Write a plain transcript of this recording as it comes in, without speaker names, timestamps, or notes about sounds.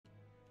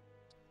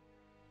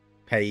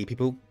Hey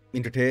people,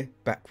 Indrid here,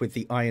 back with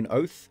the Iron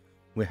Oath.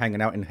 We're hanging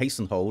out in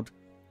Hastenhold.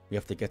 We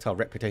have to get our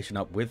reputation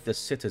up with the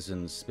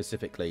citizens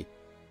specifically.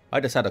 I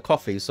just had a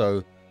coffee,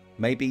 so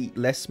maybe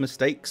less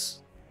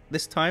mistakes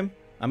this time.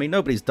 I mean,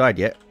 nobody's died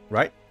yet,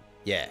 right?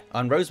 Yeah,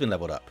 and Ro's been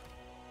leveled up.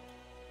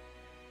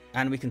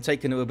 And we can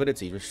take a new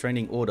ability,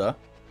 Restraining Order.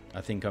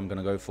 I think I'm going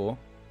to go for.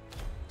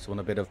 So I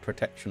want a bit of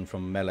protection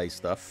from melee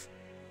stuff.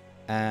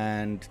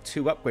 And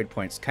 2 upgrade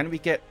points. Can we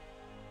get...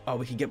 Oh,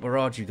 we can get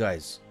Barrage, you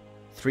guys.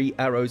 3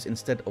 arrows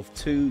instead of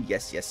 2.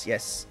 Yes, yes,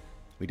 yes.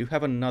 We do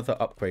have another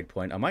upgrade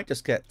point. I might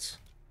just get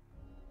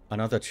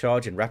another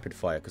charge in rapid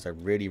fire because I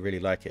really, really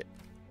like it.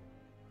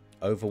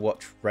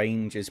 Overwatch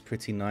range is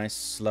pretty nice.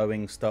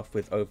 Slowing stuff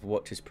with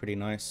Overwatch is pretty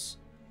nice.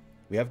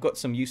 We have got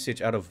some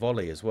usage out of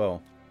volley as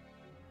well.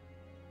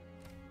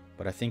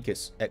 But I think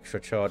it's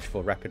extra charge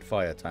for rapid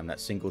fire time. That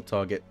single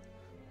target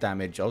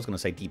damage. I was going to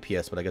say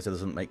DPS, but I guess it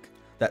doesn't make...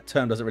 That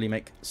term doesn't really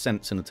make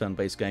sense in a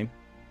turn-based game.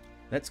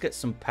 Let's get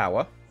some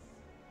power.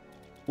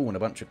 Oh, and a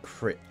bunch of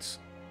crits.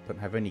 Don't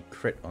have any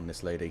crit on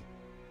this lady.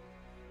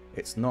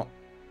 It's not...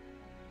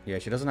 Yeah,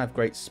 she doesn't have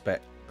great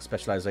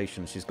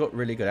specialization. She's got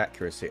really good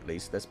accuracy at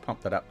least. Let's pump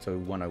that up to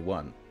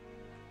 101.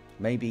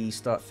 Maybe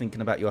start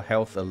thinking about your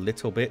health a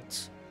little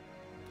bit.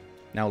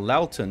 Now,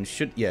 Lalton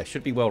should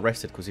be well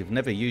rested because we've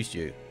never used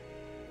you.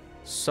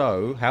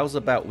 So, how's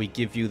about we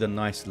give you the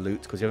nice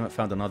loot because you haven't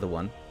found another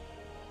one.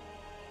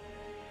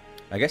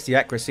 I guess the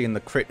accuracy and the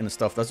crit and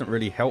stuff doesn't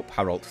really help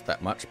Haralt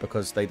that much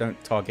because they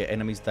don't target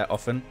enemies that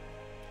often.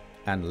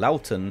 And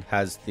Lalton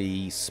has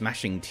the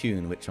smashing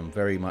tune, which I'm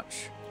very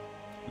much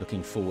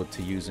looking forward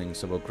to using.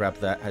 So we'll grab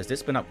that. Has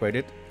this been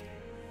upgraded?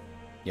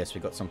 Yes,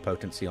 we got some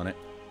potency on it.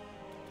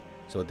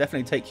 So we'll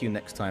definitely take you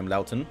next time,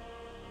 Lalton.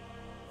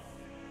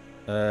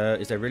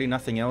 Is there really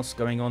nothing else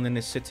going on in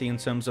this city in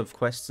terms of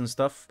quests and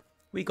stuff?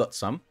 We got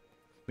some.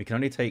 We can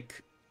only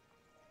take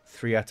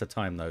 3 at a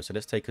time though. So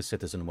let's take a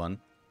citizen one.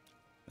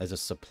 There's a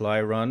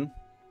supply run.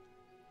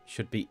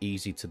 Should be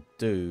easy to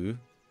do.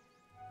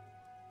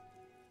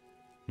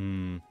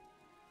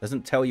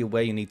 Doesn't tell you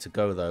where you need to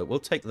go, though. We'll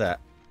take that.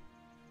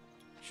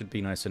 Should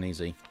be nice and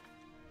easy.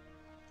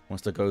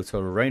 Wants to go to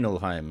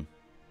Rainelheim.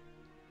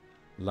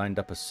 Lined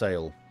up a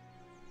sail.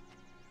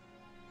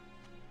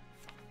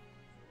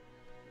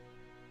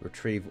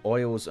 Retrieve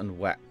oils and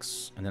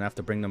wax. And then have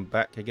to bring them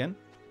back again.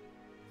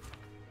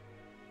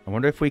 I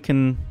wonder if we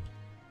can...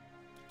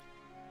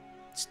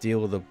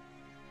 steal the...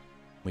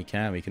 We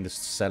can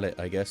just sell it,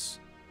 I guess,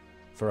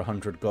 for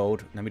 100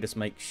 gold. Let me just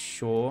make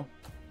sure.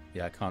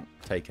 Yeah, I can't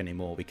take any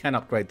more. We can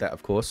upgrade that,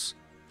 of course.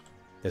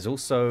 There's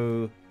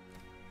also...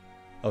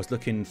 I was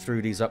looking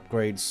through these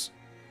upgrades.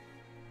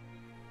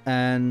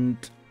 And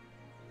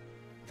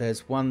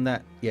there's one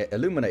that... Yeah,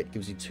 Illuminate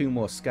gives you 2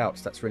 more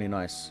scouts. That's really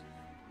nice.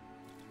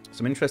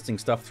 Some interesting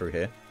stuff through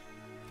here.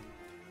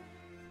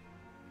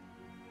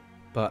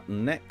 But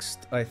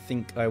next, I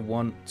think I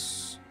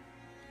want...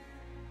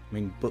 I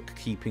mean,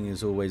 bookkeeping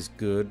is always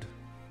good.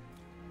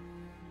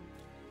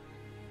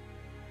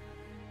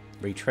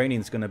 Retraining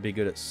is going to be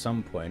good at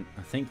some point.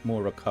 I think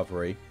more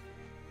recovery.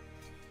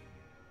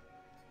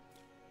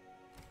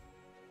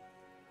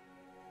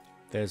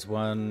 There's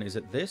one, is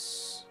it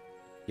this?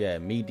 Yeah,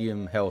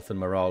 medium health and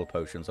morale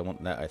potions. I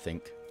want that, I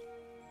think.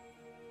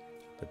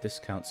 The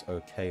discount's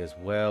okay as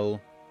well.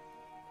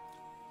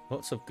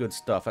 Lots of good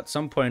stuff. At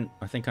some point,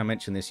 I think I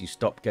mentioned this, you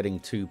stop getting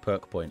 2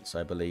 perk points,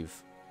 I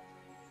believe.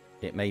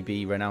 It may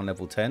be Renown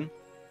level 10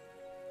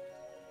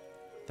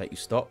 that you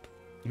stop.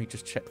 Let me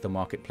just check the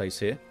marketplace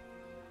here.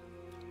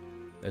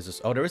 There's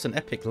this... Oh, there is an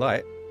epic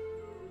light.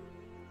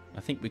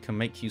 I think we can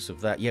make use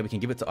of that. Yeah, we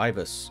can give it to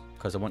Ivus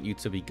because I want you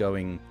to be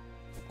going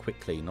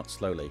quickly, not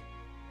slowly.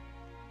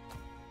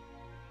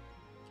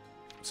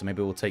 So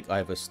maybe we'll take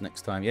Ivus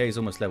next time. Yeah, he's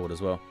almost leveled as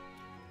well.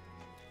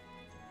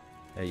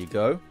 There you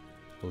go.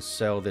 We'll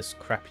sell this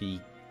crappy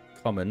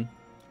common.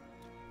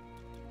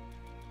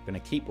 Gonna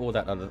keep all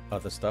that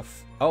other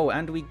stuff. Oh,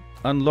 and we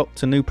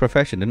unlocked a new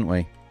profession, didn't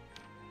we?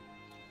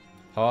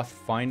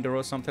 Pathfinder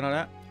or something like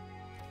that?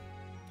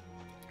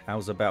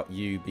 How's about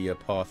you be a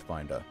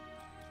Pathfinder?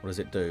 What does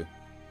it do?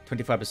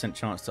 25%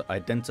 chance to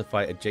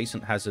identify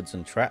adjacent hazards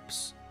and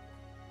traps.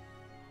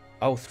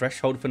 Oh,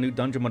 threshold for new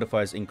dungeon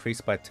modifiers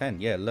increased by 10.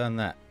 Yeah, learn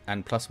that.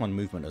 And +1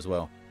 movement as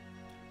well.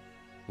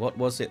 What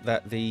was it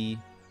that the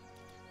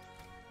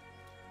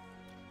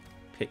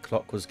pick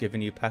clock was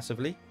giving you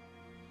passively?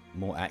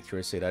 More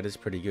accuracy, that is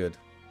pretty good.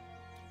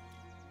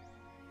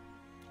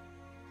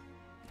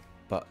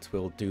 But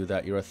we'll do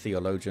that. You're a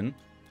theologian.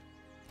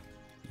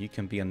 You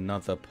can be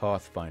another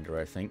Pathfinder,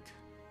 I think.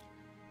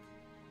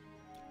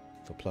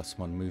 For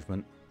 +1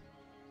 movement.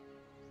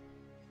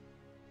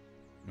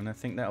 And I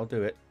think that'll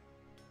do it.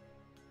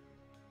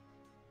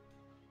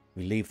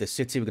 We leave the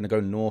city. We're going to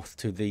go north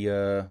to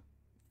the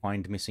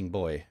Find Missing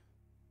Boy.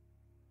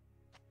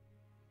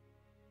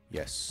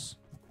 Yes.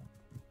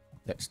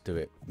 Let's do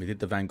it. We did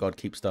the Vanguard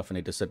Keep stuff and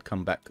they just said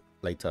come back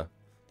later.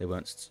 They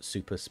weren't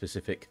super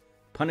specific.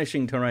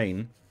 Punishing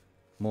terrain.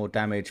 More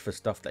damage for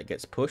stuff that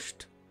gets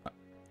pushed.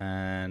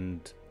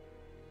 And...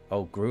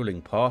 Oh,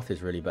 Grueling Path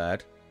is really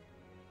bad.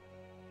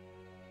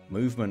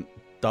 movement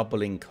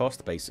doubling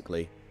cost,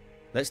 basically.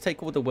 Let's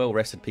take all the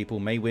well-rested people.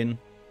 Maywin,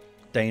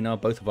 Dana,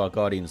 both of our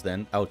guardians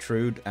then.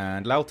 Altrude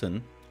and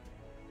Lauten.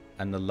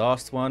 And the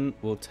last one,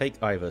 we'll take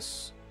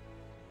Ivus.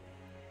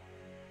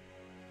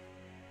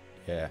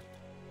 Yeah.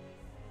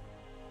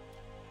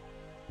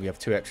 We have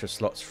 2 extra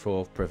slots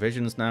for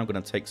provisions now. I'm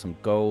going to take some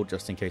gold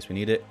just in case we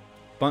need it.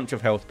 Bunch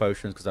of health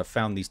potions because I've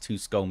found these 2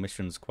 skull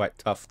missions quite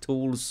tough.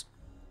 Tools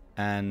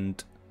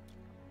and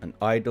an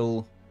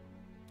idol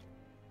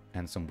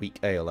and some weak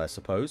ale, I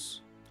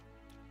suppose.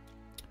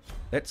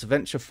 Let's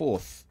venture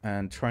forth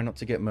and try not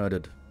to get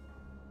murdered.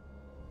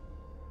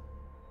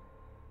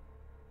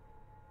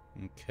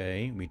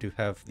 Okay, we do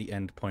have the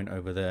end point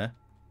over there.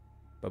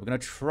 But we're going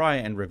to try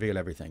and reveal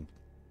everything.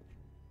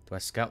 Do I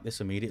scout this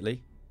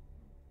immediately?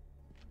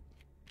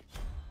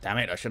 Damn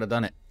it, I should have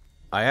done it.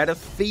 I had a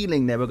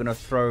feeling they were going to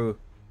throw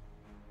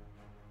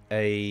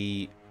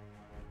a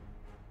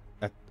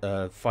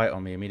fight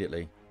on me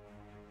immediately.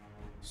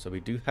 So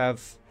we do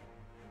have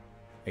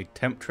a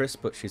Temptress,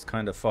 but she's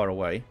kind of far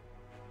away.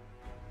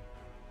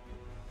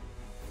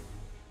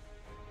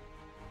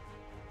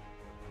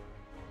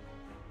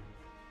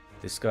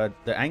 This guy,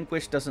 the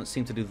Anguish doesn't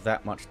seem to do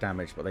that much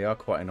damage, but they are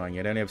quite annoying.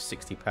 You only have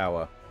 60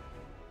 power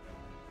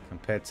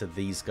compared to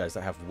these guys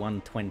that have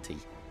 120.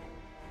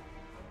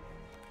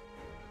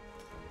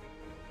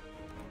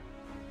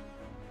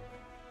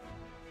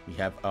 We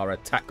have our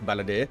attack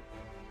balladeer.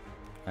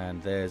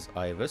 And there's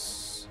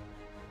Ivus.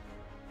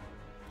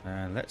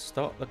 And let's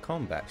start the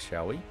combat,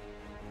 shall we?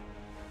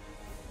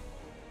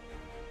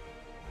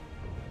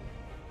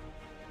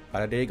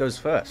 Balladeer goes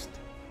first.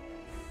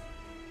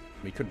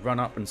 We could run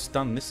up and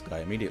stun this guy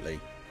immediately.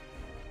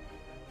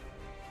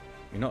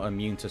 You're not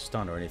immune to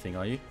stun or anything,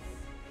 are you?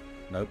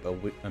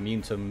 Nope,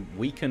 immune to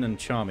weaken and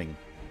charming.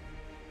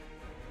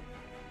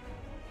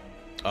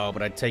 Oh,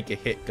 but I'd take a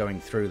hit going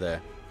through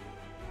there.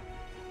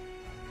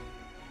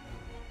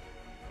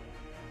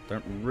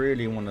 Don't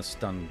really want to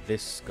stun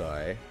this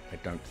guy, I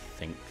don't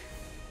think.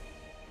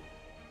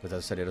 Because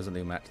as I said, it doesn't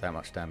do that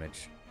much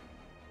damage.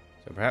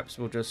 So perhaps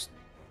we'll just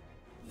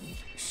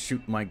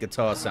shoot my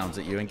guitar sounds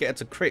at you and get it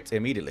to crit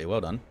immediately.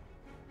 Well done.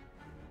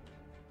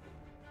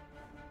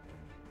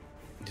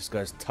 This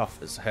guy's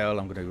tough as hell.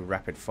 I'm going to do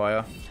rapid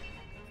fire.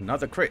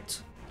 Another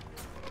crit.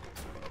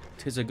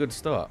 'Tis a good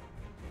start.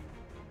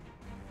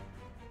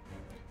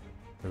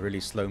 A really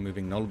slow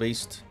moving Null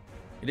Beast.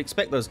 You'd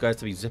expect those guys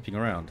to be zipping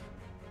around.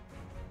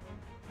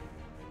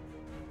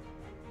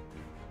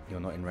 You're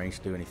not in range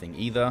to do anything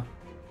either.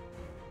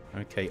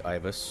 Okay,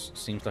 Ivus.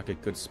 Seems like a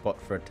good spot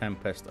for a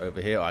Tempest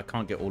over here. Oh, I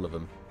can't get all of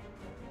them.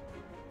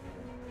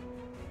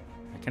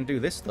 I can do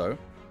this, though.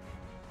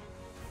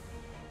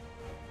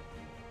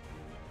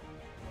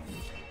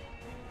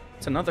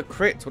 It's another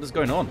crit. What is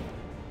going on?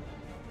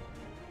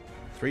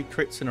 3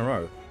 crits in a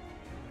row.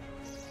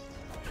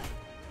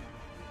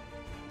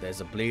 There's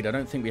a bleed. I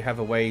don't think we have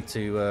a way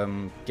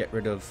to get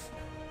rid of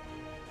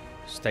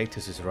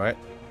statuses, right?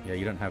 Yeah,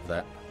 you don't have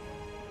that.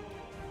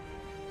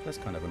 That's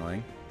kind of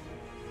annoying.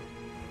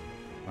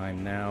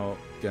 I'm now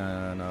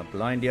gonna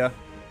blind ya.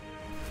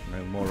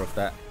 No more of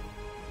that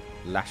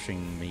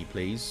lashing me,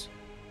 please.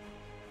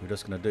 We're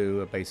just gonna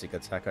do a basic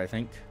attack, I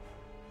think.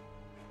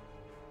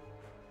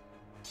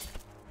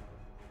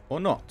 Or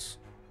not.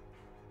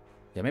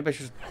 Yeah, maybe I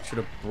should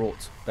have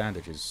brought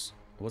bandages.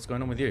 What's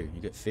going on with you? You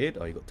get feared?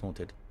 Oh, you got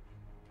taunted.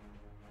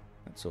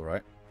 That's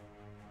alright.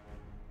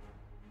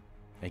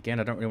 Again,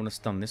 I don't really want to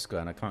stun this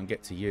guy, and I can't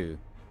get to you.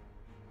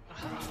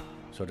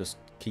 So I'll just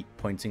keep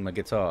pointing my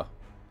guitar.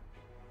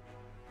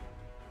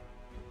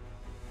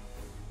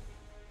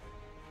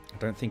 I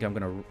don't think I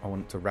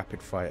want to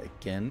rapid fire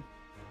again.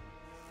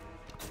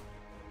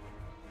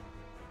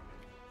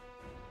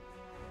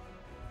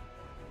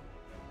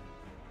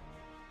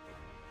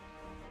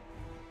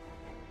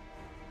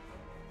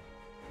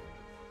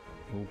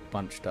 All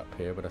bunched up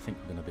here, but I think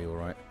we're going to be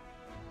alright.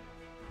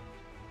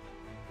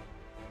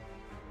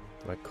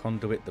 Do I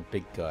conduit the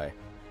big guy?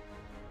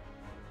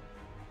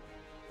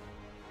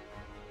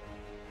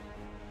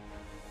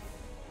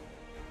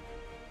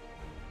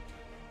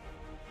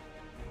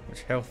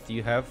 Which health do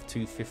you have?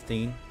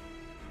 215.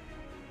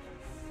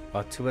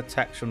 Are 2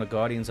 attacks from the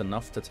Guardians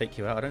enough to take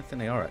you out? I don't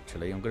think they are,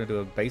 actually. I'm going to do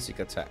a basic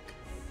attack.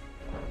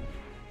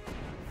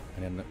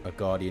 And then a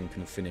Guardian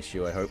can finish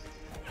you, I hope.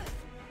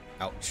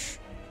 Ouch.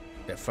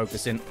 They're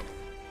focusing.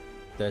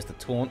 There's the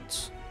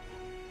taunt.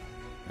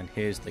 And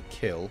here's the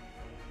kill.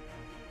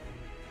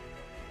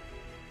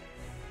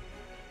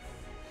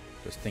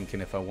 Just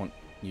thinking if I want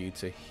you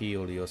to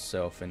heal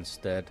yourself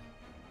instead.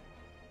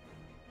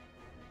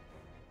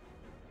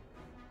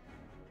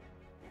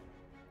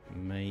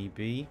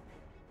 Maybe.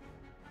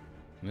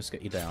 Let's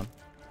get you down.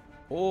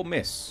 Or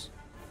miss.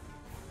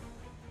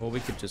 Or we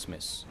could just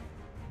miss.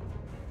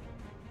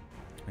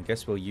 I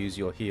guess we'll use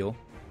your heal.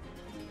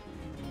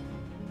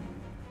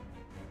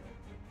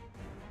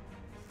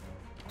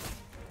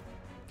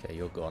 Okay,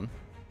 you're gone.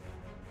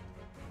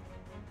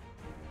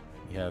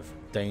 You have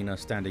Dana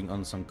standing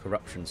on some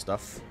corruption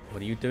stuff.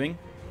 What are you doing?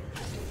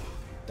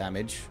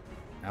 Damage.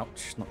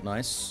 Ouch, not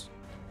nice.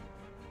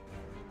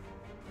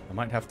 I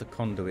might have to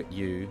conduit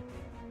you.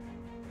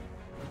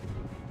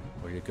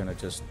 Or you're going to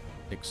just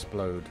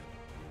explode.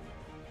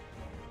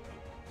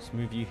 Let's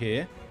move you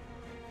here.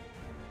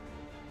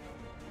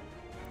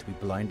 To be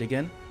blind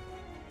again.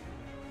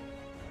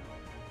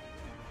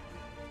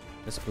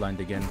 Let's blind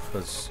again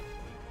because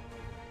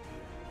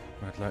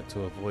I'd like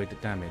to avoid the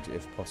damage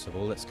if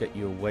possible. Let's get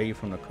you away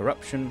from the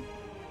corruption.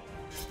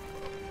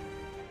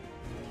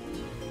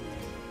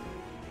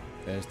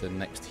 There's the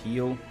next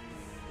heal.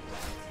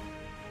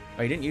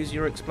 Oh, you didn't use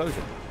your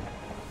explosion.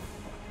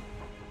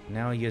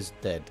 Now he is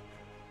dead.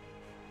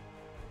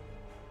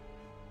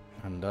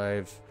 And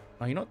I've...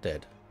 Oh, you're not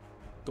dead.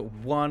 Got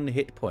 1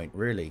 hit point,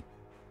 really.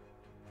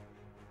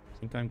 I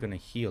think I'm going to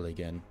heal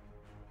again.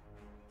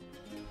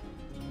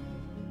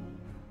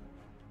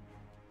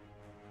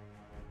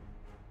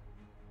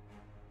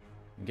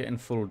 I'm getting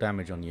full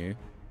damage on you.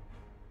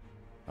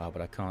 Oh,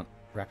 but I can't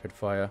rapid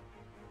fire.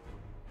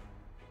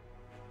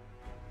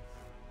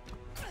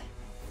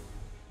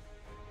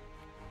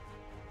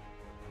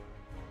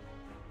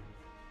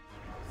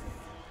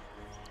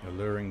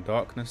 Alluring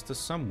darkness to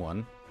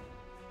someone.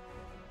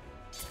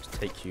 Let's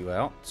take you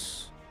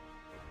out.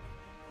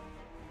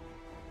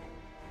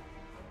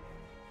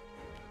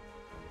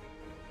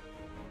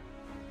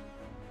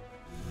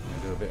 I'm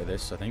gonna do a bit of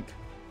this, I think.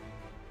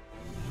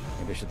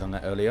 Maybe I should have done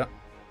that earlier.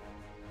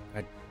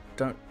 I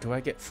don't... Do I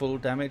get full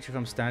damage if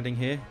I'm standing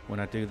here when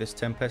I do this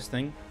Tempest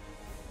thing?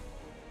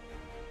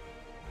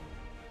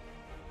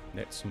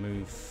 Let's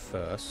move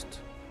first.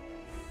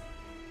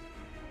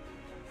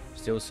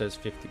 Still says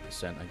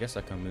 50%. I guess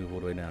I can move all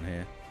the way down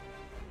here.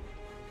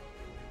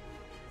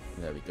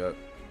 There we go.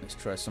 Let's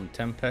try some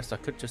Tempest. I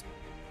could just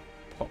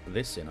pop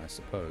this in, I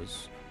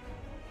suppose.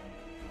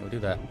 We'll do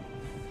that.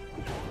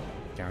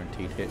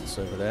 Guaranteed hits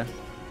over there.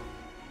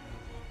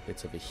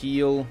 Bits of a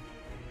heal.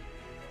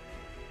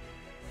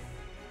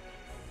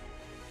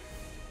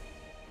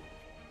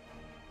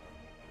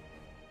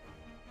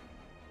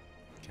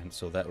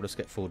 Cancel that. We'll just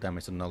get full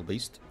damage to Null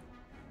Beast.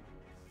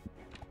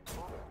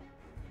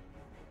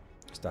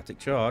 Static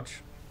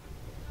charge.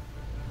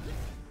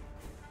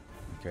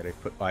 Okay,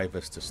 they've put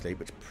Ivus to sleep,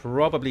 which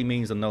probably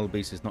means the Null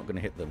Beast is not going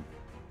to hit them.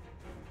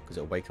 Because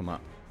it'll wake them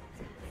up.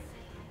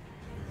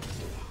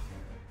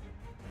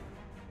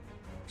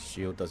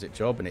 Shield does its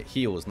job, and it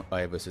heals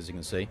Ivus, as you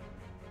can see.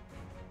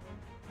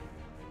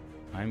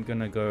 I'm going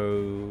to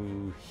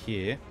go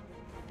here.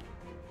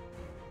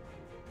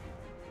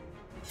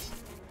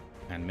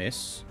 And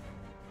miss.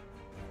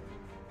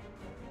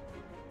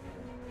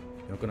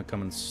 You're going to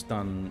come and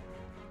stun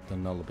the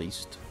Null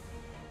Beast.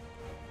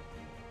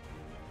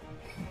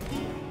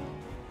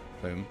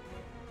 Boom.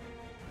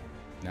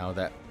 Now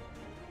that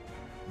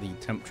the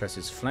Temptress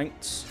is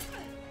flanked,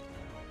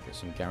 get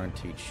some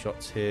guaranteed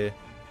shots here.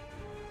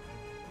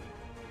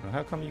 Well,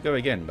 how come you go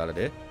again,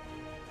 Balladeer?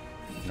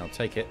 And I'll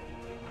take it.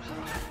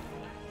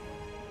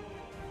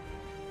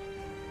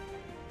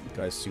 The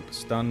guy's super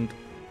stunned.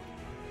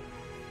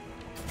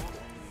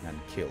 And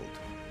killed.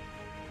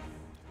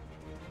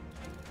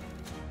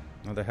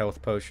 Another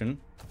health potion,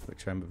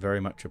 which I very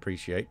much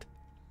appreciate.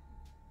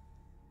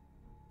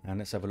 And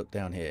let's have a look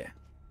down here.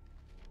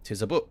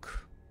 'Tis a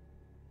book.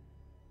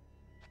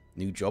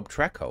 New job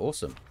tracker,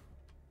 awesome.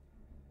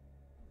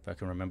 If I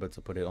can remember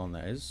to put it on,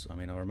 that is. I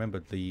mean, I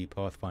remembered the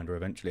Pathfinder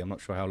eventually. I'm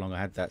not sure how long I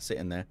had that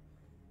sitting there.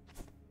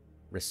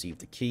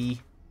 Received a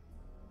key.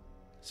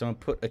 Someone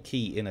put a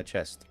key in a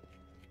chest.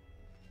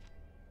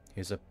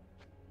 Here's a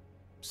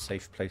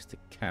safe place to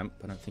camp.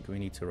 I don't think we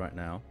need to right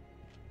now.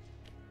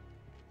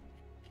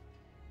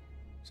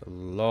 There's a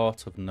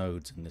lot of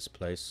nodes in this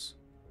place.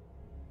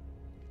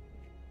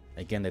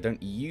 Again, they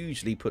don't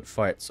usually put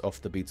fights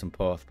off the beaten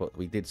path, but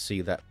we did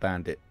see that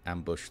bandit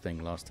ambush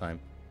thing last time.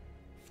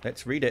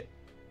 Let's read it.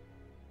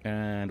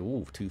 And,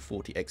 ooh,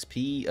 240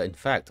 XP. In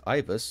fact,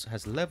 Ivus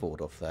has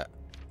leveled off that.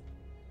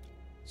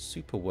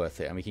 Super worth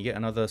it. And we can get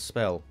another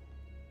spell,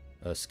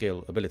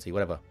 skill, ability,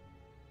 whatever.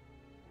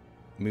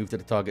 Move to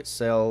the target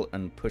cell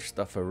and push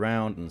stuff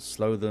around and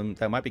slow them.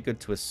 That might be good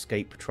to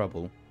escape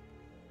trouble.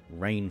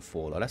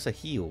 Rainfall. Oh, that's a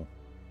heal.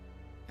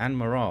 And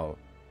morale.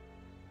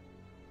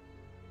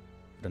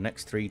 The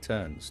next 3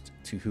 turns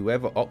to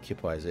whoever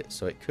occupies it,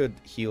 so it could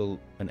heal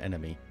an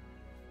enemy.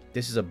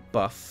 This is a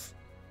buff.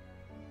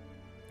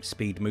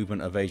 Speed,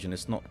 movement, evasion.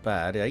 It's not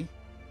bad, eh?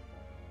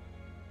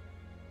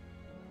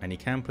 And you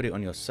can put it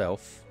on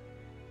yourself.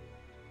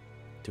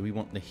 Do we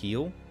want the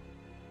heal?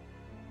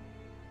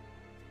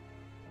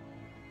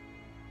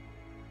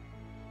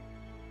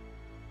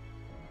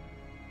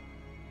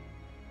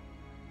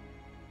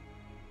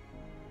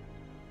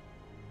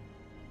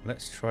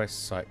 Let's try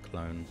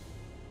Cyclone.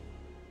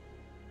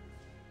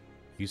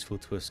 Useful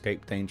to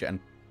escape danger, and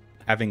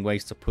having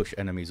ways to push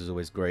enemies is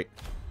always great.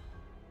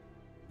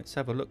 Let's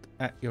have a look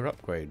at your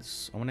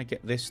upgrades. I want to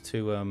get this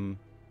to,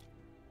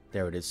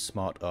 there it is,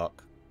 Smart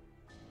Arc.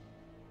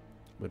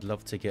 Would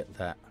love to get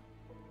that.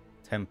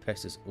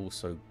 Tempest is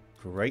also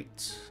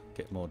great.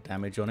 Get more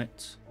damage on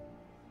it.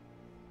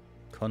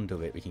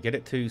 Conduit. We can get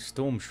it to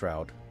Storm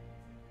Shroud.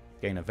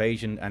 Gain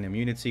evasion and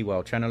immunity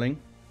while channeling.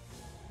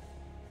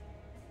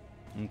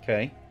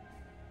 Okay.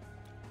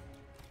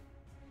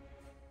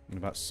 What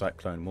about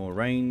Cyclone? More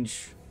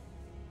range.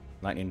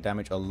 Lightning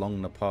damage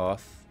along the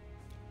path.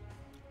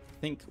 I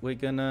think we're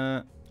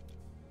gonna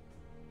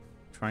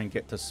try and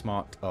get to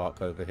Smart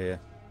Arc over here.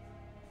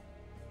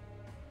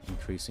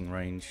 Increasing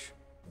range.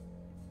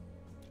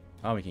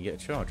 Oh, we can get a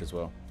charge as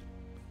well.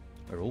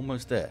 We're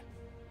almost there.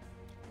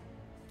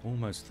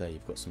 Almost there.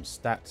 You've got some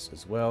stats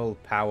as well.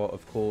 Power,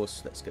 of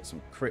course. Let's get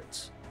some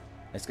crits.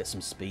 Let's get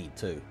some speed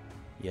too.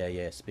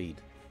 Yeah,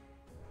 speed.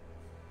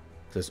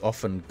 There's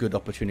often good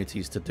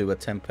opportunities to do a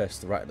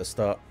Tempest right at the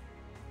start.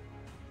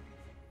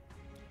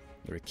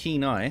 You're a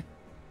Keen Eye,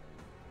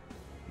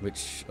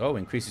 which,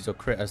 increases your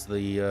crit as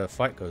the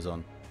fight goes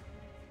on.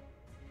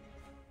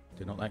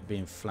 Do not like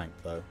being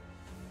flanked, though.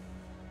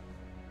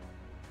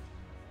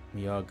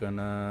 We are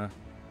gonna...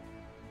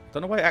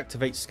 Don't know why it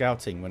activates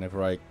scouting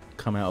whenever I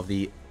come out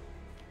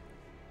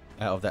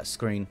of that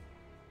screen.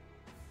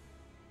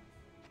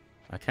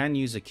 I can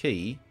use a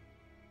key.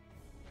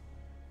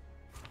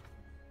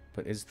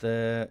 But is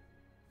there...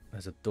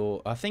 There's a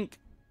door... I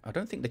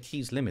don't think the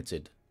key's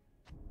limited.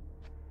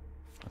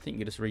 I think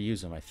you just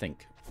reuse them, I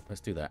think.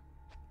 Let's do that.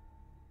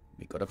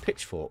 We got a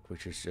pitchfork,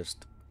 which is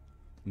just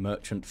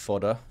merchant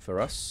fodder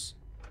for us.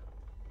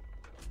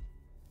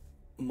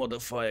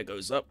 Modifier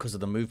goes up because of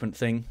the movement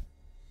thing.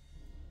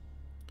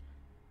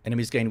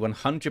 Enemies gain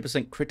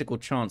 100% critical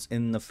chance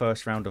in the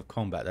first round of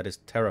combat. That is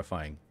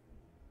terrifying.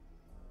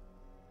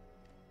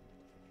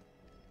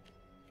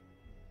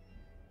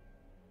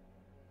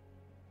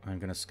 I'm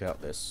going to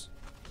scout this.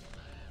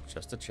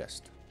 Just a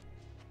chest.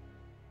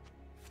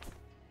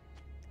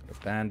 Got a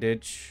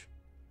bandage.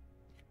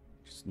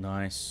 Which is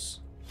nice.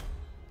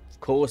 Of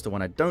course, the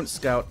one I don't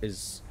scout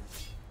is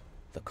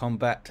the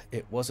combat.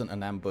 It wasn't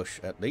an ambush,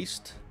 at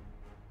least.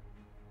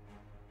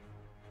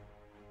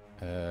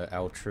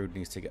 Altrude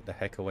needs to get the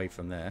heck away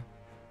from there.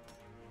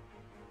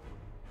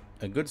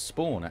 A good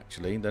spawn,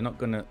 actually. They're not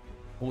going to...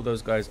 All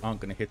those guys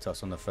aren't going to hit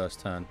us on the first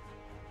turn.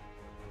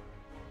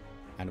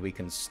 And we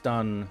can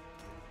stun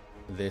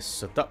this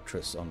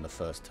Seductress on the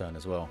first turn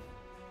as well.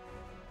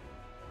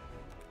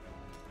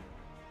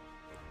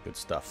 Good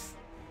stuff.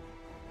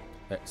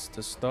 Let's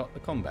just start the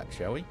combat,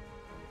 shall we?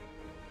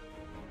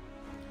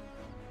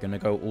 Gonna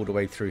go all the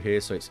way through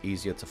here so it's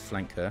easier to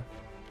flank her.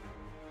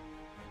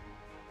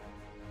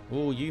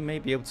 Oh, you may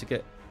be able to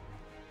get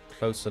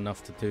close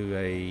enough to do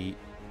a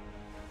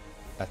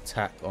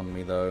attack on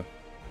me, though.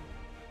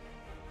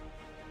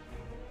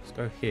 Let's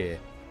go here.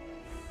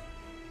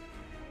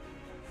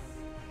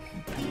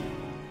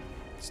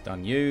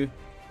 Stun you.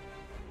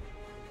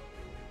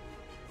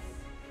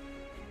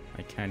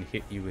 I can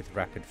hit you with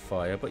rapid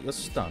fire, but you're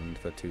stunned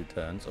for 2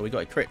 turns. Oh, we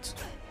got a crit.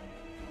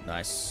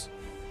 Nice.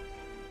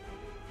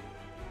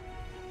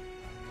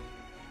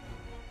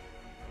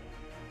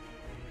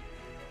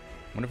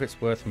 I wonder if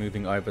it's worth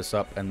moving Ibis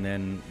up and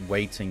then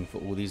waiting for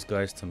all these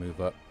guys to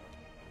move up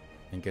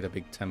and get a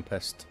big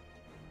Tempest.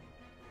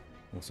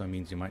 Also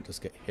means you might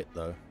just get hit,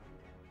 though.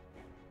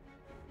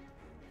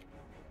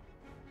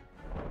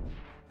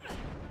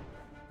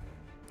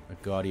 A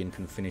Guardian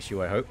can finish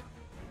you, I hope.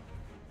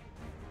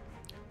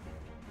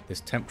 This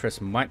Temptress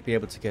might be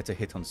able to get a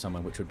hit on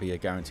someone, which would be a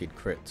guaranteed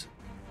crit.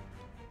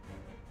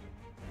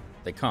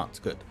 They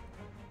can't. Good.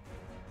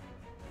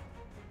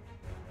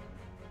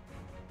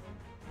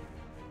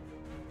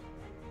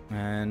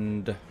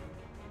 And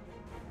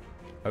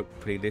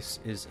hopefully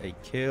this is a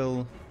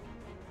kill.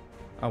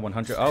 Oh,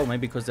 100. Oh,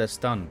 maybe because they're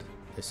stunned.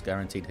 This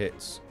guaranteed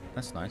hits.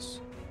 That's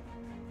nice.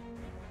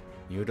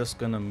 You're just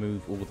going to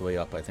move all the way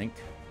up, I think.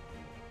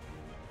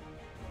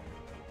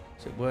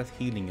 Is it worth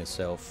healing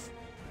yourself?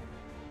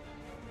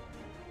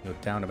 You're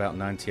down about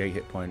 98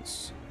 hit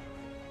points.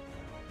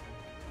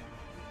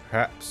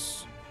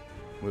 Perhaps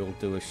we'll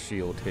do a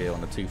shield here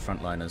on the 2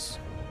 frontliners.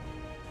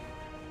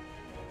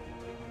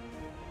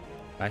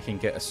 I can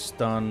get a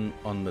stun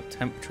on the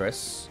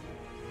Temptress.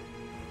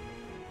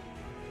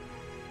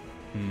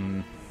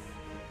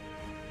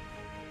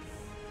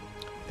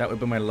 That would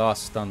be my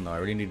last stun, though. I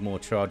really need more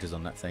charges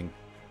on that thing.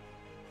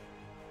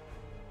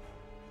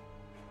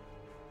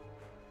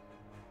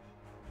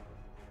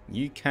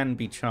 You can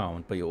be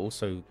charmed, but you're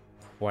also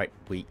quite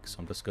weak, so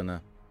I'm just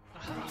gonna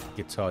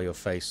guitar your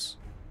face.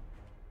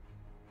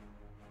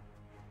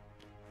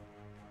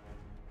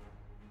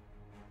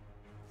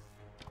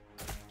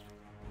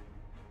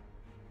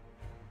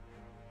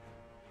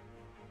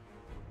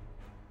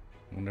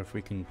 I wonder if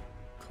we can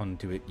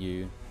conduit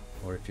you,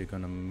 or if you're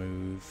gonna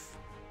move.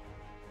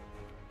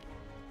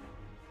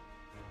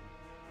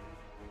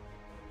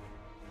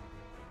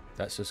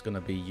 That's just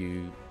gonna be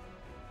you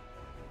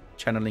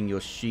channeling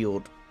your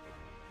shield.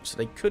 So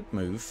they could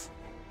move.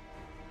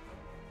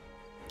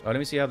 Oh, let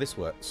me see how this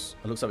works.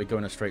 It looks like we go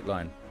in a straight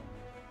line.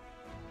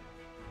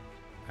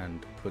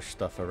 And push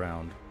stuff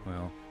around.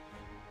 Well,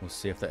 we'll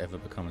see if that ever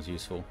becomes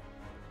useful.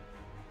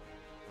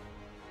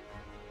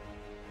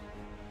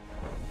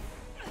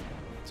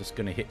 Just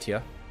gonna hit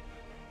you.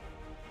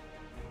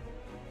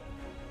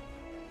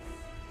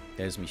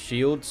 There's me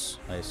shields.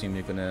 I assume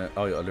you're gonna...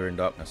 Oh, you're Allure in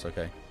Darkness,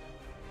 okay.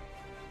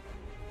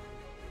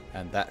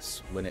 And that's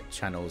when it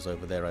channels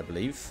over there, I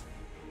believe.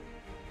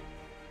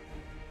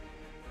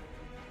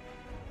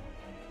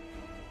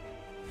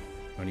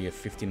 Only a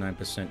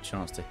 59%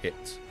 chance to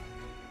hit.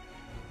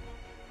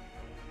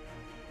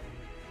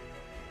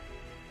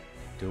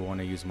 Do I want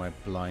to use my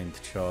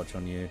blind charge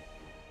on you?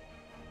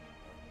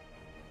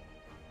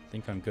 I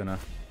think I'm gonna,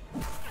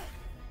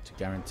 to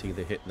guarantee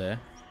the hit there.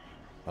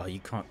 Oh, you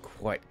can't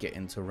quite get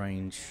into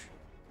range.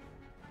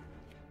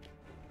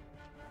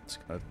 It's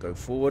gonna go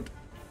forward.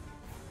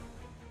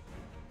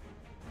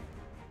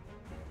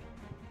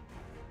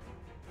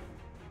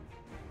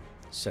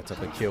 Set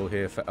up a kill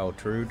here for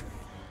Altrude.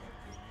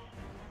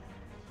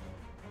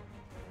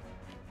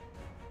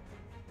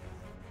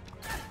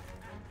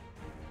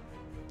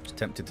 Just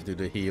tempted to do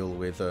the heal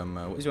with,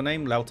 what is your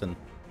name? Loughton.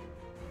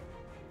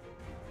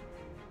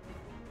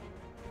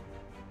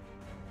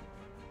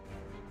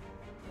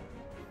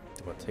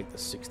 Do I take the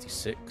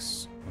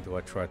 66? Or do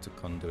I try to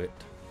conduit?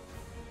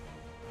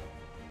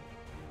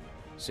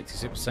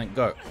 66%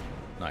 go.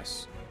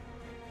 Nice.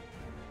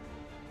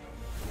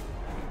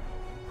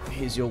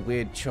 Here's your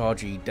weird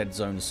chargy dead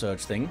zone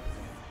surge thing.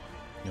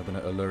 You're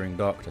gonna Alluring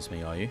Darkness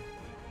me, are you?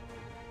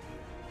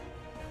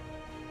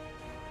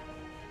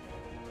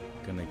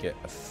 Gonna get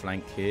a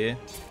flank here.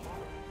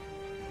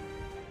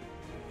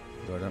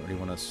 Though I don't really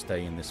want to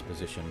stay in this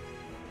position.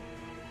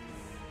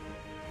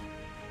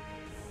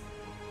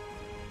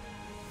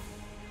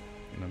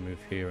 I'm gonna move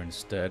here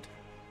instead.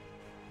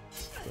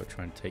 Go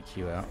try and take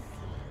you out.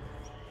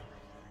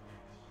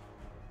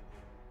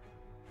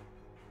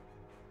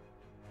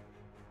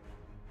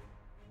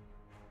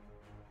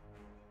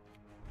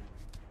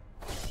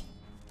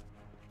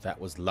 That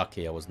was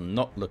lucky. I was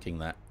not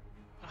looking at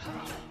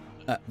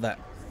that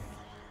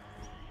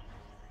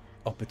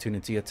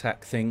opportunity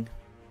attack thing.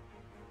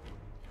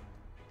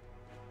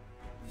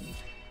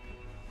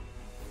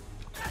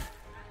 Good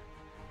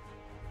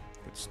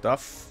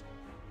stuff.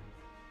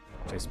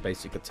 Just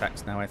basic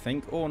attacks now, I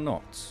think, or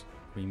not.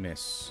 We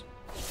miss.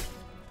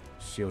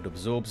 Shield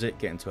absorbs it.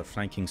 Get into a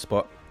flanking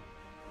spot.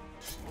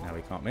 Now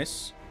we can't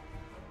miss.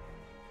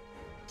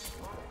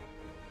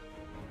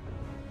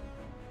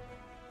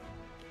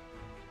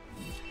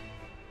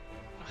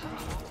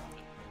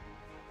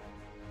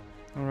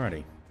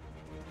 Alrighty.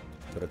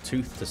 Got a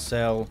tooth to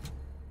sell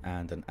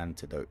and an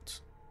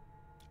antidote.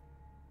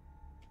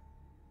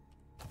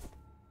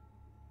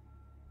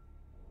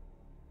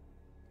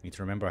 Need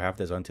to remember I have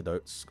those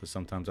antidotes because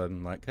sometimes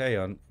I'm like, hey,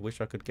 I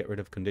wish I could get rid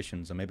of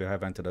conditions, and maybe I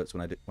have antidotes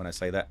when I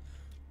say that.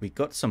 We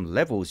got some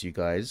levels, you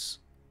guys.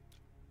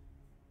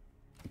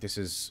 This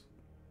is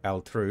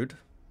Altrude,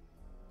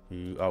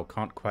 who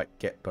can't quite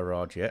get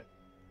barrage yet.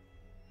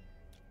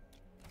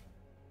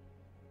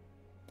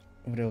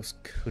 What else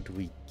could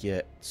we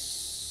get?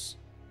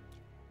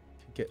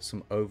 Could get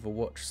some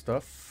Overwatch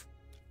stuff.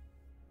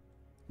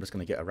 I'm just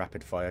going to get a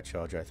rapid fire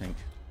charge, I think.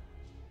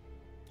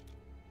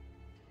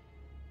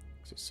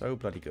 Because it's so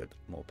bloody good.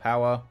 More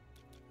power.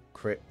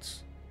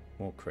 Crits.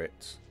 More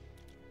crits.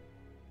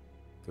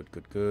 Good,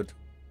 good, good.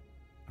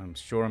 I'm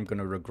sure I'm going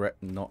to regret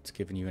not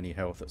giving you any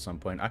health at some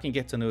point. I can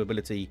get a new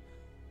ability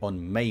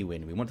on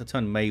Maywin. We want to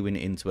turn Maywin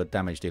into a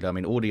damage dealer. I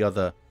mean, all the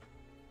other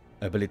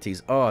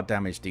abilities are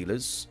damage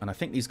dealers, and I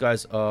think these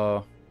guys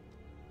are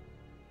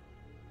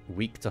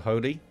weak to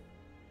Holy.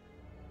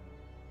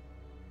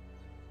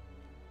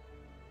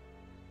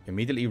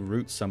 Immediately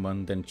root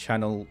someone, then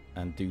channel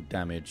and do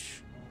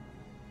damage.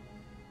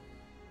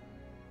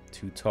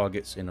 2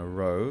 targets in a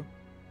row.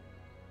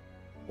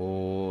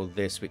 Or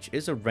this, which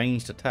is a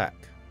ranged attack.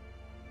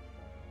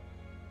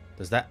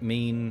 Does that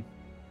mean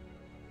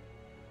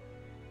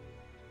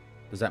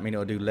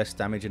it'll do less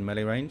damage in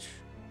melee range?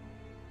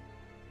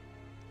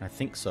 I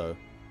think so.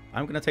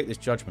 I'm going to take this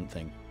judgment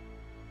thing.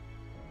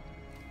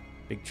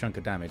 Big chunk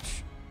of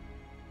damage.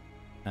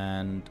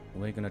 And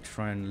we're going to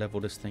try and level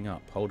this thing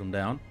up. Hold them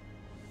down.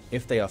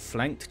 If they are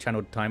flanked,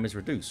 channeled time is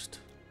reduced.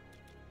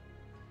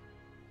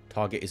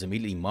 Target is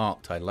immediately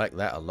marked. I like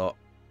that a lot.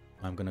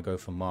 I'm going to go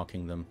for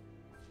marking them.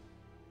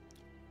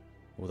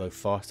 Although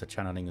faster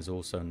channeling is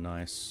also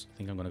nice. I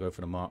think I'm going to go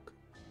for the mark.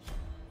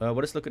 Well,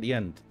 let's look at the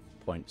end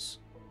points.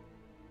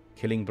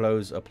 Killing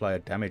blows apply a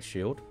damage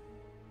shield.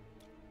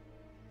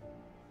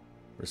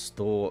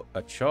 Restore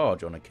a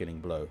charge on a killing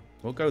blow.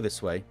 We'll go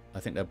this way. I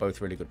think they're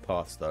both really good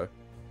paths, though.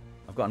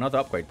 I've got another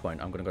upgrade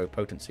point. I'm going to go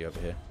potency over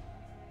here.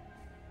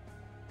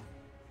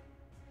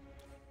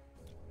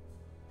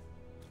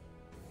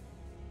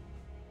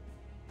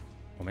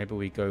 Or maybe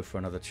we go for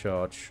another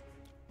charge.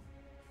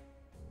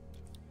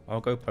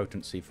 I'll go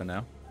potency for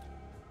now.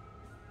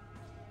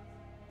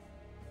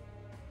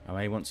 I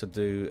may want to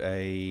do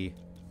a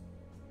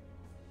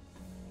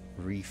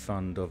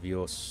refund of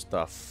your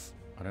stuff.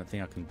 I don't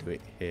think I can do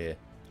it here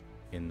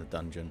in the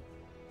dungeon.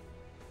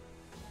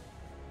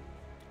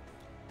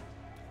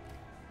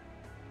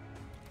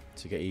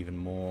 To get even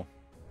more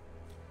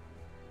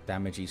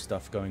damagey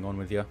stuff going on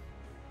with you.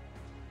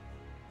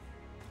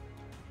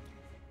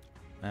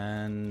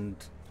 And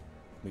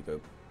we go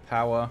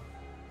power.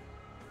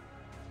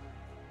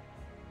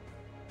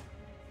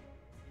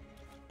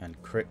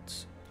 And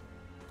crit.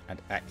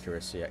 And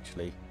accuracy,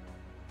 actually.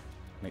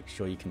 Make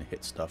sure you can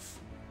hit stuff.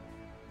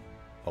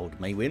 Old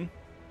may win.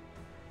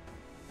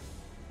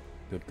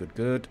 Good, good,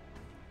 good.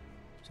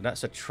 So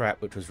that's a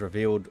trap which was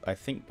revealed, I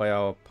think, by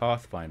our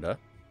Pathfinder.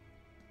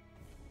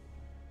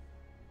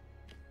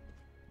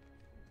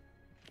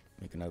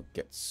 We're going to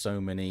get so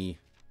many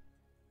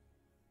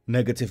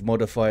negative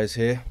modifiers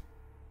here.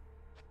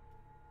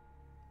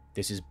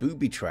 This is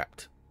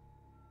booby-trapped.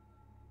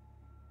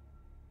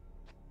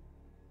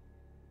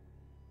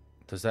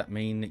 Does that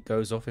mean it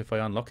goes off if I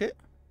unlock it?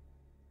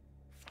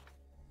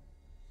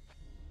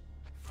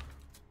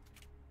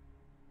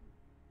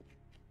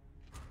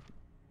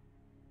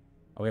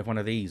 Oh, we have one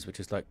of these, which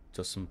is like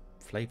just some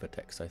flavor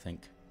text, I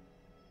think.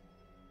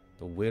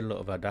 The Will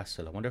of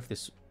Ardassil. I wonder if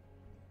this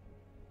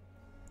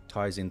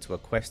ties into a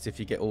quest if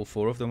you get all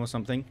 4 of them or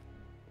something.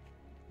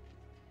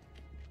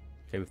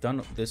 Okay, we've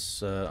done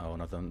this. Oh,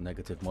 another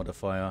negative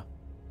modifier.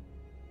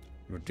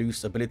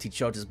 Reduce ability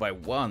charges by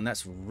 1.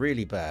 That's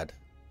really bad.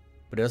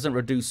 But it doesn't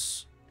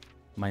reduce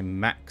my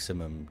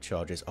maximum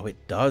charges. Oh,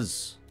 it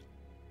does.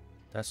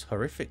 That's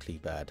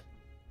horrifically bad.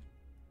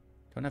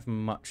 Don't have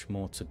much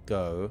more to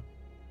go.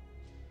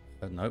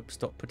 Nope,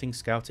 stop putting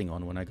scouting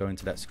on when I go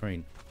into that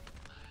screen.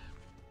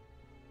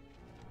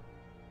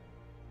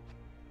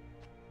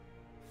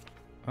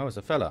 Oh, it's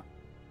a fella.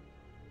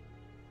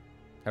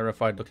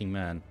 Terrified looking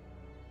man.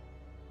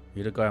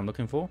 You the guy I'm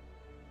looking for?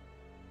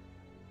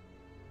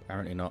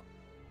 Apparently not.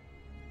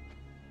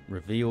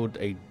 Revealed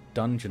a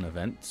dungeon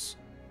events.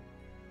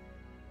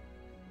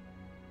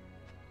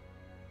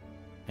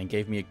 And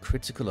gave me a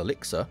critical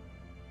elixir.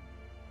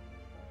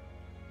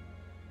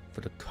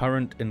 For the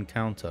current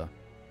encounter.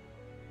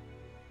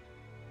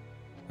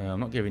 I'm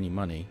not giving you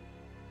money.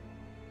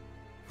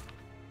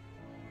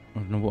 I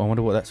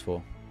wonder what that's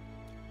for.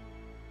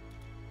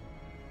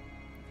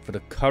 For the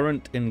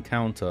current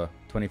encounter,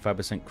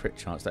 25% crit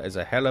chance. That is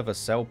a hell of a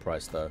sell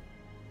price, though.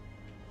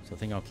 So I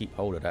think I'll keep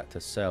hold of that to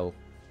sell.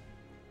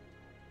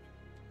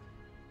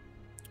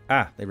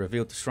 Ah, they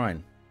revealed the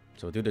shrine.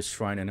 So we'll do this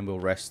shrine and then we'll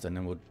rest and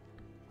then we'll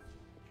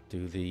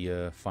do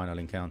the final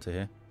encounter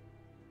here.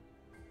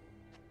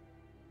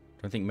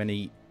 Don't think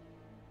many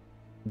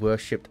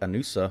worshipped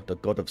Anusa, the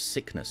god of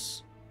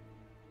sickness.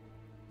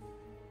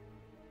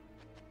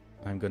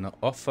 I'm going to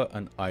offer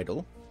an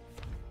idol.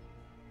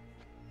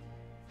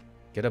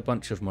 Get a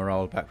bunch of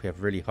morale back. We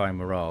have really high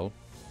morale.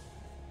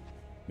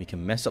 We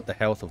can mess up the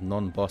health of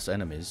non-boss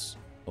enemies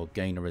or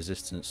gain a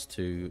resistance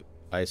to,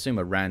 I assume,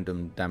 a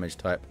random damage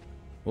type.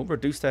 We'll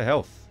reduce their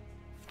health.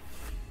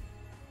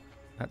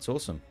 That's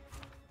awesome.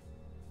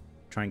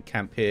 Try and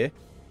camp here.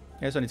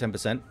 Yeah, it's only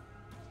 10%.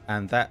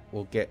 And that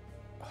will get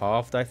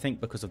halved, I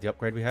think, because of the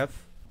upgrade we have.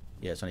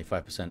 Yeah, it's only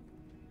 5%.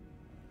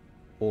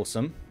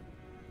 Awesome.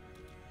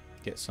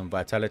 Get some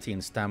vitality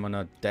and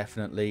stamina,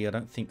 definitely. I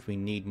don't think we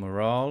need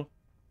morale.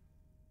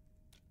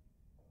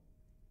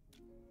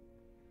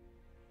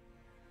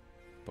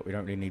 But we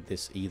don't really need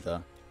this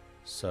either.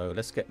 So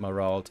let's get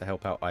morale to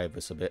help out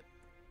Ibis a bit.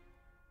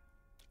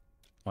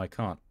 Oh, I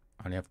can't.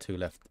 I only have 2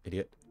 left,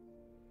 idiot.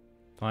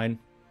 Fine.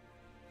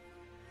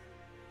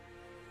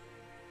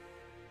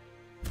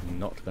 I'm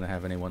not going to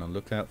have anyone on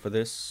lookout for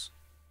this.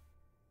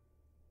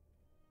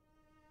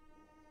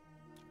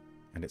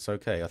 And it's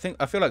okay.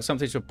 I feel like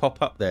something should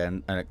pop up there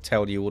and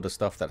tell you all the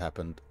stuff that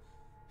happened.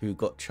 Who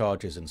got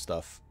charges and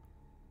stuff.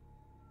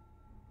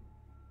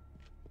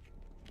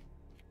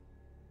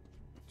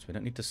 So we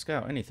don't need to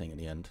scout anything in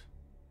the end.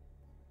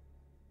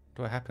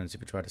 What happens if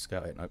we try to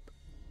scout it? Nope.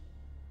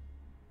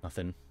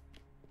 Nothing.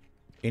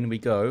 In we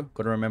go.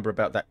 Got to remember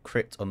about that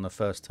crit on the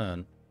first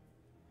turn.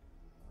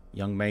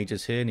 Young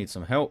mages here need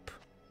some help.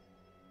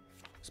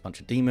 There's a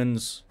bunch of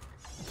demons.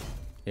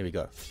 Here we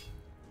go.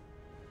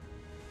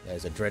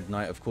 There's a Dread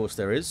Knight, of course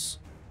there is.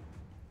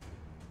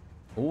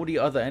 All the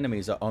other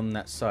enemies are on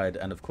that side,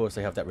 and of course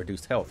they have that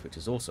reduced health, which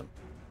is awesome.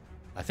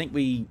 I think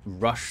we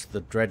rush the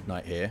Dread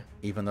Knight here,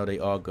 even though they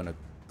are going to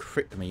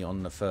crit me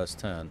on the first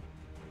turn.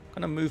 What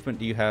kind of movement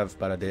do you have,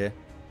 Balladeer?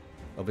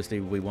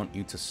 Obviously we want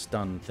you to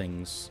stun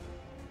things.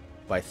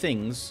 By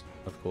things,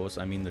 of course,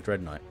 I mean the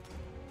Dread Knight.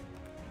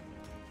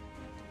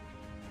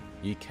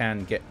 You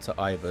can get to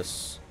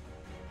Ibis,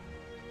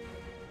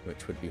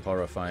 which would be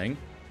horrifying.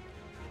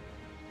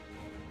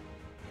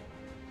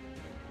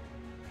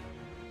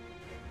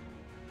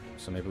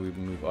 So maybe we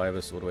move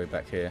Ibis all the way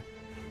back here.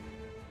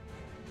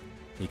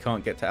 You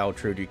can't get to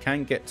Altrude. You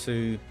can get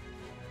to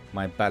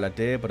my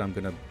Balladeer, but I'm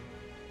going to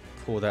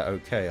call that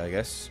okay, I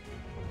guess.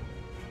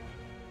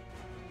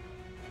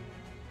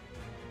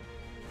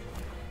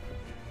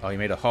 Oh, you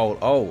made a hole.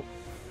 Oh!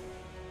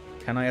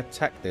 Can I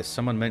attack this?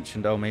 Someone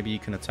mentioned, oh, maybe you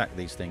can attack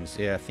these things.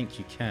 Yeah, I think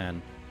you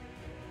can.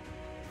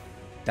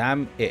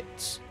 Damn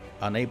it.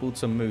 Unable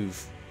to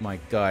move my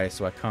guy,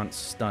 so I can't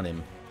stun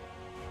him.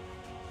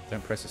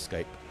 Don't press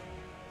escape.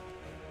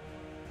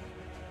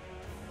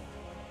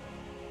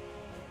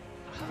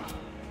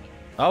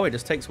 Oh, it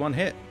just takes 1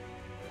 hit.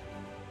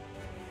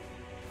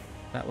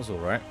 That was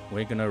alright.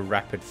 We're going to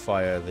rapid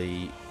fire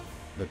the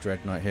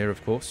Dread Knight here,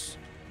 of course.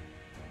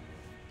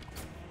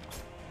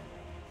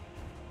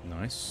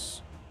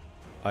 Nice.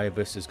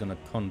 Ibis is going to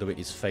conduit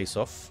his face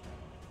off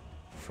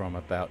from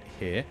about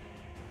here.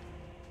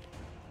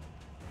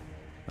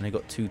 And he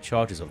got 2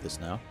 charges of this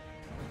now.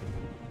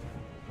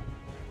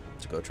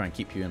 Just got to try and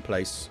keep you in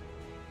place.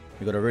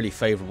 We've got a really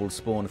favourable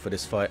spawn for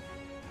this fight.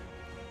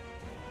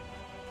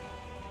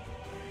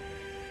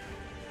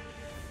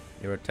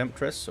 You're a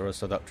Temptress or a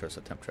Seductress?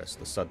 A Temptress.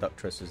 The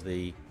Seductress is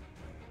the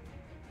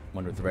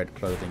one with the red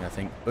clothing, I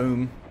think.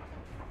 Boom.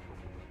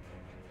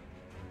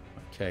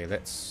 Okay,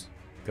 let's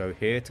go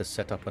here to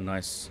set up a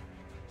nice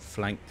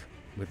flank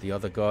with the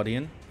other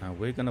Guardian. Now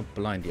we're going to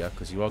blind you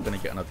because you are going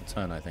to get another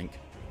turn, I think.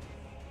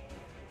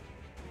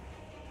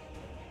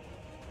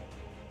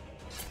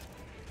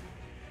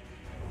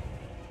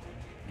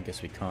 I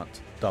guess we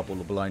can't double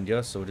the blind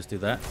you, so we'll just do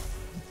that.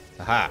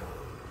 Aha!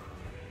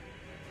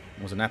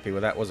 Wasn't happy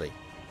with that, was he?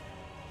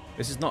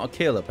 This is not a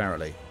kill,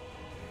 apparently.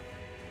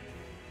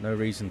 No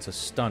reason to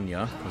stun you,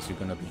 because you're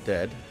going to be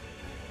dead.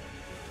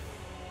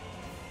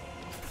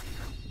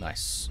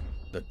 Nice.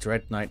 The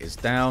Dread Knight is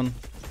down.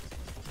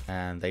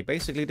 And they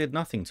basically did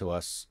nothing to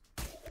us.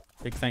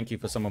 Big thank you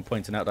for someone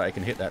pointing out that I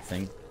can hit that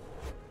thing.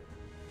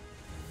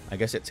 I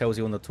guess it tells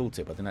you on the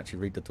tooltip. I didn't actually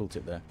read the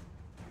tooltip there.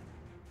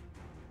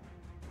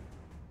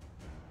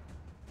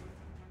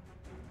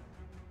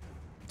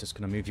 Just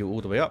going to move you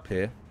all the way up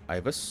here,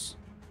 Ibis.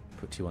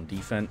 Put you on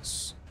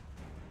defense.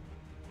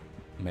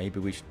 Maybe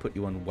we should put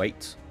you on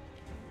weight.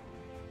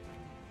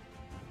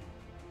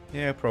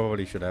 Yeah,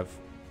 probably should have.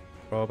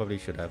 Probably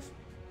should have.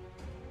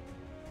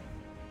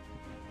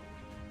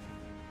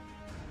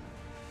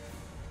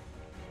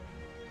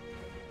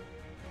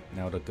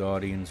 Now the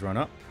Guardians run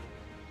up.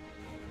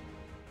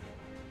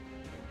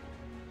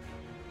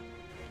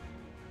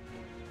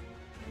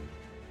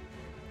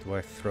 Do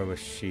I throw a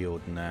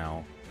shield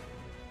now?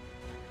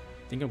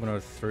 I think I'm going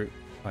to throw...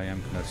 I am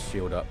going to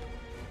shield up.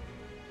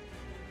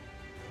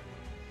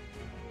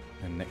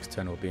 And next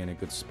turn we'll be in a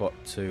good spot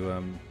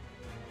to...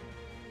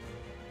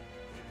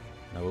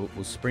 No,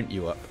 we'll sprint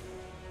you up.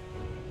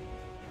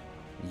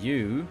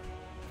 You...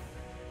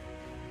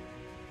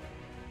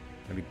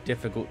 It'll be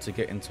difficult to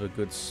get into a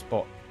good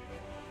spot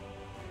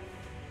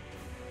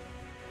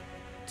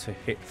to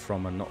hit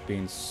from and not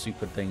being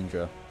super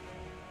danger.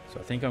 So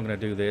I think I'm going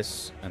to do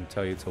this and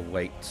tell you to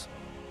wait.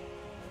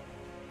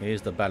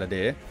 Here's the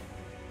Balladeer.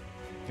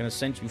 I'm going to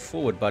send you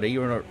forward, buddy.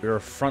 You're a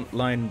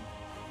frontline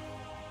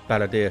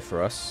Balladeer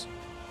for us.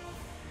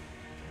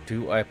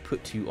 Do I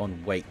put you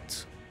on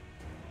weight?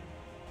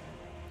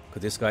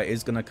 Because this guy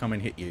is going to come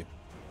and hit you.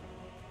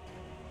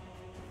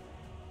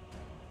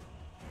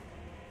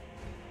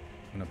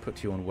 I'm going to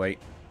put you on weight.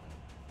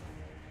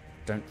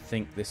 Don't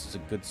think this is a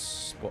good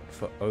spot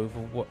for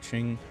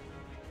overwatching.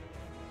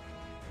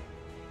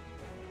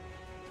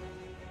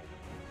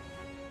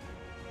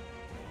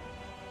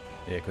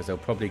 Yeah, because they'll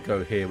probably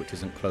go here, which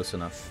isn't close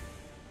enough.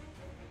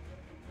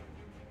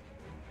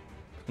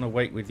 I'm going to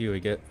wait with you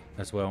again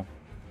as well.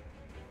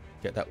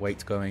 Get that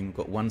weight going.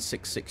 Got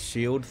 166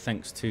 shield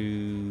thanks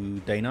to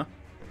Dana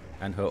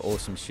and her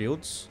awesome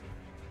shields.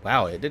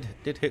 Wow, it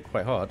did hit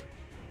quite hard.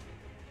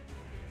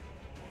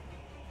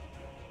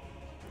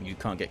 You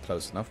can't get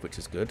close enough, which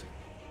is good.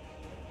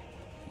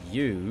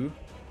 You...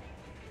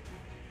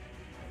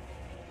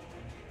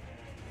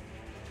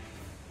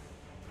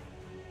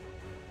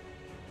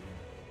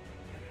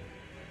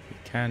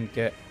 can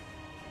get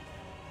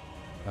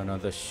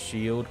another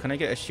shield. Can I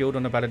get a shield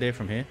on the Balladeer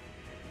from here?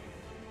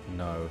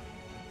 No.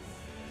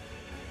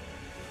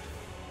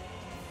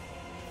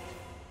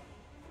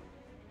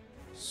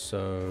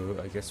 So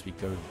I guess we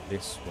go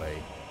this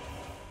way.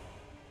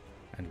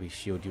 And we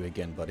shield you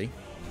again, buddy.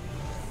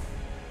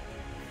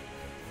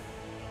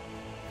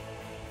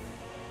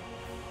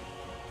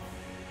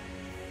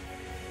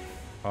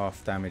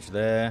 Half damage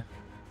there.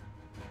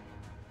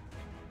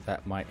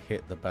 That might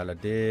hit the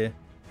Balladeer.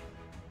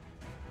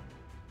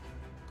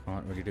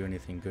 Can't really do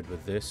anything good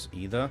with this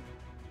either.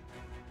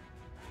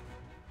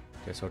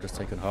 Guess I'll just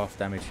take a half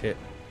damage hit.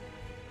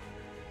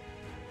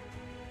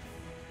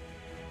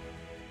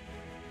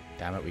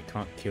 Damn it, we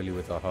can't kill you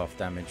with our half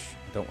damage.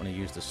 Don't want to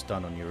use the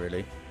stun on you,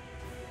 really.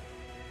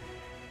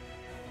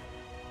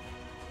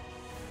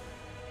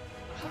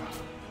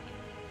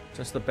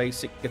 Just the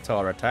basic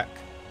guitar attack.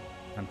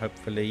 And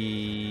hopefully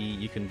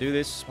you can do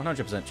this.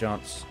 100%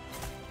 chance.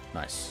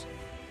 Nice.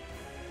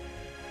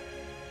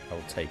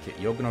 I'll take it.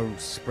 You're going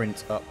to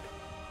sprint up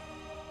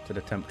to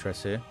the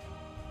Temptress here.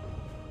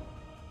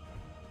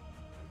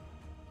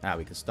 Ah,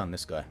 we can stun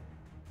this guy.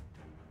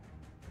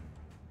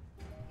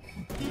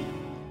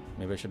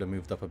 Maybe I should have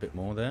moved up a bit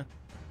more there.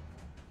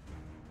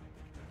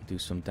 Do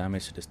some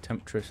damage to this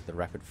Temptress with the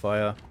rapid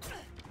fire.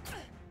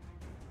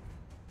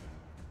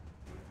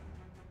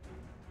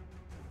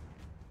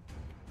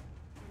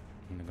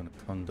 And I'm going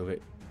to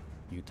conduit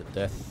you to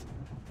death.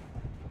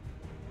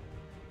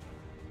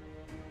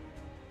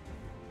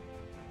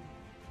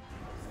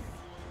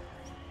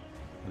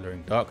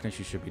 Alluring Darkness,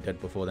 you should be dead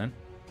before then.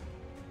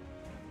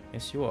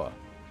 Yes, you are.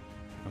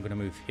 I'm going to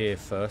move here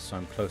first, so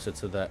I'm closer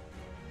to that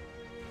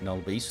Null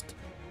Beast.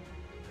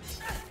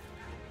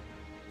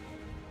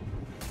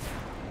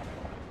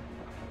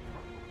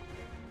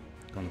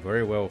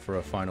 very well for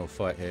a final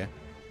fight here.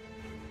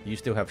 You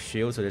still have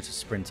shields, so they just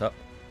sprint up.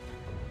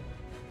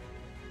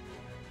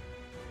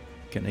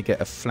 Can they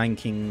get a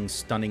flanking,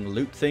 stunning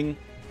loot thing?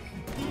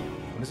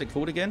 What is it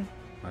called again?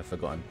 I've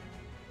forgotten.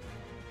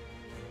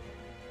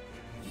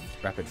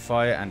 Rapid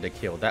fire and a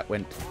kill. That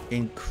went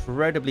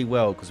incredibly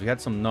well because we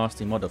had some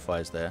nasty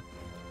modifiers there.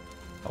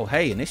 Oh,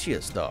 hey,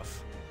 initiate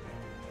stuff.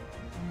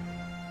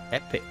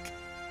 Epic.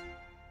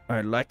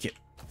 I like it.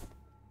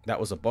 That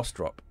was a boss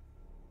drop.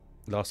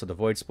 Last of the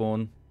void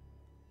spawn.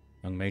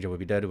 Young Major would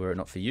be dead were it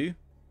not for you.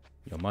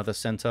 Your mother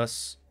sent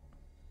us.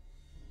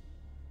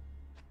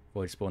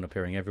 Void spawn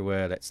appearing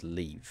everywhere. Let's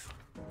leave.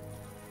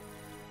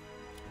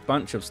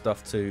 Bunch of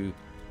stuff to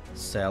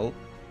sell.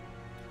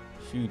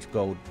 Huge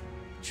gold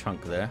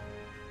chunk there.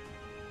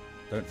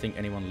 Don't think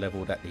anyone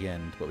leveled at the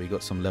end, but we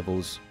got some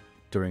levels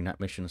during that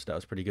mission, so that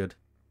was pretty good.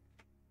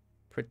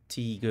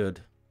 Pretty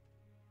good.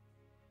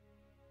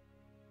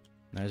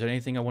 Now, is there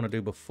anything I want to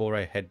do before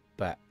I head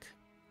back?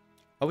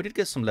 Oh, we did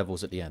get some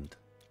levels at the end.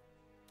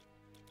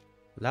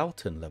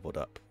 Loughton leveled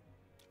up.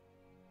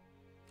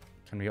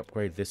 Can we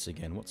upgrade this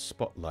again? What's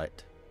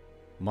Spotlight?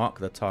 Mark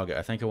the target.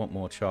 I think I want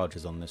more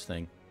charges on this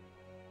thing.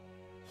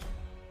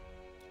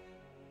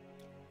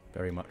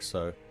 Very much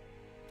so.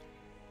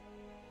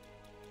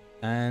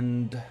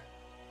 And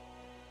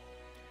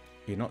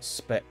you're not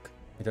spec.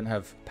 You don't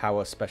have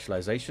power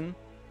specialization,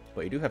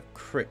 but you do have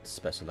crit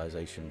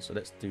specialization. So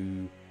let's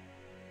do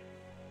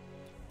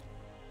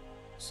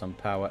some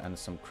power and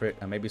some crit,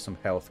 and maybe some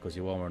health because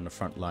you are on the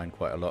front line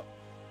quite a lot,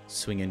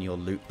 swinging your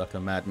loot like a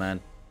madman.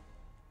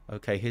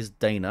 Okay, here's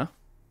Dana.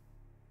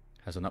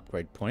 Has an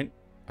upgrade point.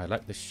 I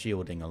like the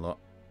shielding a lot.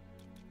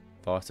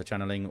 Faster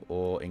channeling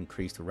or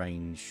increased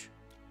range.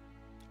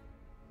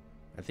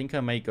 I think I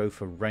may go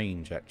for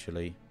range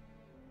actually.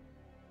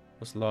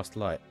 What's last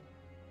light?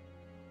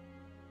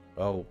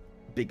 Oh,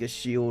 bigger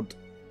shield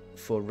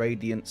for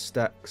radiant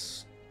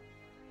stacks.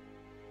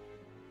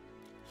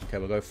 Okay,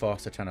 we'll go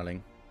faster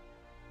channeling.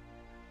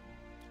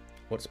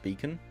 What's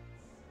beacon?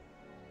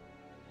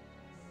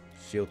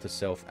 Shield to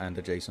self and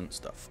adjacent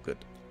stuff. Good.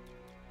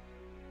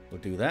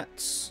 We'll do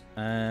that.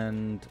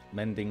 And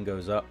mending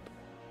goes up.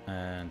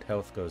 And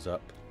health goes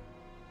up.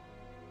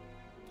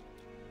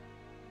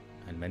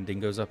 And mending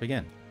goes up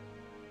again.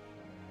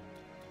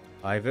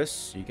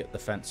 Ivus, you get the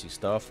fancy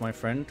staff, my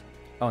friend.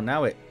 Oh,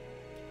 now it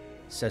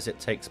says it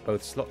takes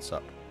both slots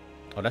up.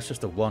 Oh, that's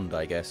just a wand,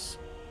 I guess.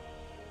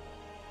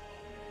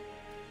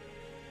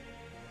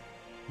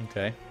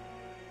 Okay.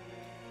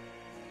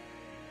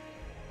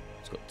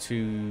 It's got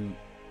 2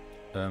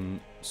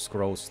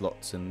 scroll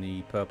slots in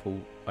the purple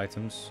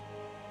items.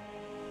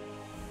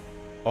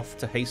 Off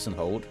to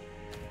Hastenhold.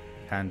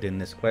 Hand in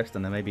this quest,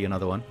 and there may be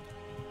another one.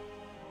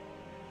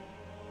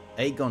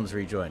 Aegon's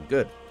rejoined.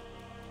 Good.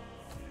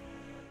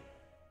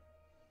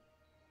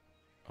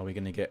 Are we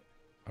going to get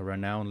a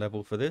renown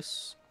level for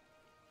this?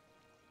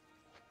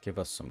 Give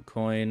us some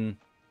coin.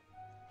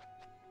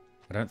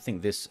 I don't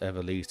think this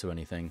ever leads to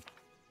anything.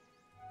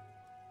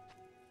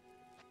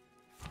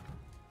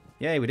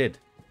 Yay, we did.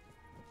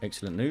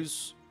 Excellent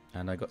news.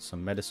 And I got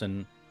some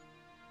medicine.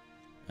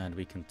 And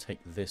we can take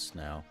this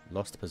now.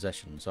 Lost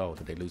possessions. Oh,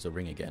 did they lose a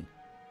ring again?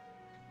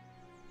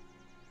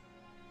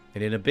 They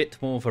need a bit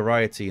more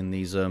variety in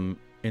these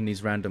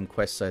random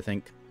quests, I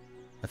think.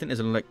 I think there's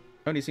like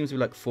only seems to be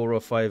like 4 or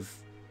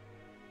 5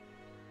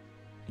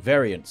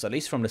 variants, at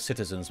least from the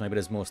citizens. Maybe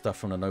there's more stuff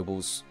from the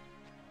nobles.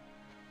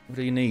 What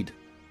do you need?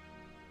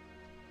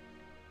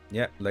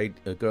 Yeah, laid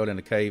a girl in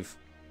a cave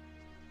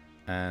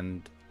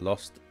and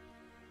lost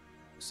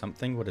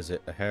something. What is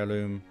it? A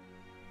heirloom.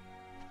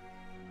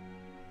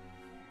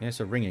 Yeah, it's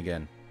a ring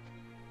again.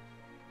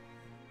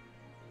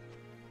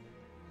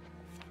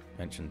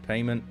 Mention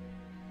payment.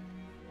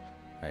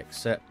 I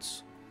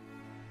accept.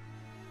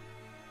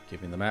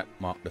 Give me the map.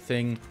 Mark the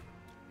thing.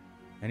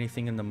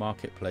 Anything in the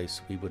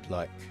marketplace we would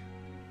like?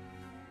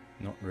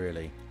 Not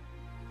really.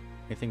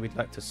 Anything we'd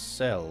like to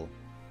sell?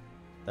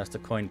 That's the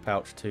coin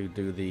pouch to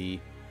do the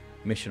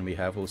mission we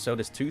have. We'll sell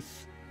this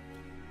tooth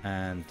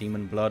and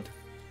demon blood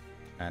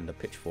and a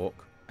pitchfork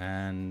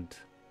and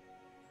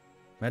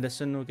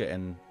medicine. We're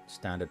getting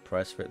standard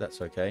price for it.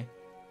 That's okay.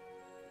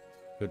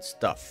 Good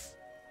stuff.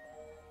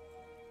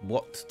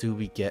 What do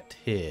we get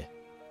here?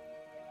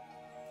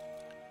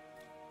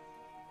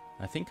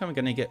 I think I'm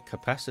going to get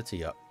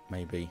capacity up,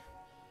 maybe.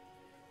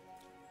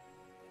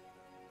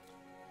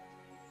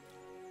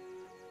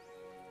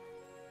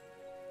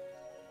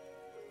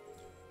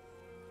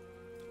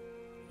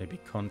 Maybe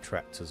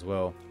contracts as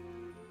well.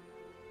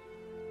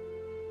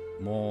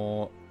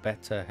 More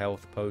better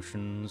health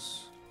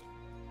potions.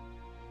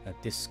 A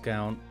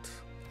discount.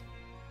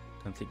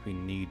 Don't think we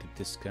need a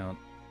discount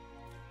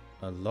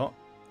a lot.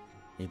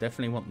 You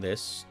definitely want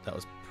this. That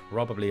was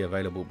probably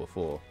available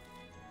before.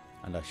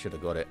 And I should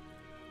have got it.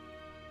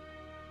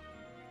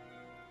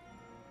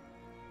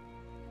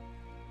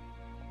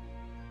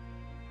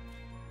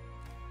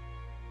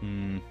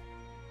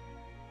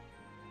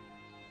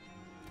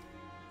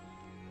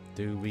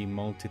 Do we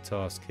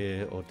multitask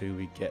here or do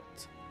we get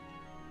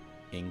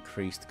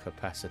increased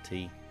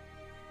capacity?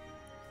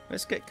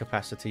 Let's get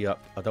capacity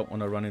up. I don't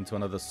want to run into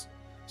another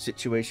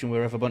situation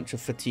where I have a bunch of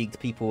fatigued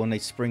people and they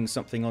spring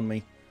something on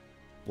me.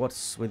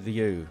 What's with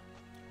you?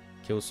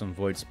 Kill some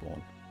void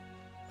spawn.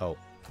 Oh,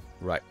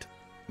 right.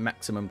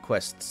 Maximum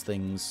quests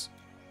things.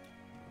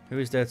 Who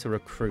is there to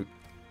recruit?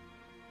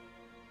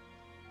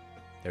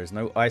 There is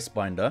no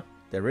Icebinder.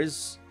 There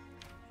is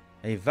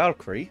a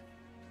Valkyrie.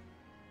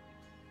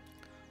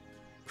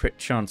 Crit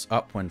chance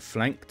up when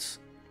flanked.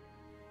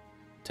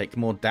 Take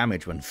more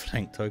damage when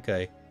flanked.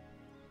 Okay.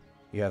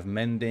 You have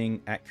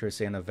mending,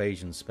 accuracy, and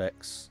evasion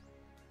specs.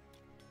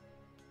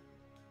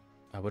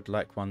 I would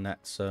like one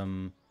that's a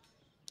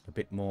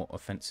bit more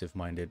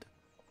offensive-minded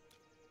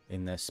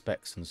in their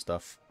specs and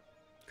stuff.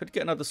 Could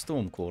get another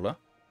Stormcaller.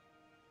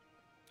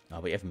 Oh,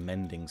 we have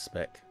mending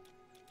spec.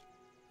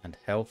 And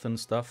health and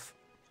stuff.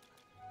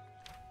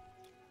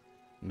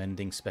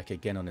 Mending spec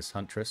again on his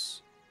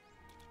Huntress.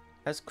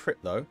 Has crit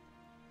though.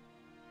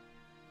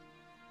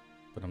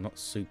 But I'm not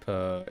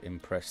super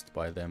impressed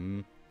by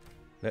them.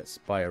 Let's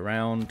buy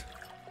around.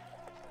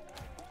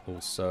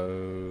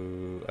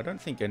 Also, I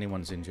don't think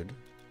anyone's injured.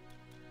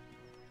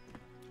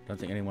 I don't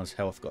think anyone's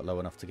health got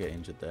low enough to get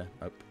injured there.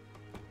 Nope.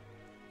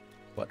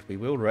 But we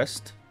will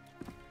rest.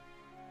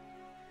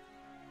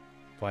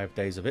 5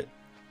 days of it.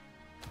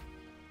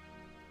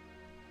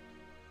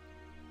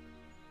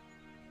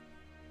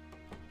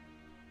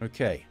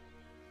 Okay.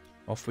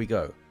 Off we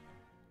go.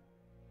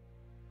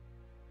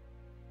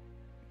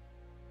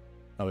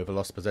 Oh, we have a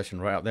lost possession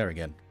right out there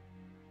again.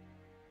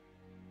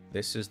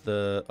 This is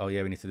the... Oh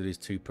yeah, we need to do these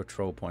 2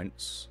 patrol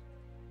points.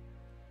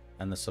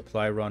 And the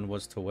supply run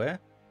was to where?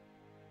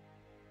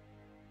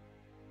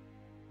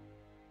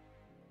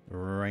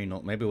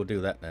 Reynolds. Maybe we'll do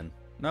that then.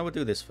 No, we'll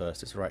do this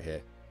first. It's right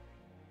here.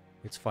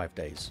 It's 5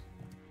 days.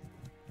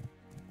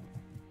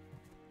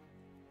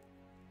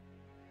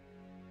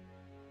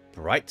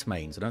 Bright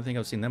Mains. I don't think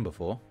I've seen them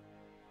before.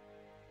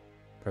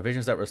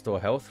 Provisions that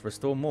restore health.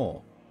 Restore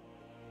more.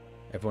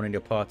 Everyone in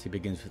your party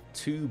begins with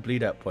 2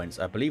 bleed out points.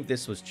 I believe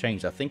this was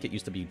changed. I think it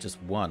used to be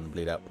just 1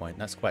 bleed out point.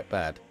 That's quite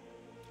bad.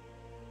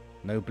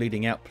 No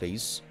bleeding out,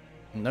 please.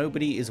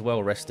 Nobody is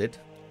well rested.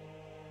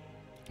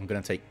 I'm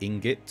going to take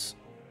Ingot.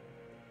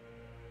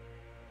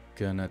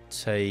 Gonna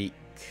take...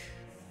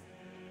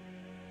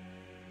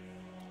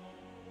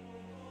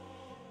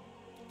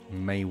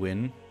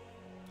 Maywin.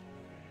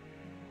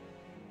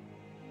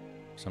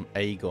 Some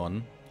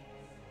Aegon.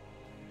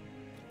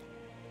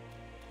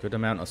 Good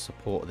amount of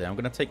support there. I'm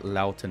going to take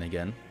Loughton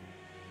again.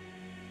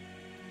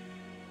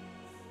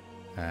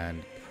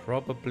 And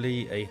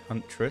probably a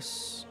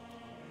Huntress.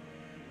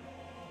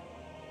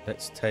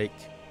 Let's take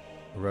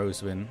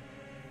Rosewin.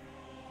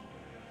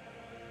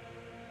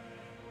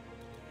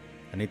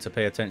 I need to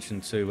pay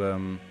attention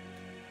to...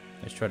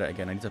 let's try that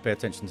again. I need to pay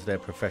attention to their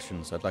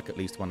professions. I'd like at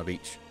least one of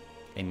each.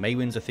 In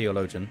Maywin's a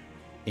Theologian.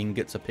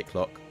 Ingot's a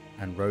Picklock.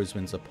 And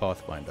Rosewin's a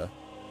Pathfinder.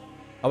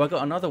 Oh, I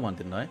got another one,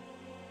 didn't I?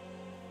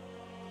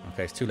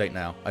 Okay, it's too late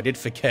now. I did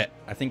forget.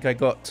 I think I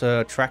got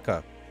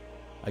Tracker.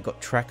 I got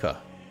Tracker.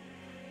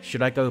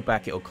 Should I go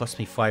back? It'll cost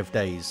me 5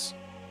 days.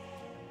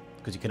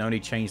 Because you can only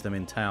change them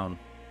in town.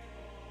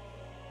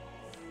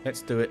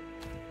 Let's do it.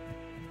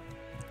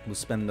 We'll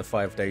spend the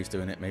 5 days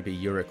doing it. Maybe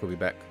Yurik will be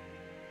back.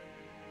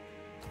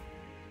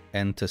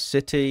 Enter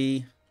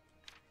city.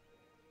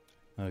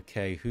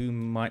 Okay, who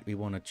might we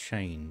want to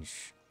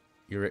change?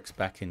 Yurik's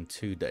back in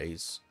 2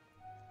 days.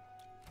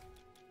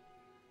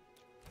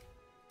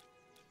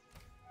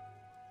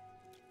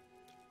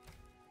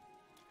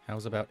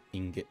 How's about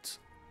Ingot?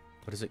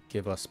 What does it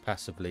give us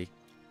passively?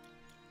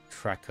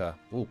 Tracker.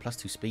 Ooh,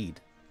 +2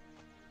 speed.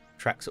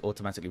 Tracks are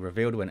automatically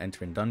revealed when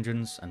entering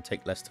dungeons and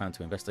take less time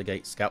to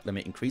investigate. Scout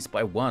limit increased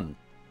by 1.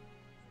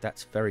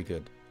 That's very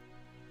good.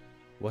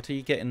 What are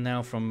you getting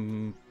now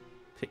from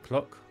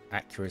Picklock?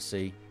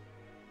 Accuracy.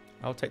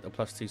 I'll take the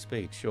 +2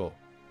 speed, sure.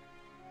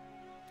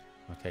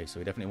 Okay, so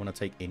we definitely want to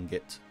take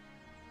Ingot.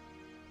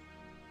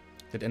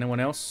 Did anyone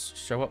else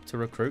show up to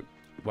recruit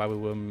while we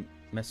were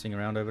messing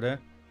around over there?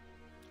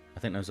 I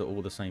think those are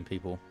all the same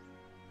people.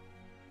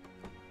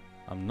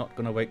 I'm not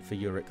going to wait for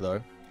Yurik, though.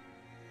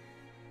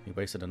 He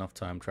wasted enough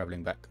time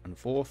travelling back and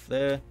forth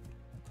there.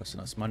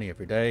 Costing us money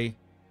every day.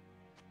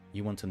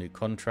 You want a new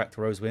contract,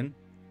 Rosewin?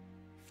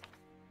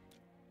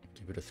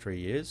 Give it a 3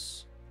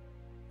 years.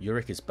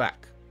 Yurik is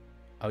back.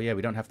 Oh yeah,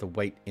 we don't have to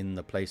wait in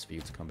the place for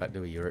you to come back,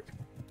 do we, Yurik?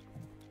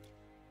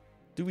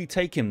 Do we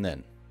take him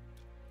then?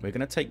 We're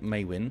going to take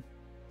Maywin.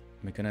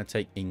 We're going to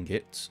take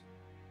Ingot.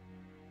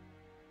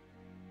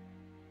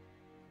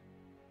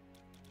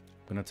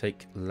 We're going to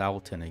take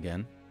Loughton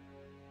again.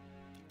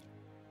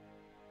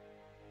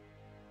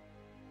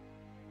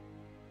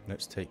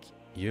 Let's take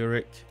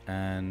Yurik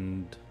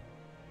and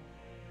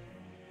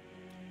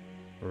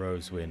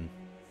Rosewin.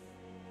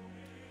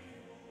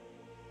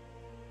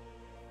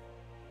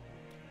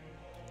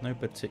 No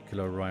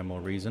particular rhyme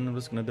or reason. I'm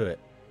just going to do it.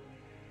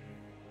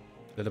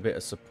 A little bit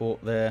of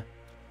support there.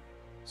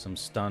 Some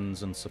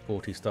stuns and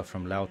supporty stuff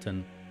from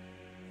Loughton.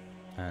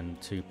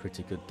 And 2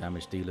 pretty good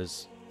damage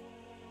dealers.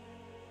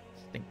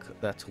 I think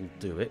that'll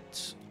do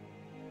it.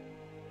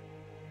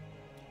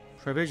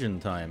 Provision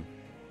time.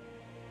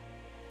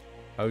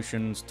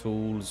 Potions,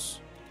 tools,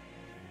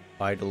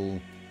 idle,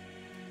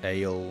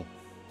 ale.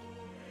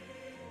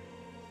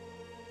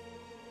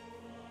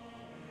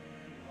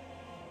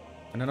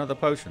 And another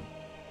potion.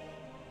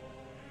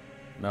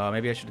 No,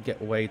 maybe I should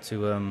get a way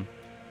to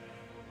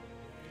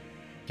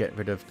get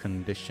rid of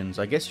conditions.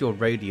 I guess your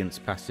Radiance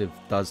passive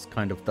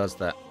kind of does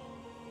that.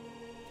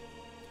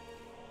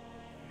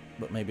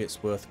 But maybe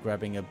it's worth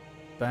grabbing a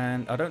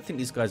band. I don't think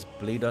these guys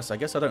bleed us. I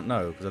guess I don't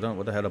know, because I don't know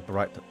what the hell a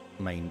Bright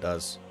Main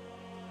does.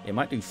 It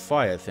might do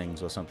fire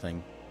things or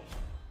something.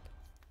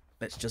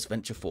 Let's just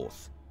venture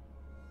forth.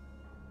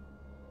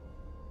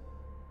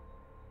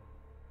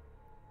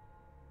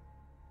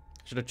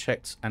 Should have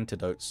checked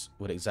antidotes,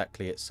 what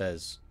exactly it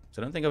says.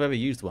 So I don't think I've ever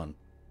used one.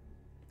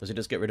 Does it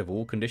just get rid of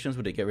all conditions?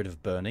 Would it get rid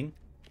of burning?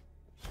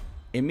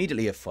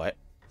 Immediately a fight.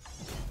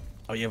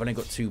 Oh yeah, I've only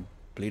got 2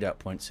 bleed out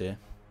points here.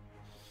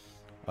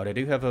 Oh, they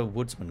do have a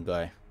woodsman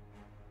guy.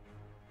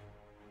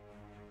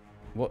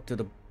 What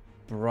did a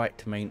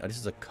Bright Main... Oh, this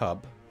is a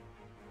cub.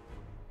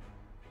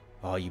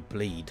 Oh, you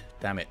bleed.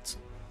 Damn it.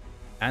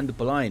 And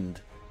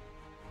blind.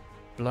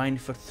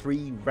 Blind for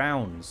 3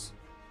 rounds.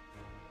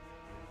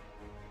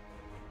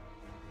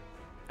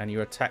 And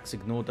your attacks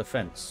ignore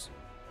defense.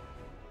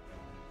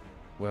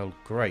 Well,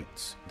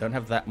 great. Don't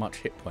have that much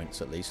hit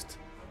points, at least.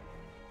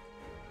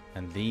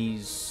 And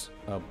these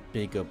are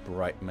bigger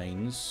Bright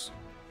Mains.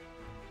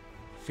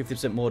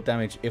 50% more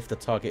damage if the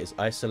target is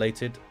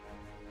isolated.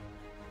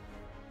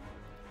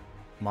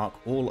 Mark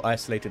all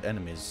isolated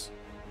enemies.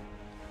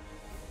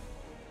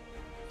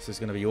 This is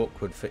going to be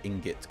awkward for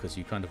Indrid, because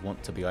you kind of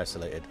want to be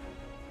isolated.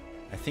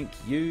 I think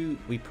you,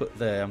 we put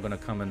there. I'm going to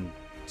come and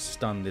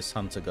stun this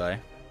hunter guy.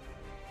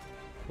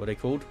 What are they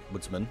called?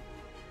 Woodsman.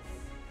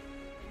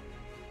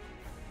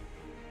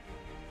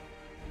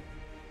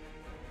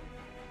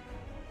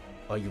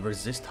 Oh, you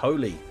resist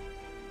holy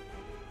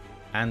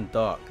and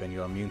dark, and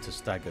you're immune to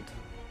staggered.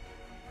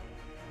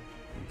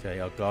 Okay,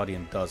 our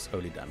guardian does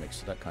holy damage,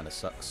 so that kind of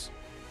sucks.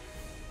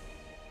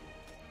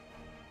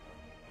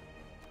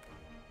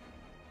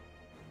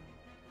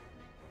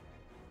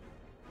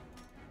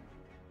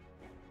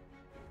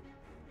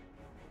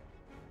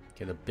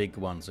 Okay, the big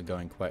ones are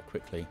going quite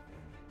quickly.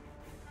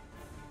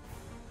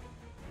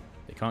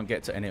 They can't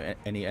get to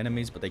any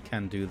enemies, but they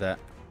can do that.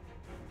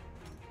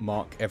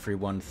 Mark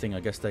everyone thing. I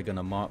guess they're going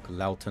to mark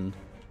Loughton.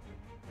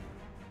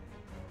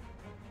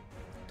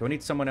 Do I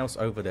need someone else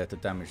over there to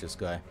damage this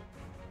guy?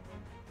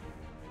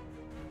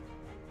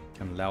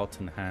 Can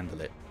Loughton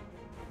handle it?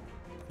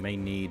 May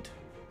need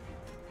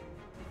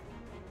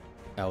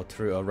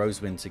Altru or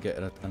Rosewind to get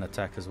an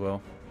attack as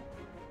well.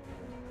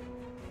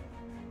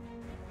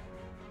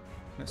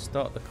 Let's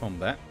start the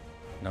combat.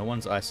 No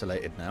one's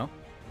isolated now.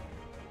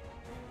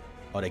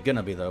 Oh, they're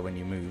gonna be though when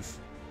you move.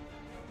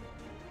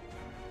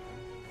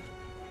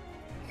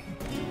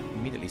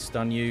 Immediately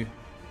stun you.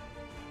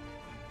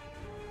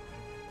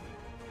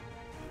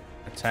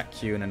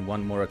 Attack you, and then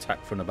one more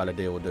attack from the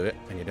Balladeer will do it,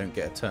 and you don't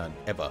get a turn,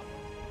 ever.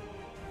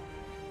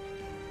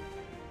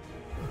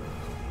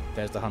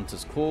 There's the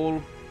Hunter's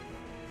Call.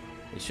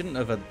 It shouldn't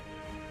have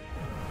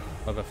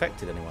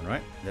affected anyone,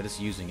 right? They're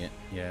just using it.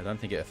 Yeah, I don't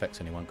think it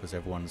affects anyone, because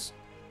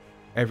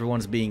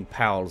everyone's being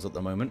pals at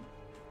the moment.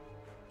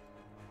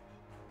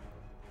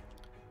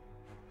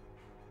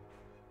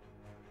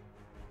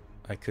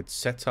 I could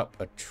set up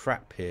a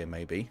trap here,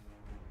 maybe.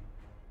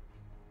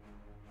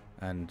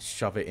 And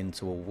shove it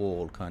into a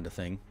wall kind of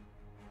thing.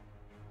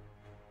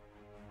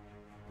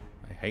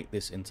 I hate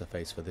this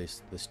interface for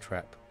this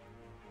trap.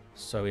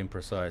 So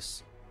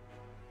imprecise.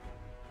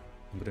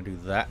 I'm going to do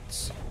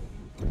that.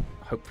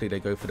 Hopefully they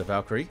go for the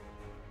Valkyrie.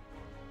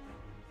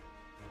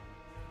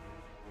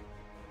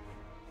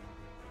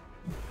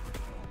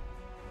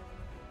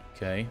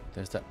 Okay,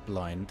 there's that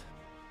blind.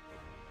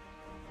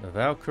 The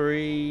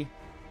Valkyrie...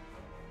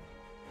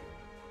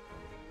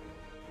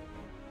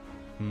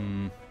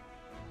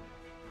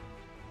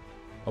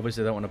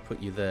 Obviously I don't want to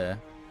put you there,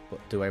 but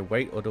do I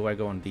wait or do I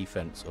go on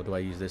defense, or do I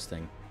use this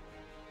thing?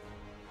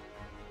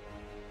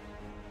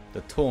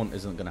 The taunt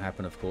isn't going to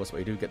happen, of course, but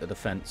you do get the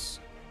defense.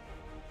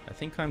 I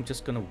think I'm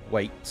just going to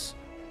wait.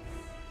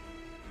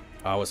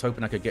 Oh, I was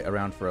hoping I could get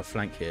around for a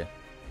flank here.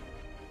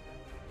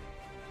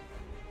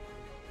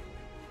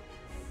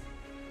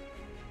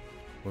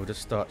 We'll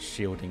just start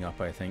shielding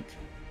up, I think.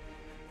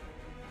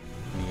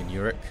 Me and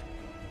Yurik.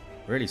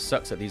 Really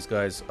sucks that these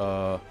guys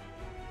are...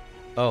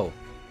 Oh.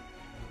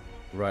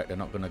 Right, they're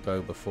not going to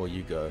go before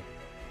you go.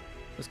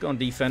 Let's go on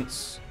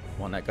defense.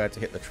 I want that guy to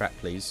hit the trap,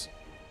 please.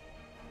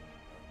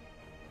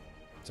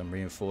 Some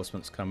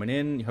reinforcements coming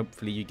in.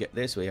 Hopefully you get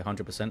this. We're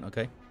 100%,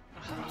 okay.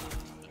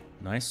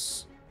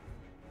 Nice.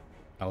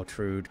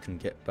 Altrude can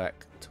get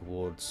back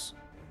towards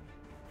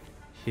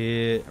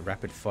here.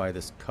 Rapid fire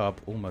this cub.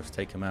 Almost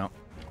take him out.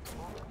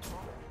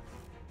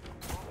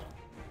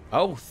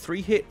 Oh,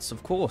 3 hits,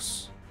 of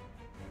course.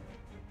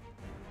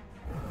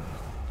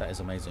 That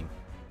is amazing.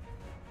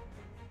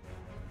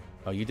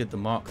 Oh, you did the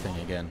mark thing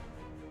again.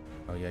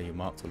 Oh yeah, you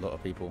marked a lot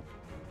of people.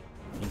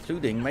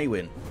 Including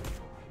Maywin.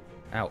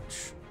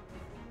 Ouch.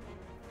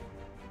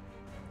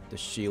 The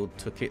shield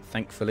took it,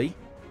 thankfully.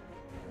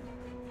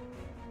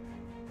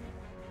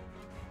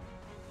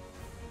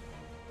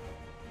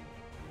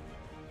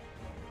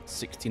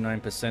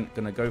 %69%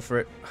 gonna go for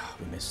it. Oh,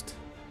 we missed.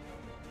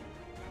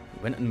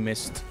 We went and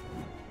missed.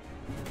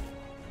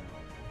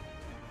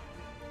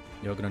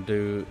 You're gonna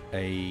do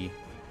a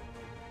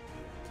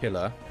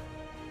killer.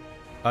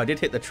 Oh, I did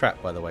hit the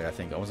trap, by the way, I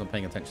think. I wasn't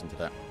paying attention to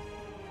that.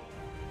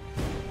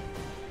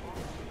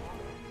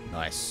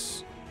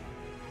 Nice.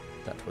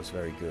 That was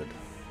very good.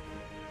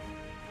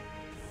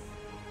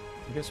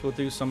 I guess we'll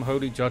do some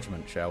Holy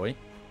Judgment, shall we?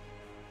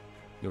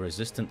 You're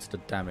resistant to the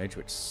damage,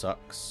 which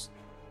sucks.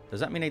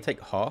 Does that mean they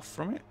take half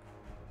from it?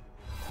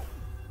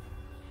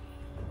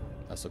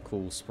 That's a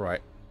cool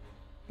sprite.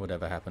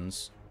 Whatever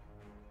happens.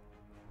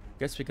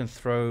 Guess we can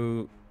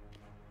throw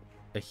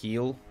a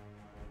heal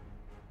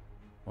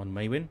on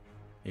Maywin.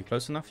 Are you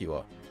close enough? You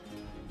are.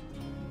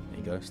 There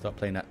you go. Start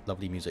playing that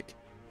lovely music.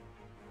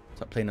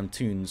 Start playing them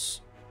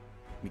tunes.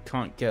 We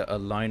can't get a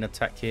line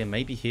attack here.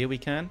 Maybe here we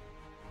can.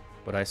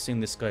 But I assume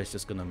this guy's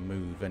just going to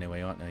move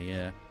anyway, aren't they?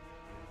 Yeah.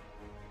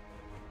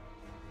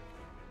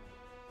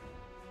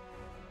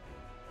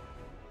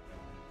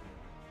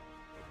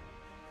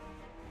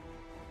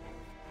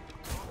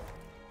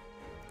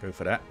 Go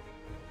for that.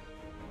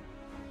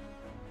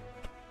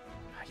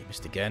 Ah, you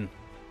missed again.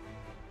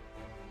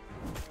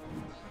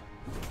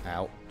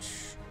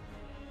 Ouch.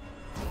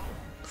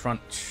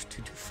 Crunch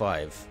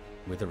 225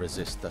 with a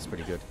resist. That's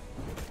pretty good.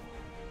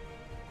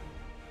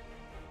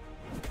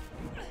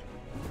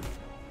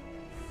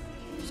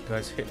 These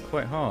guys hit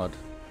quite hard,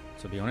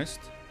 to be honest.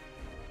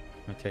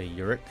 Okay,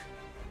 Yurik.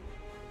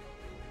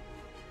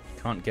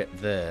 Can't get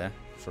there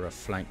for a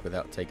flank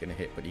without taking a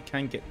hit, but you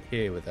can get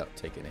here without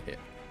taking a hit.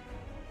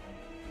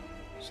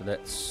 So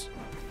let's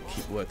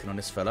keep working on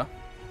this fella.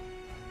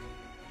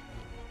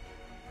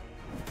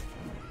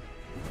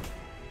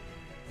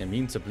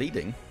 Immune to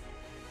bleeding.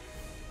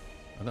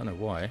 I don't know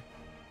why.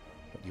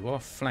 But you are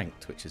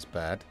flanked, which is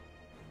bad.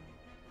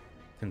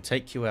 Can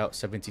take you out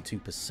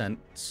 72%.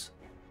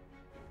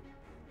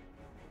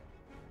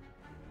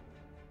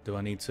 Do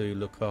I need to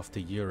look after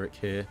Yurik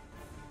here?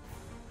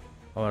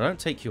 Oh, I don't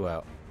take you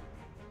out.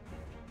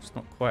 It's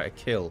not quite a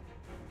kill.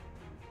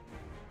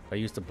 If I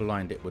used a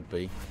blind, it would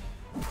be.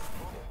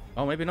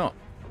 Oh, maybe not.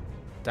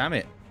 Damn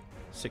it.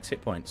 6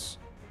 hit points.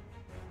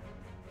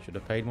 Should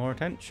have paid more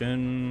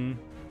attention.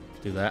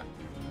 Do that.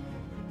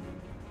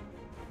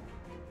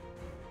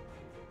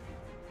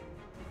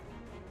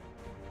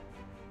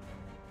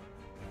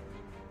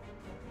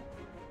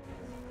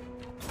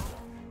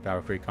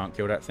 Valkyrie can't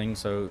kill that thing,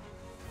 so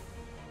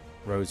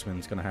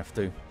Roseman's going to have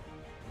to.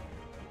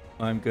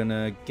 I'm going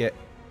to get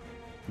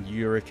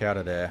Yurik out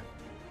of there.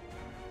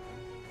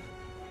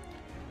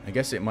 I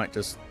guess it might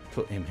just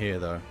put him here,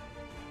 though.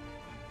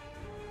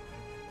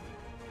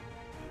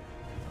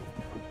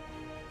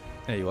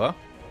 There you are.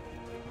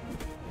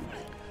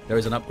 There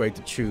is an upgrade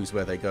to choose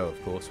where they go,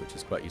 of course, which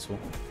is quite useful.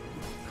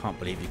 Can't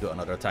believe you got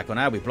another attack on.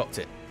 Now we blocked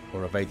it,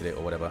 or evaded it,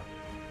 or whatever.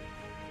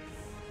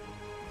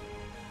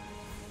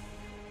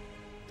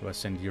 Do I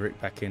send Yurik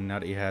back in now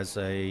that he has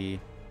a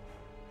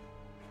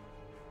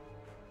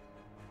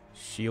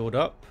shield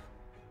up?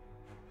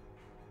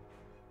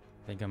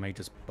 I think I may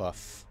just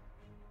buff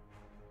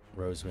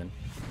Rosewin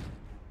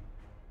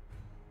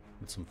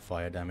with some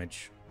fire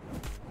damage.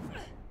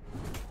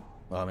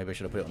 Well, maybe I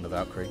should have put it on the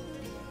Valkyrie.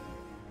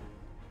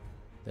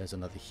 There's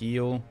another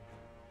heal.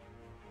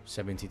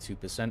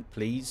 72%,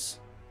 please.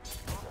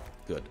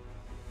 Good.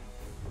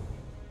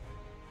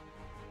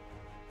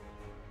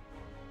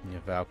 Yeah,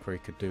 Valkyrie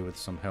could do with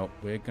some help.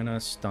 We're gonna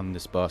stun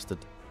this bastard.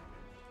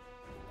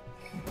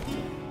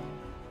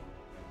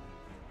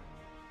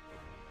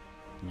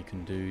 You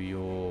can do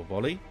your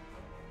volley.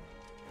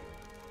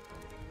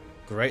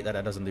 Great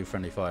that doesn't do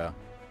friendly fire.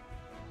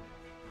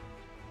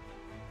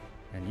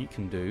 And you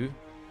can do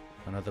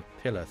another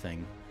pillar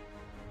thing.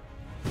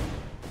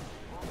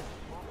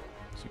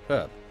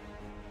 Superb.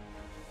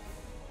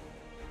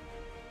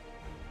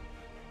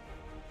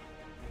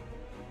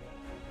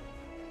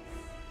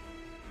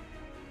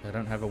 I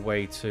don't have a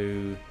way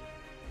to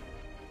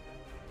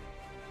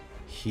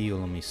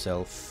heal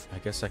myself. I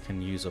guess I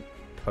can use a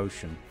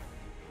potion.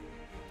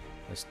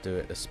 Let's do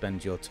it. Let's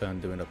spend your turn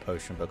doing a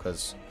potion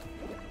because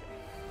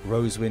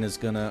Rosewin is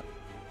gonna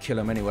kill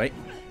him anyway.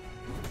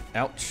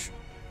 Ouch.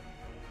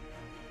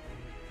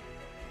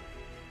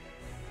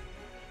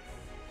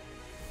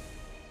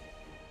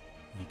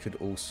 You could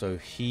also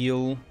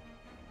heal.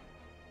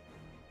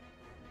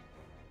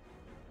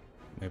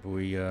 Maybe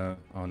we, oh,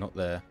 not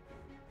there.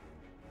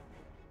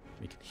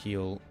 We can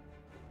heal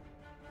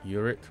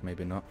Yurik,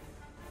 maybe not.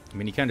 I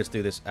mean, you can just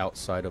do this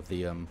outside of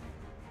the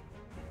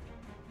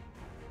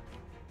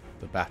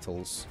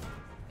battles.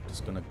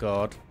 Just gonna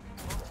guard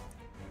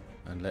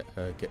and let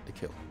her get the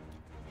kill.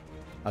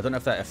 I don't know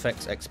if that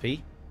affects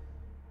XP,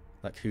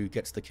 like who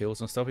gets the kills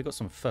and stuff. We got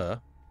some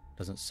fur,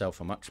 doesn't sell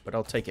for much, but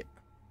I'll take it.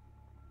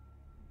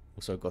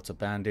 Also got a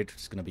bandage,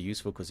 which is going to be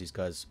useful because these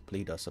guys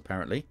bleed us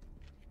apparently.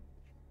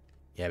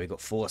 Yeah, we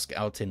got 4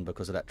 scouting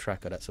because of that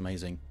tracker. That's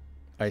amazing.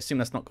 I assume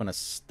that's not going to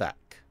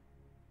stack.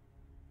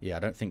 Yeah, I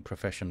don't think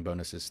profession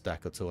bonuses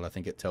stack at all. I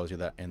think it tells you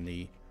that in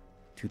the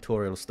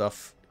tutorial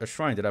stuff. A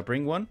shrine, did I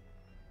bring one?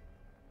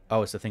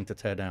 Oh, it's the thing to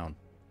tear down.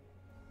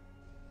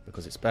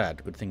 Because it's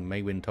bad. Good thing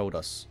Maywin told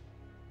us.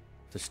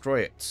 Destroy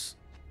it.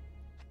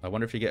 I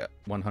wonder if you get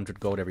 100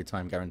 gold every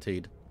time,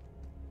 guaranteed.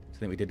 I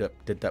think we did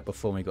that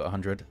before we got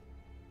 100.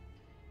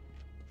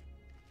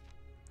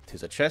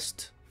 Here's a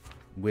chest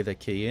with a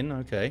key in.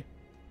 Okay.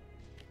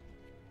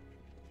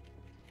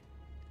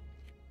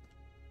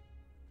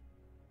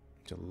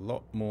 It's a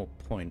lot more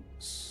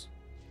points.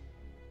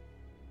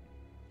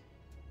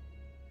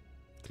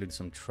 Including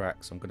some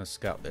tracks. I'm going to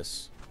scout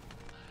this.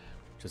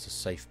 Just a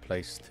safe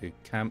place to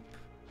camp.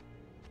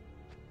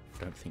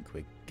 Don't think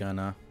we're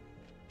gonna.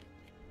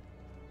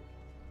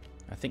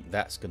 I think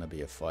that's gonna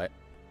be a fight.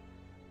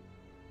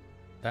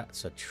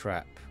 That's a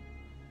trap.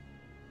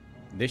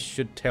 This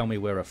should tell me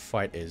where a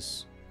fight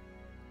is.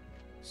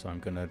 So I'm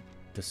gonna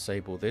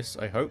disable this,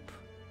 I hope.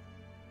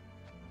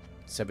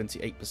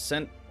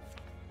 78%.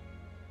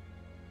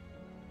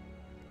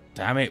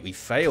 Damn it, we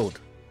failed.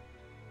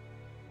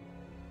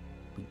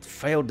 We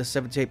failed the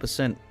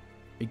 78%.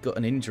 We got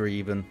an injury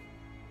even.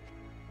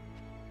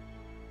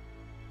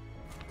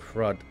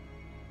 Crud.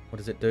 What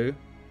does it do?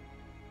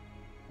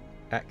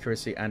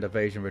 Accuracy and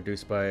evasion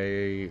reduced by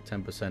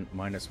 10%,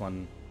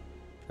 -1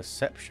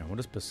 perception. What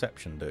does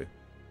perception do?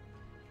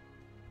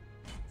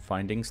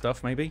 Finding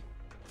stuff, maybe?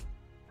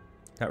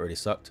 That really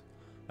sucked.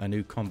 A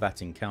new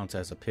combat encounter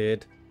has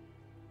appeared.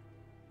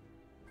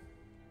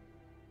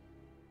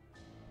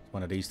 It's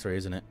one of these three,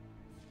 isn't it?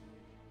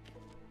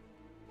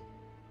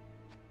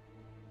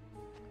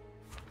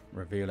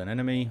 Reveal an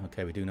enemy.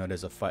 Okay, we do know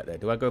there's a fight there.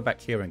 Do I go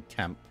back here and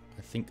camp?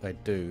 I think I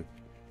do.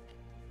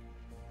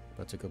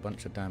 But I took a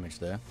bunch of damage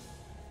there.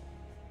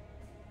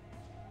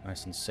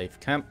 Nice and safe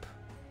camp.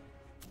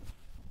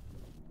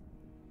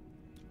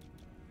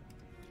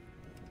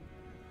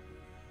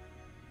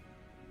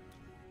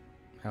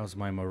 How's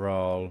my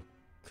morale?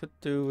 Could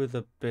do with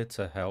a bit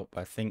of help,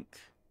 I think.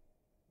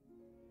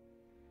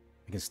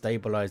 We can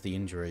stabilize the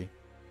injury.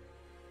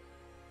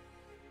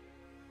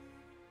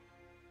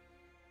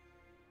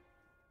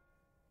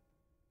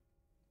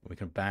 We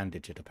can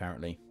bandage it,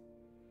 apparently.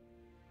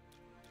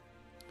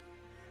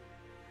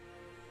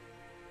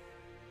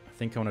 I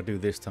think I want to do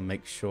this to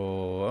make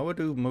sure... Oh, we'll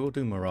do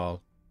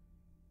morale.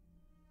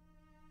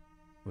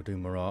 We'll do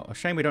morale. A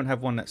shame we don't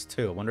have one that's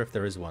 2. I wonder if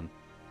there is one.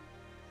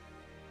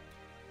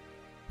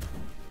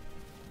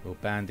 We'll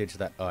bandage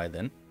that eye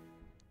then.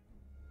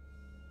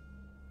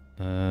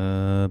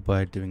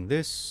 By doing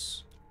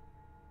this.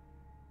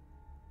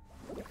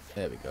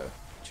 There we go.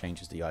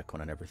 Changes the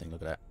icon and everything.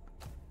 Look at that.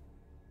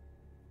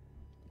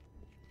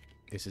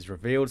 This is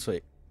revealed, so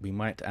we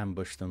might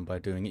ambush them by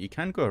doing it. You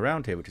can go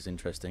around here, which is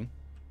interesting.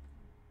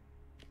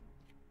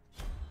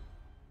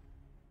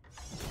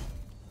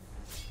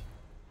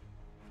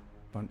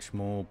 Bunch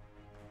more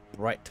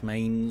bright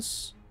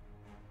mains.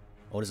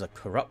 Oh, there's a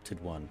corrupted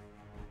one.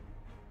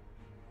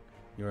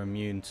 You're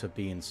immune to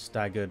being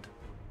staggered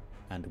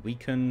and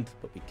weakened,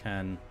 but we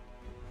can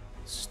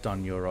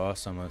stun your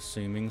ass, I'm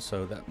assuming.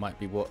 So that might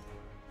be what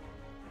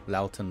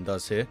Loughton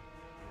does here.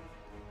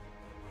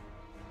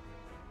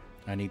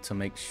 I need to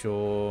make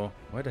sure...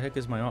 Where the heck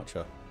is my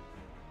archer?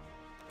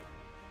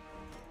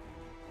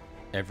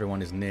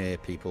 Everyone is near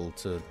people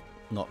to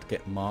not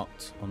get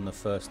marked on the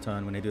first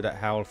turn when they do that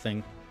howl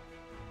thing.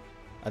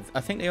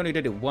 I think they only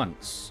did it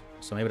once,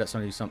 so maybe that's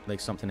only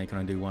something they can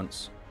only do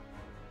once.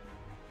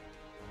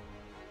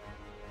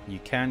 You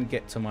can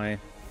get to my...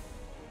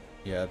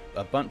 Yeah,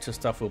 a bunch of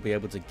stuff will be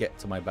able to get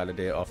to my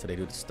Balladeer after they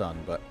do the stun,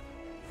 but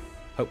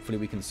hopefully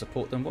we can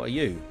support them. What are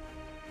you?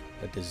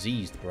 A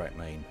diseased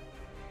Brightmane.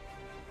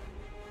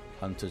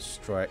 Hunter's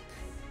Strike.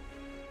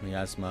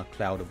 Miasma,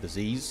 Cloud of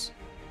Disease.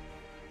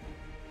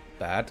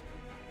 Bad.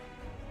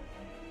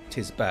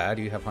 'Tis bad.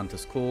 You have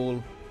Hunter's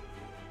Call.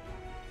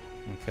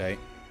 Okay.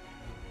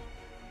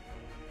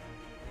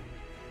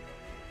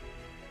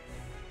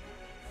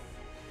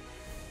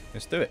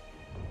 Let's do it.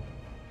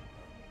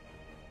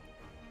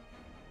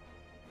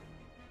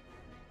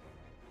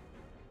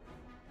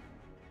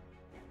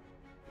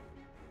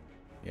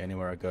 Yeah,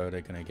 anywhere I go,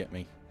 they're going to get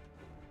me.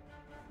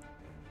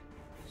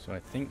 So I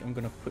think I'm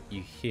going to put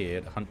you here.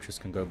 The Huntress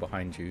can go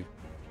behind you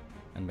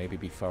and maybe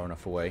be far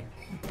enough away.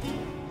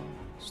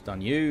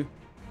 Stun you.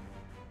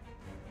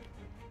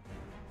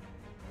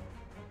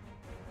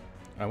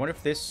 I wonder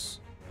if this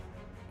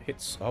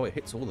hits... Oh, it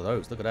hits all of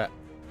those. Look at that.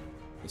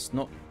 It's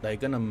not... They're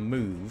going to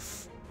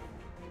move.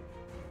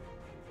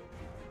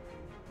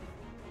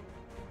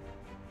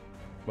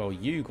 Well,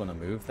 you're going to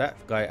move. That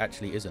guy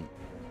actually isn't.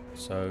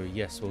 So,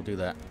 yes, we'll do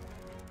that.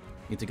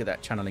 Need to get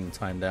that channeling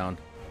time down.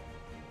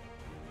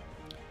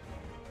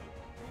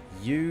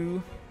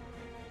 You...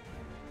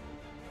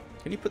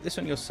 Can you put this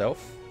on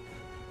yourself?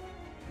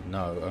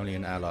 No, only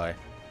an ally.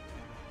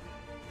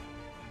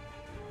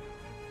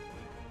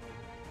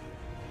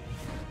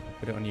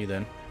 Put it on you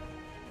then.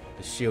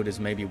 The shield is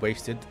maybe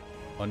wasted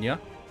on you.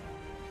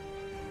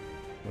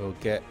 We'll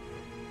get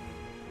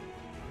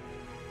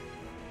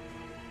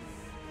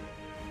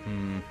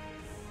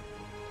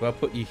Do I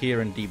put you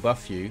here and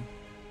debuff you,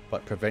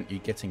 but prevent you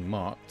getting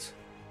marked?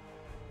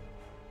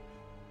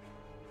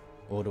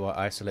 Or do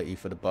I isolate you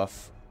for the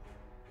buff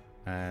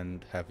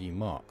and have you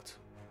marked?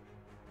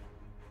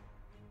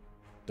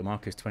 The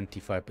mark is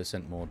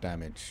 25% more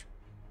damage.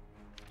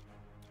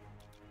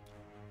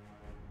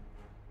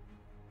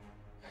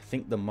 I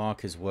think the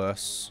mark is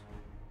worse,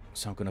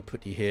 so I'm going to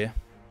put you here.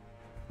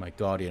 My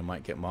guardian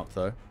might get marked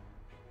though.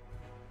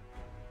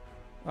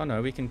 Oh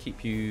no, we can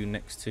keep you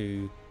next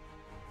to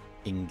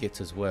Indrid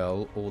as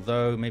well.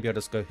 Although, maybe I'll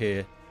just go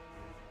here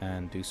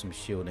and do some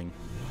shielding.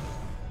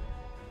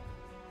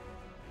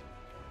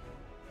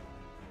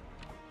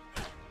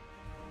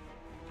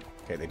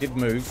 Okay, they did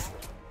move,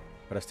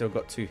 but I still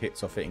got 2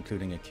 hits off it,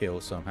 including a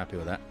kill, so I'm happy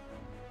with that.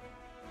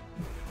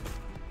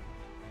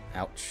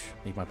 Ouch.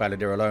 Leave my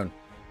balladeer alone.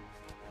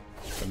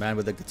 The man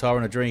with the guitar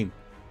and a dream.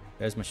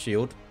 There's my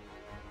shield.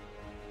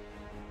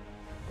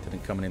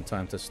 Didn't come in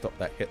time to stop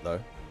that hit, though.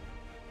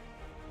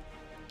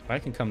 I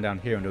can come down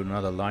here and do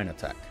another line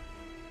attack.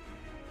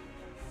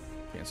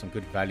 Getting some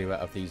good value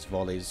out of these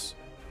volleys.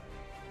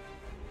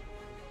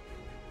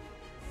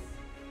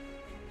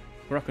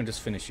 Or I can just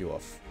finish you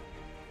off.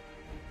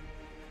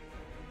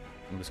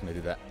 I'm just going to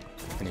do that.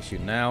 Finish you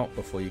now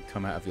before you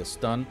come out of your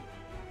stun.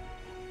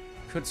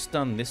 Could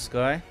stun this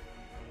guy.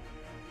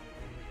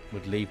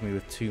 Would leave me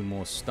with 2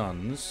 more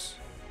stuns.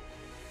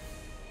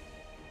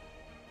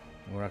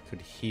 Or I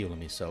could heal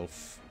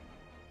myself.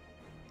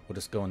 Or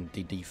just go on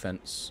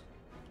defense.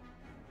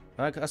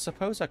 I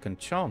suppose I can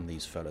charm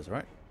these fellas,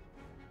 right?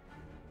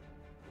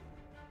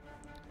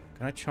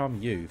 Can I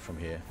charm you from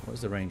here? What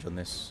is the range on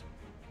this?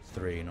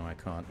 3. No, I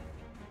can't.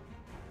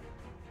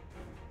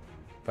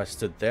 If I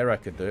stood there, I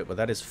could do it, but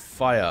that is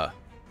fire.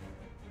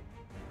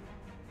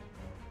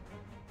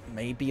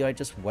 Maybe I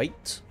just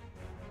wait?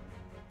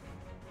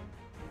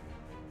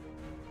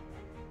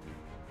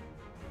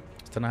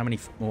 I don't know how many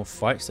more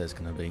fights there's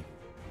going to be.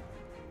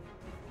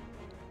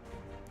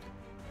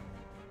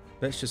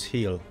 Let's just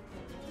heal.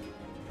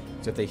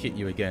 So if they hit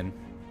you again,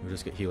 you'll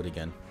just get healed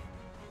again.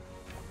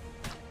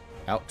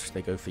 Ouch,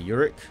 they go for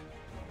Uric.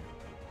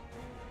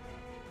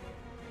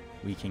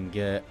 We can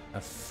get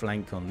a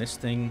flank on this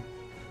thing.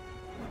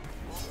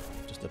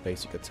 Just a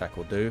basic attack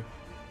will do.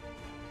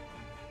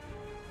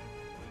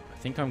 I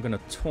think I'm going to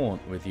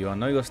taunt with you. I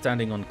know you're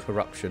standing on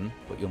corruption,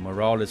 but your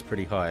morale is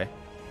pretty high.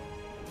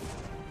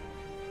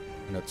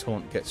 And a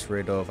taunt gets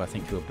rid of, I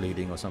think you're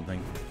bleeding or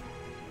something.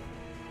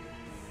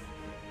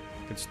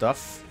 Good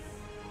stuff.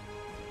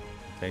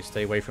 Okay,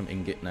 stay away from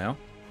Indrid now.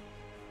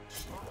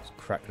 Let's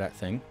crack that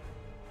thing.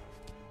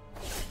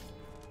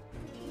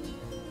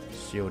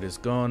 Shield is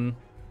gone.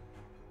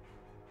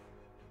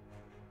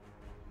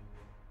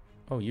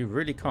 Oh, you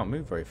really can't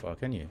move very far,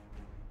 can you?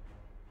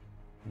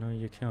 No,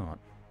 you can't.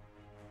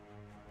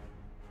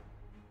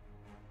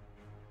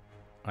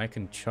 I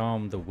can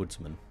charm the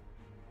woodsman.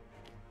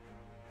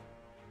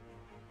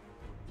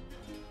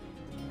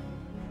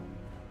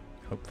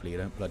 Hopefully you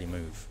don't bloody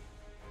move.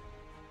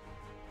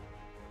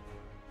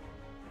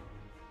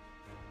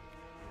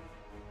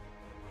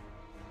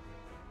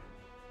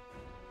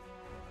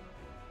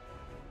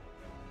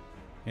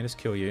 Yeah, just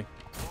kill you.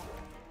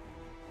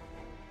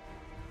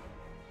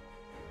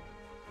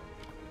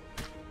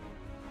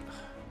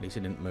 At least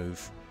it didn't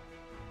move.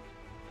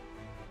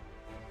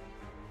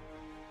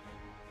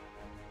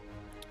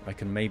 I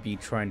can maybe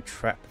try and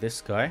trap this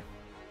guy.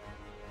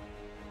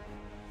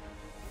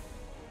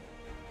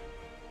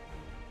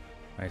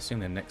 I assume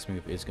the next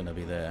move is going to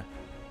be there.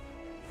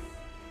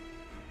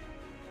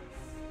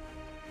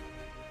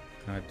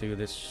 Can I do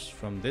this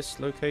from this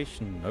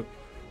location? Nope.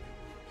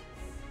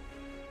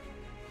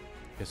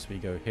 Guess we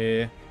go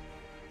here.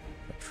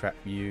 I trap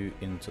you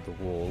into the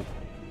wall.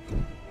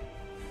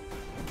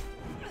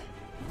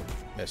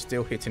 They're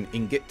still hitting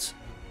Indrid,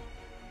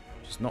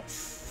 which is not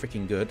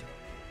freaking good.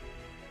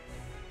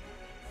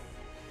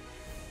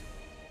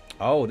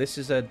 Oh, this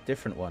is a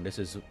different one. This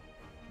is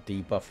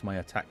debuff my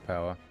attack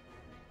power.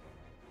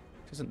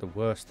 Which isn't the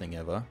worst thing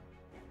ever.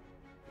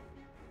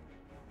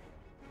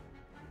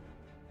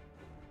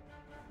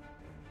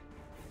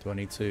 Do I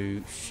need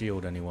to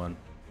shield anyone?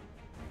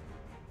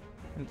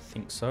 I don't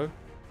think so.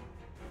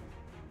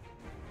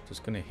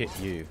 Just gonna hit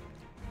you.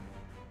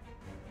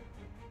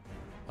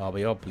 Oh,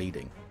 we are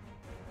bleeding.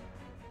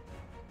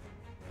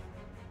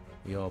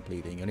 We are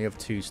bleeding. You only have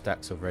 2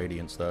 stacks of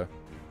radiance though.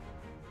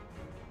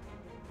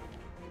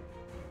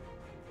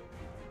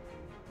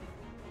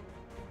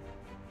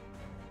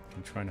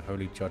 I'm trying to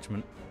Holy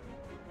Judgment.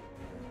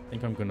 I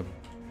think I'm gonna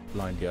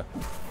blind you.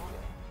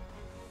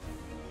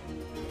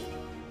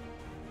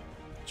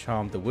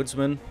 Charm the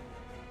woodsman.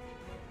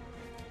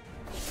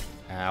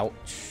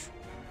 Ouch.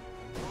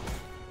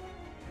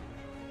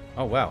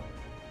 Oh wow.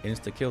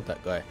 Insta killed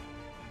that guy.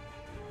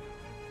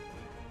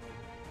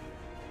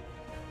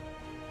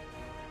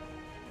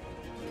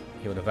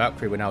 Heal the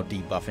Valkyrie. We're now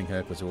debuffing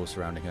her because we're all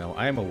surrounding her.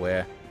 I am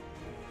aware.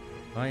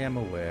 I am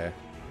aware.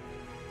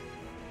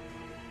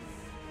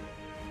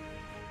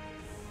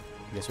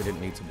 Guess we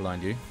didn't need to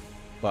blind you.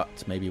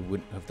 but maybe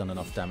wouldn't have done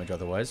enough damage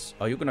otherwise.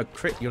 Oh, you're going to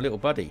crit your little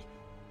buddy.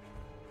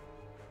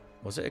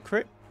 Was it a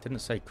crit? Didn't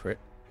say crit.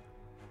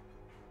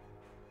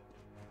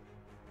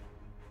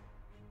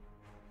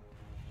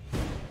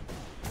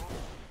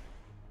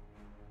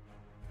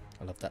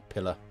 I love that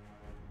pillar.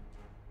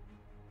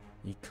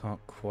 You can't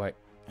quite...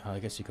 I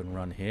guess you can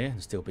run here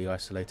and still be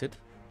isolated.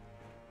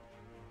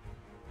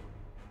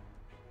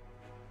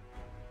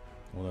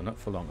 Although not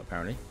for long,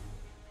 apparently.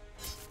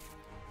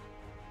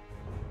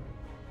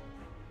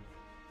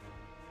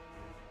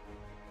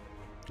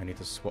 I need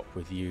to swap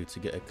with you to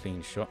get a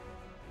clean shot.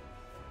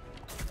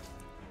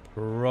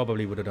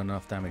 Probably would have done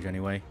enough damage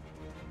anyway.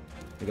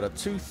 We got a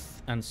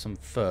tooth and some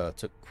fur.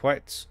 Took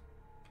quite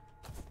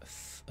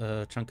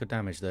a chunk of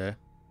damage there.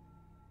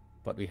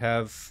 But we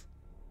have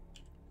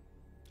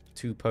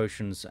 2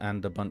 potions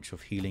and a bunch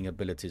of healing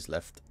abilities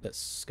left. Let's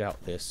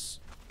scout this.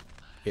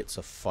 It's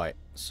a fight,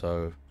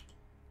 so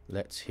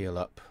let's heal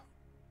up.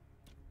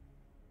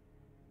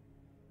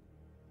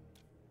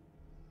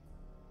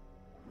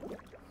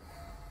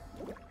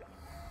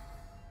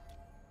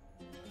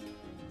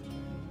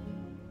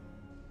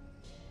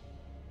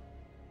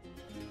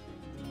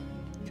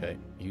 Okay,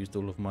 used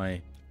all of my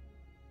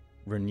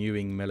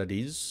renewing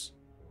melodies.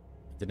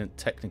 Didn't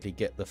technically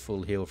get the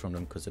full heal from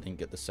them because I didn't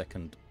get the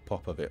second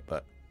pop of it,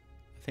 but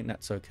I think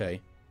that's okay.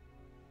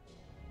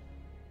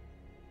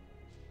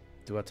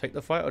 Do I take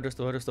the fight or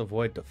do I just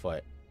avoid the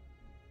fight?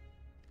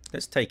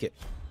 Let's take it.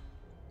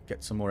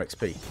 Get some more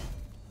XP.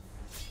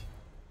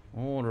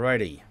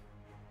 Alrighty.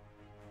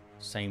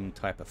 Same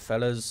type of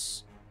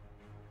fellas.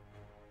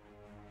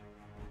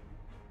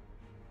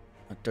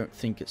 I don't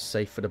think it's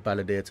safe for the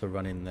balladeer to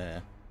run in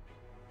there.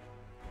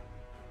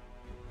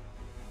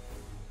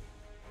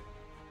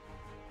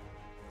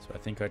 So I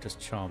think I just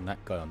charm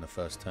that guy on the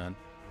first turn.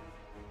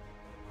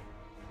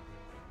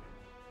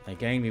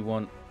 Again, we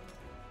want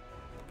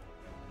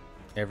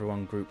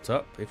everyone grouped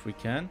up if we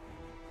can.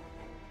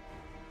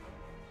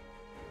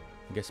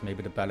 I guess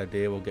maybe the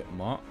balladeer will get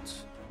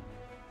marked.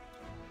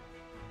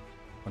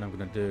 What I'm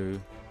going to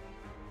do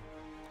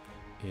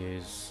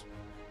is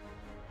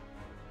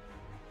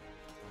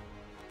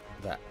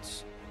that.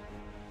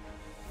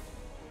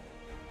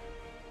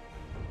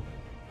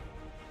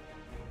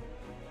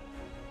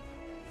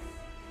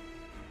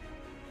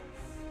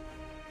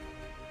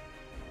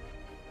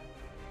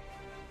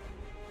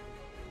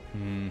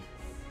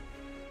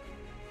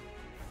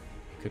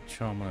 Could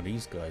charm one of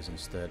these guys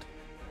instead.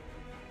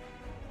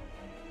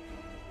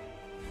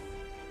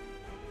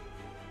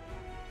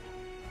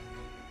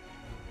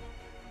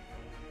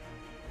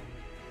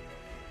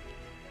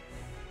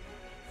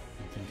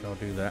 I think I'll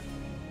do that.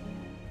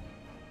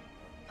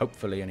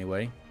 Hopefully,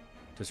 anyway.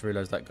 Just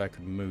realised that guy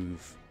could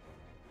move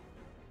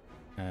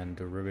and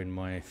ruin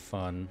my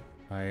fun.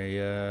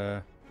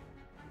 Gonna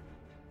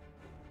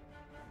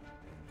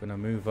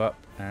move up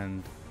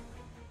and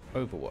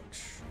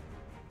Overwatch.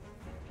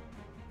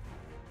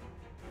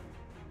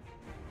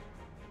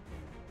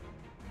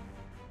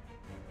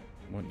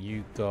 Want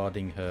you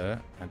guarding her,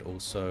 and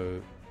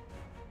also,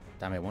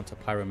 damn it, I want a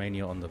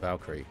Pyromania on the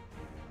Valkyrie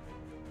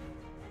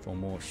for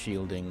more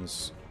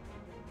shieldings.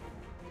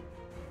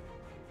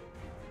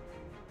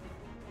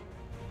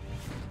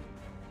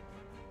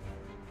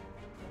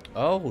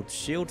 Oh,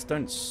 shields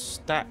don't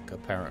stack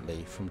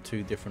apparently from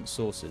 2 different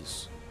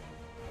sources.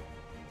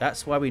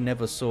 That's why we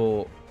never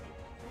saw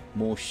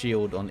more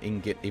shield on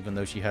Indrid, even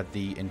though she had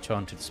the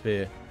enchanted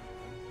spear,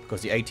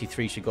 because the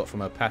 83 she got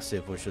from her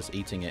passive was just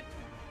eating it.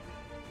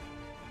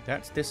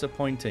 That's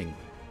disappointing.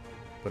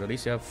 But at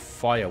least you have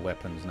fire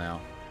weapons now.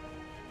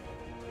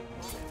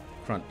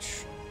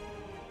 Crunch.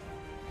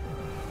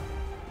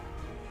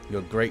 You're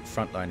a great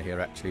frontline here,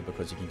 actually,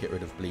 because you can get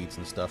rid of bleeds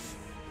and stuff.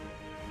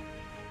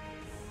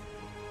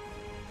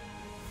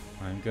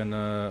 I'm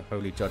gonna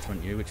Holy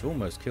Judgment you, which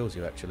almost kills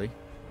you, actually.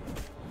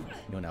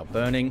 You're now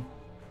burning.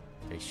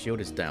 Okay, shield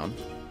is down.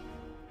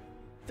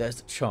 There's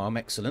the charm,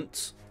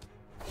 excellent.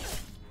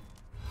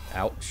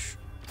 Ouch.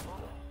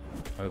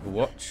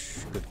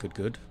 Overwatch. Good, good,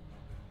 good.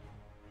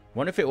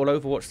 Wonder if it will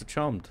overwatch the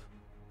charmed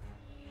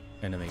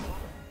enemy.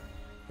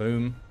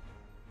 Boom.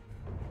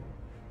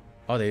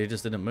 Oh, they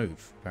just didn't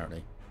move,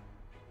 apparently.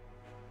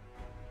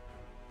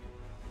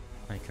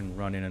 I can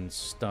run in and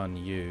stun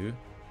you.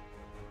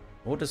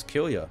 Or just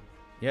kill you.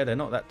 Yeah, they're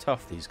not that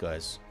tough, these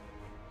guys.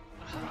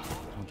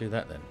 I'll do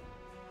that then.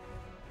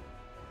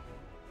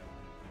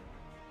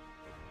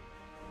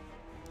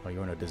 Oh,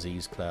 you're on a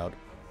disease cloud.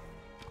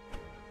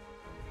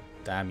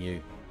 Damn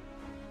you.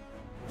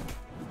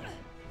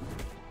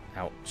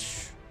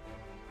 Ouch.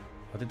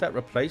 Oh, did that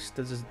replace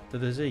the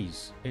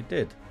disease? It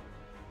did.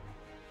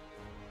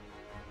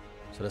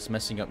 So that's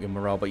messing up your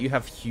morale, but you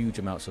have huge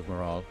amounts of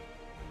morale.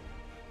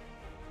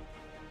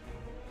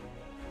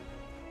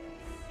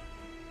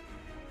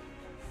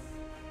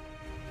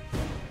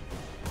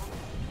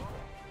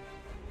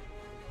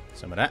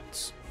 Some of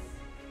that.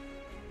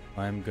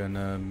 I'm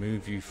gonna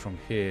move you from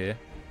here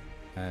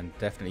and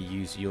definitely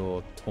use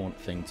your taunt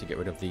thing to get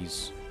rid of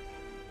these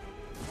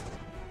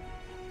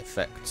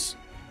effects.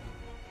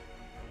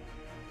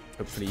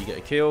 Hopefully you get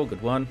a kill.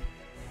 Good one.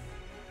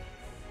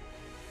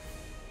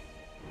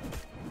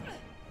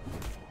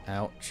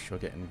 Ouch. You're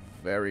getting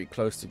very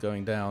close to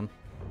going down.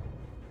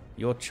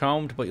 You're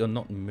charmed, but you're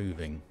not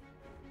moving.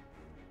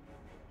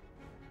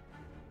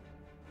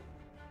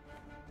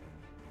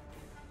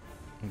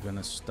 I'm going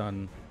to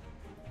stun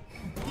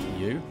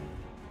you.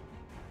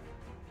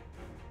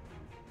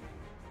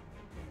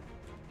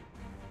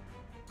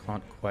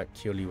 Can't quite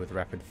kill you with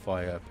rapid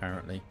fire,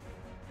 apparently.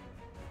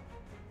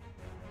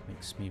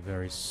 Makes me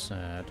very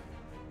sad.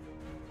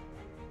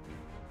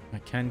 I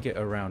can get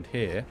around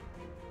here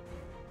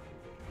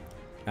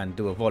and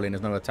do a volley, and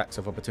there's no attacks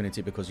of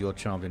opportunity because you're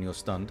charmed and you're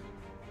stunned.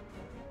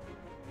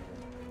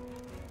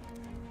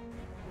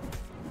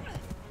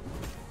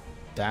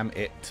 Damn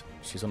it.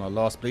 She's on her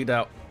last bleed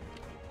out.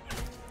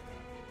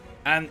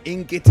 And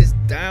Indrid is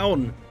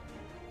down.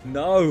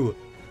 No.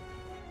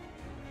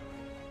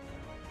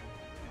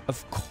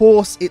 Of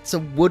course it's a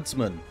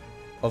woodsman.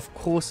 Of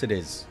course it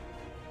is.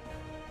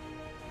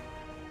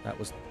 That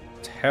was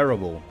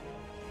terrible.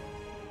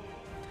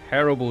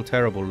 Terrible,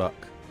 terrible luck.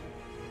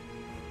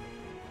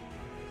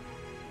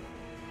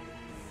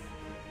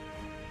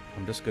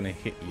 I'm just going to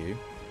hit you.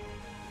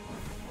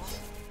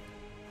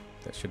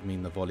 That should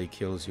mean the volley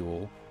kills you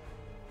all.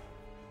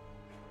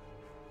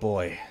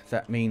 Boy,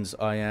 that means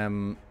I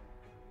am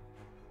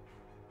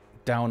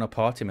down a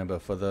party member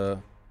for the...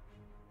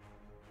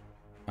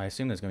 I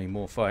assume there's going to be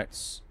more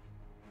fights.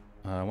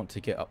 I want to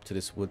get up to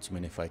this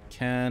woodsman if I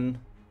can.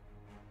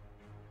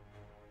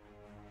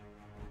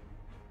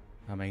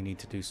 I may need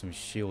to do some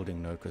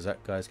shielding though, because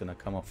that guy's going to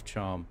come off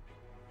charm.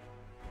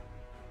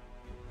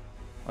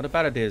 Oh, the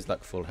Balladeer is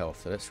like full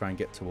health, so let's try and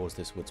get towards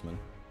this woodsman.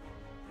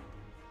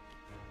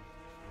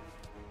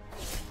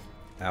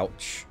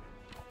 Ouch.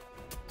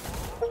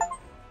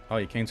 Oh,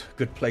 you came to a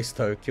good place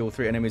though. Kill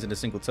 3 enemies in a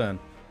single turn.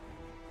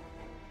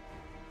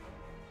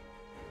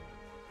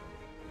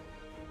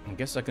 I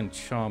guess I can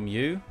charm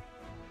you.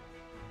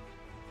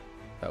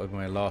 That would be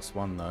my last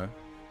one though.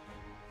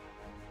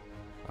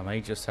 I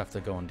may just have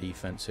to go on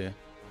defense here.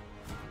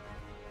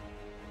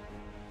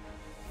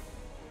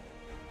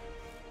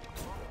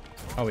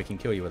 Oh, we can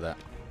kill you with that.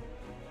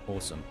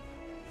 Awesome.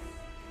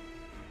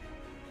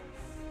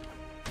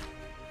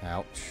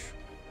 Ouch.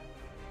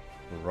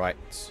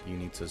 Right, you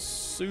need to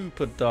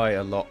super die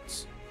a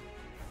lot.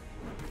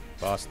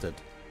 Bastard.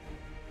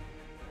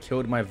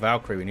 Killed my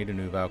Valkyrie. We need a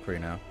new Valkyrie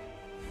now.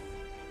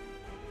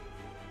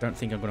 Don't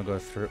think I'm going to go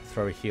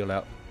throw a heal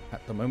out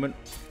at the moment.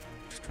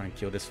 Just try and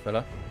kill this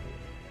fella.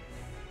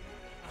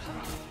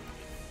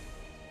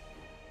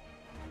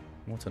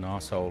 What an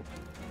asshole.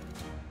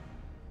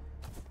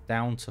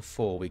 Down to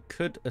 4. We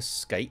could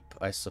escape,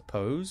 I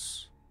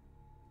suppose.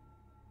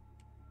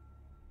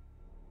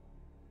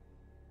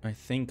 I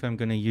think I'm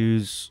going to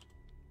use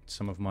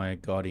some of my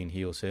Guardian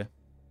heals here.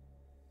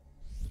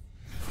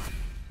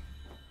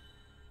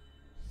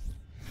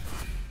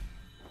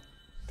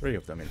 Three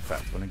of them, in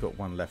fact. I've only got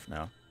 1 left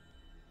now.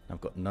 I've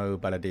got no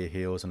Balladeer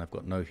heals and I've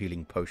got no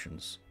healing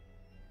potions.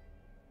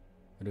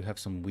 I do have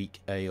some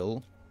weak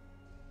ale,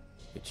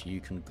 which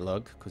you can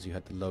glug because you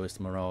had the lowest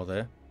morale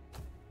there.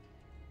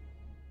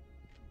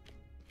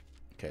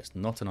 Okay, it's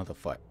not another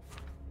fight.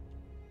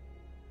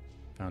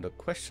 Found a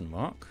question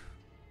mark.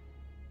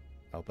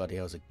 Oh, bloody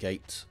hell's a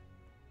gate.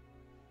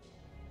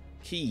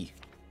 Key.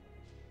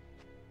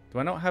 Do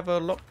I not have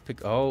a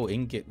lockpick? Oh,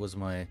 Indrid was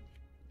my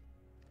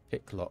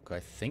pick lock, I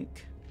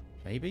think.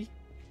 Maybe?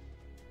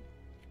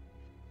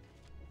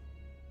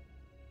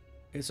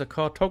 It's a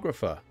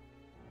cartographer.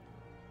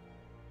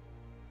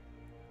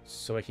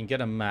 So I can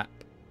get a map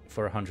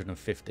for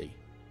 150.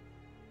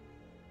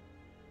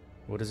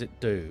 What does it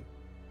do?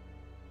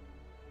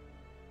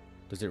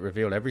 Does it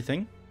reveal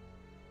everything?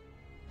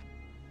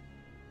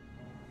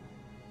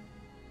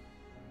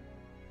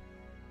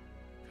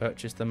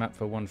 Purchase the map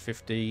for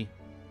 150.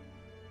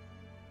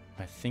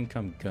 I think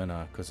I'm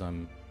gonna, because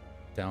I'm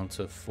down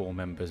to 4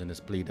 members and this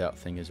bleed out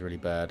thing is really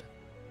bad.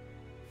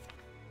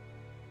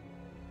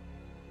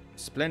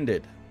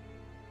 Splendid.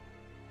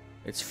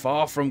 It's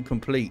far from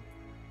complete.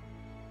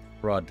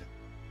 Rud.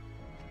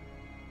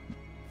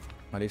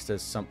 At least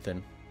there's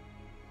something.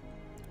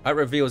 It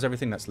reveals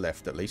everything that's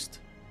left, at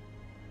least.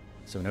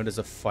 So we know there's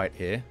a fight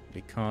here.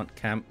 We can't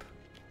camp.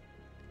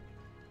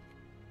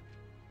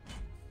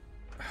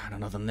 And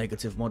another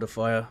negative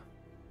modifier.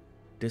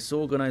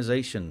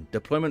 Disorganization.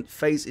 Deployment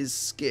phase is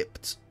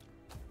skipped.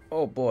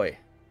 Oh boy.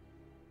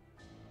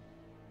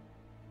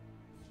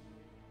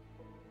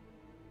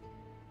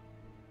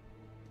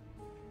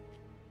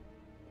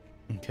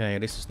 Okay,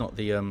 this is not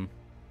the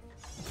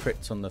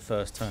crits on the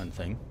first turn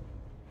thing.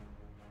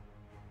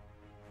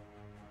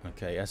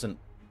 Okay, hasn't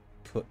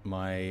put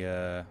my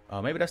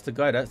oh, maybe that's the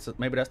guy,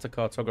 maybe that's the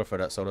cartographer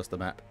that sold us the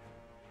map.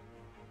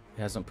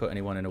 He hasn't put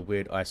anyone in a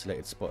weird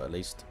isolated spot at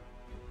least.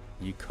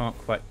 You can't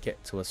quite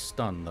get to a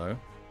stun though.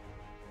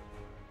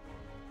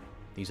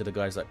 These are the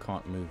guys that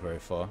can't move very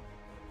far.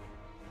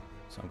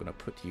 So I'm going to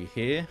put you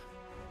here.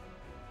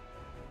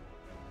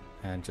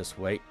 And just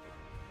wait.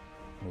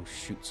 We'll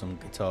shoot some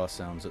guitar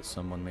sounds at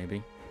someone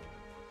maybe.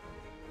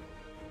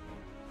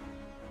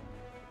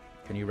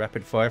 Can you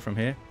rapid fire from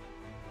here?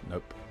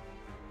 Nope.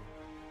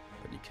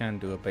 But you can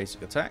do a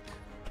basic attack.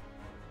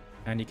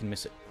 And you can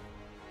miss it.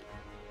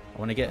 I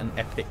want to get an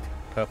epic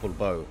purple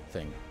bow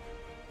thing.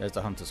 There's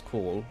the Hunter's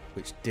Call,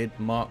 which did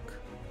mark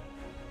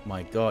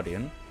my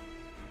Guardian.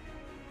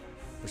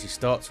 But she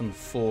starts on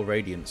 4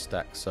 Radiant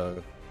stacks,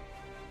 so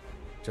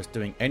just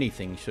doing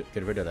anything should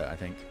get rid of that, I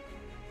think.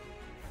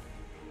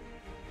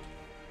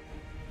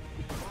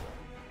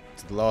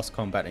 It's the last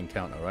combat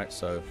encounter, right?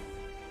 So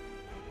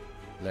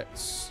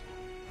let's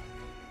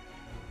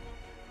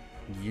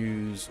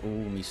use all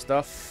my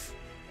stuff.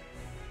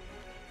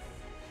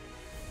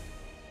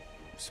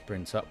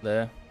 Sprint up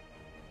there.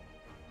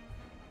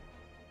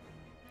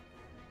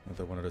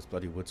 Another one of those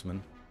bloody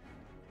woodsmen.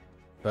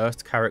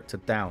 First character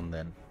down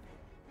then.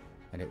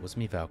 And it was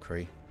me,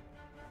 Valkyrie.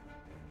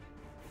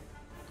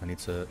 I need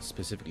to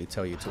specifically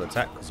tell you to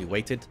attack because you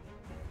waited.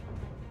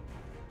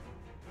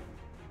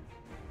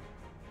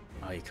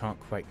 Oh, you can't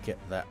quite get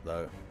that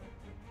though.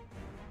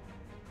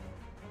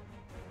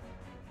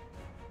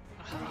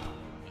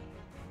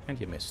 And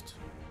you missed.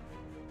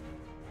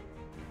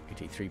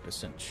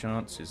 83%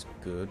 chance is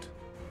good.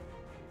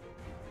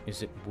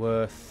 Is it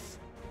worth...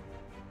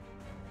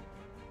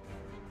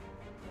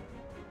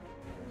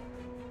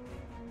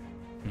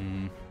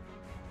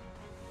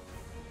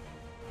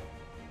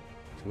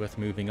 Is it worth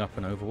moving up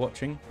and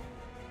overwatching?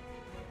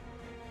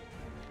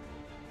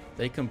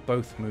 They can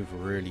both move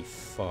really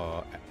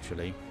far,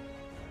 actually.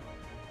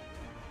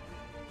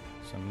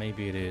 So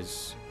maybe it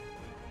is...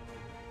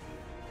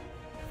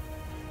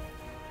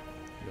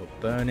 You're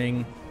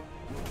burning.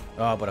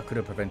 Ah, but I could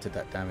have prevented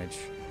that damage.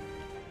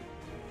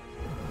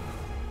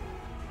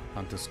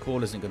 Hunter's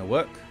Call isn't going to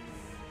work.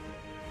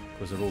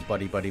 Because they're all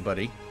buddy, buddy,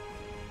 buddy.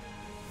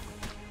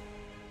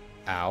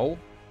 Ow.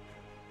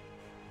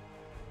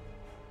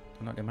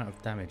 Don't know the amount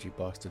of damage you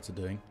bastards are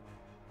doing.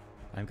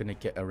 I'm going to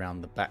get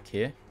around the back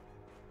here.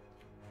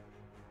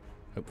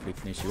 Hopefully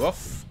finish you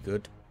off.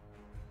 Good.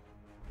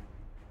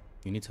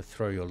 You need to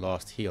throw your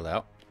last heal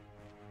out.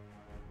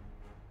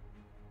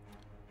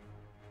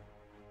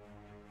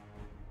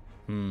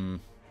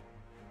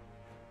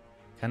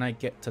 Can I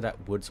get to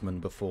that woodsman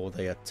before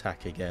they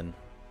attack again?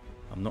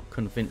 I'm not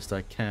convinced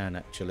I can,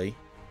 actually.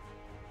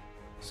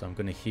 So I'm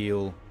going to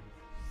heal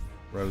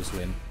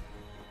Roslyn.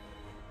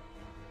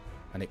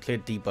 And it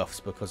cleared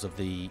debuffs because of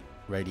the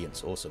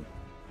radiance. Awesome.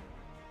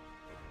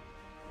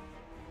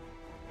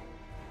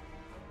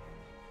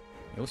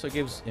 It also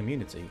gives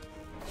immunity.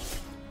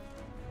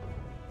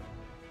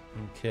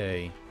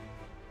 Okay.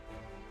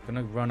 I'm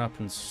going to run up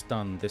and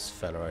stun this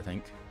fella, I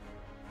think.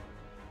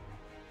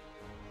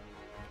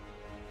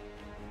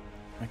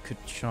 I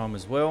could charm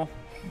as well.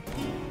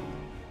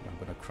 I'm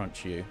going to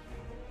crunch you.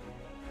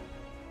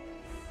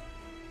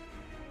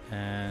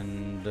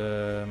 And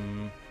I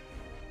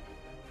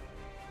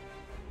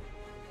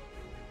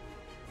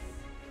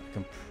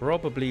can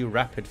probably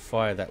rapid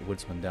fire that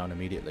woodsman down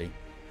immediately.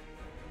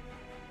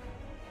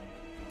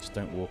 Just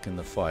don't walk in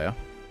the fire.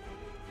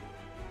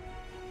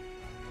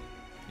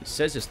 It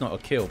says it's not a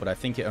kill, but I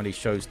think it only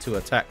shows 2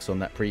 attacks on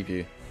that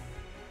preview.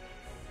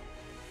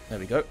 There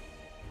we go.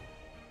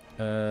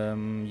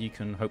 You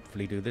can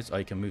hopefully do this.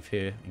 I can move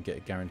here and get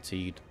a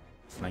guaranteed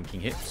flanking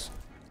hits.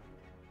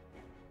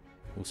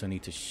 Also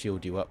need to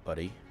shield you up,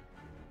 buddy.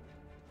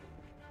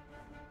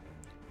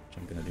 Which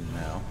I'm going to do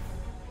now.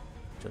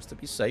 Just to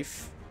be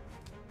safe.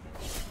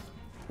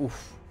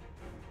 Oof.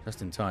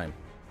 Just in time.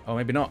 Oh,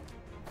 maybe not.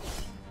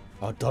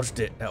 Oh,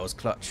 dodged it. That was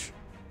clutch.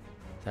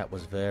 That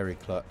was very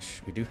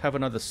clutch. We do have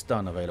another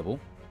stun available.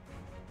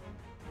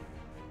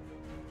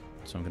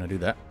 So I'm going to do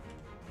that.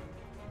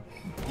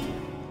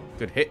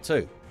 Good hit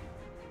too.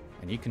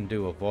 And you can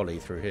do a volley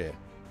through here,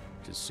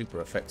 which is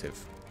super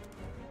effective.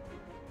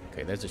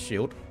 Okay, there's a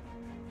shield.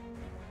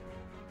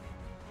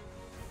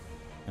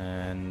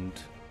 And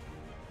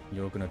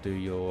you're going to do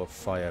your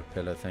fire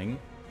pillar thing.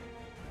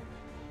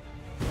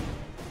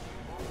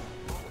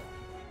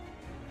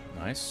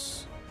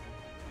 Nice.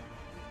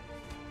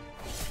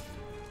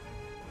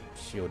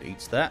 Shield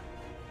eats that.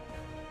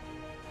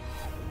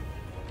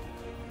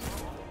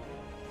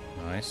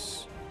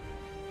 Nice.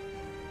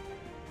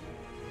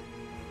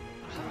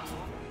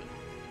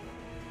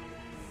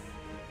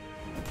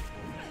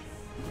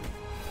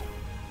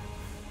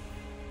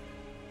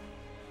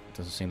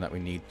 Doesn't seem like we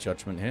need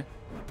judgment here.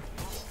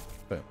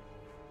 Boom.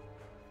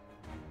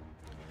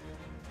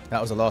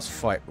 That was the last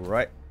fight,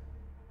 right?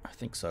 I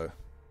think so.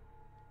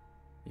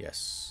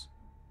 Yes.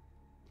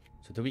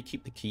 So do we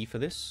keep the key for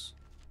this?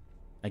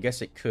 I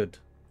guess it could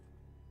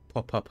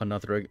pop up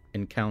another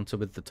encounter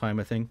with the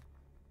timer thing.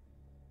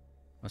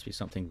 Must be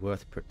something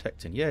worth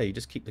protecting. Yeah, you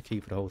just keep the key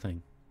for the whole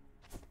thing.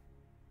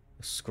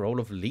 A scroll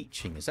of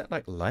leeching. Is that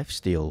like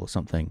lifesteal or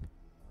something?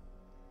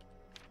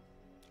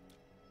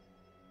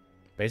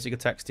 Basic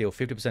attacks deal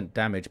 50%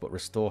 damage but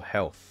restore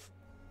health.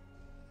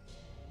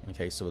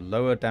 Okay, so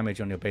lower damage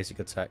on your basic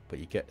attack, but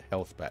you get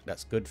health back.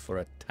 That's good for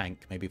a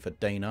tank. Maybe for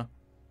Dana.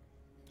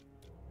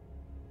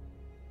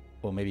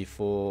 Or maybe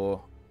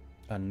for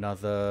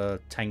another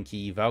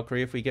tanky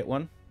Valkyrie if we get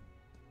one.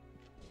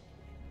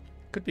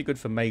 Could be good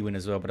for Maywin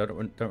as well, but I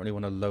don't really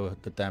want to lower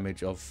the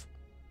damage of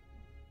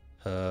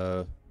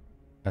her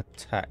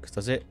attacks.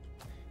 Does it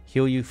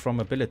heal you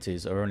from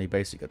abilities or only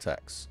basic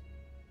attacks?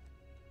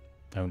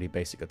 Only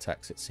basic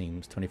attacks, it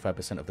seems.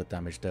 25% of the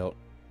damage dealt,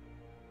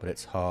 but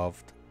it's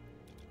halved.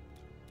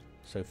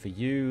 So for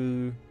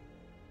you,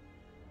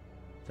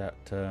 that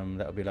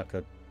would be like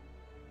a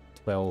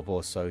 12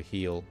 or so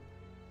heal,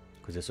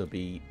 because this will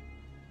be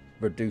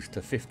reduced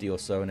to 50 or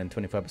so, and then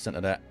 25%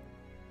 of that.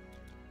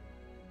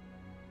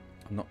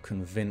 I'm not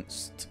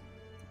convinced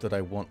that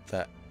I want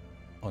that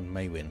on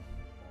Maywin.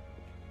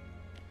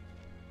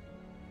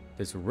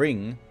 This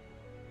ring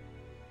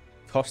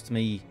cost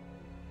me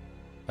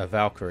a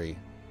Valkyrie.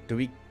 Do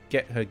we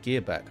get her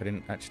gear back? I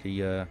didn't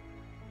actually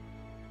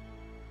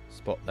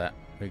spot that.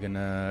 We're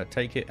gonna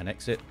take it and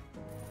exit.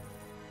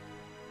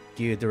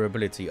 Gear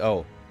durability.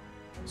 Oh,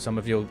 some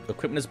of your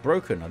equipment is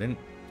broken. I didn't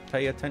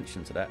pay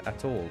attention to that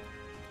at all.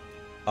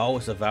 Oh,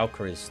 it's the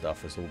Valkyrie's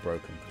stuff is all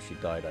broken because she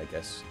died, I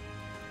guess.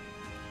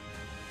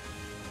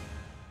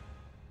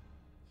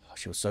 Oh,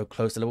 she was so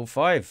close to level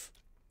 5.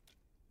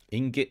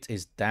 Ingot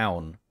is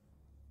down.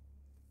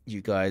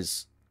 You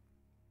guys,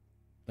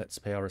 let's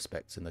pay our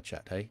respects in the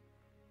chat, hey?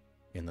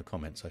 In the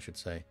comments, I should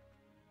say.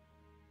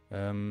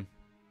 Maybe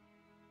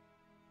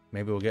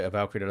we'll get a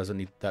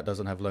Valkyrie that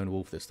doesn't have Lone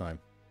Wolf this time.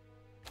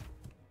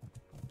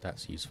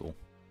 That's useful.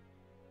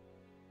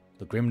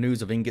 The grim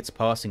news of Ingot's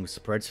passing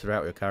spreads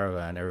throughout your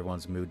caravan.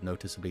 Everyone's mood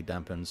noticeably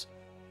dampens.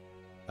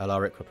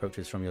 Alaric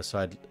approaches from your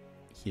side,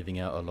 heaving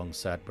out a long,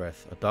 sad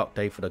breath. A dark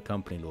day for the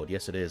company, Lord.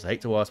 Yes, it is. I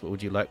hate to ask, what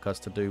would you like us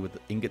to do with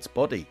Ingot's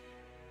body?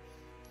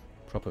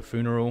 Proper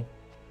funeral.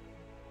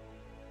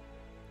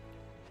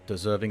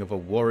 Deserving of a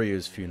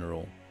warrior's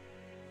funeral.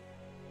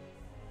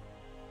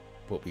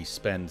 But we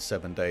spend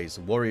 7 days.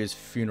 Warrior's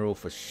funeral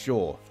for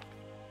sure.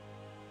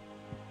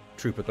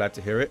 Trooper, glad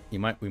to hear it. We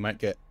might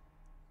get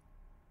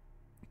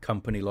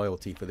company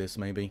loyalty for this,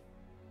 maybe.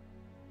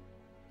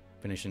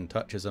 Finishing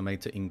touches are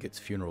made to Ingot's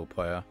funeral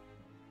pyre.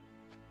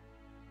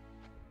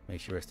 May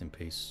she rest in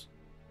peace.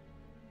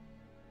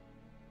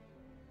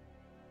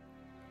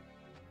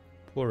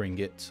 Poor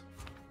Ingot.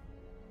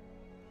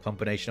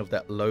 Combination of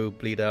that low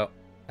bleed out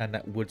and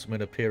that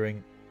woodsman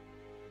appearing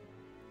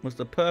was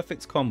the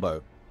perfect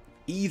combo.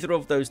 Either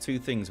of those two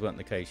things weren't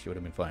the case, she would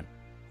have been fine.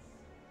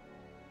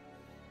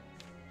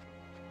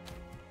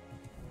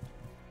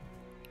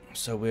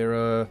 So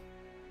we're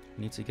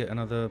need to get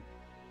another.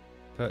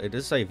 It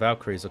does say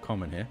Valkyries are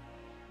common here.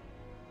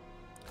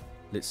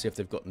 Let's see if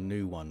they've got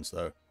new ones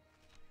though.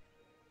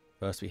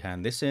 First we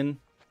hand this in.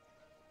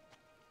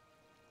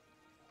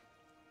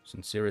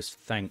 Sincerest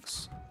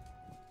thanks.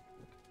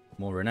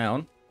 More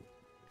renown.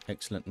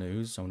 Excellent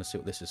news. I want to see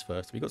what this is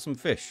first. We got some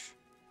fish.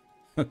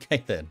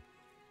 Okay then.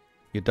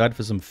 You died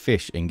for some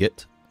fish,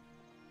 Ingot.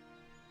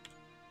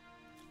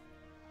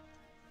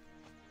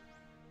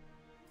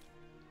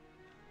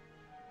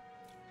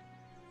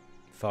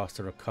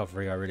 Faster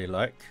recovery I really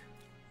like.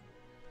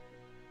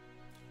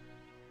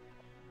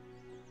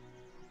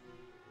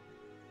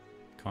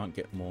 Can't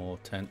get more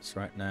tents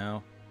right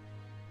now.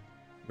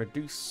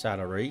 Reduced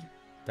salary.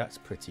 That's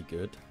pretty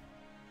good.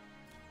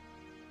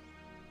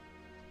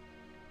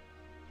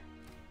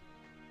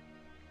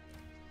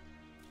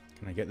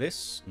 Can I get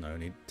this? No, I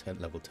need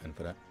level 10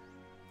 for that.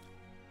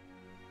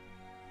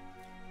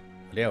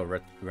 Yeah,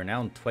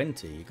 renown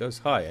 20. It goes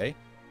high, eh?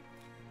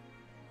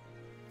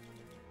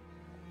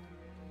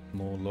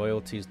 More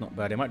loyalty is not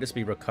bad. It might just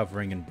be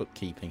recovering and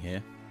bookkeeping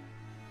here.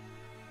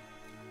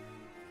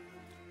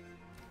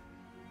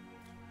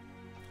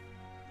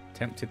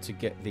 Tempted to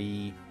get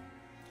the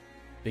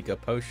bigger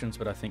potions,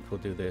 but I think we'll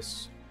do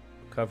this.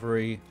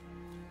 Recovery,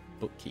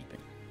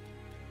 bookkeeping.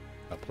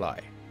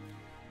 Apply.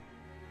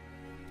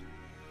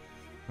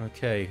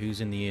 Okay,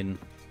 who's in the inn?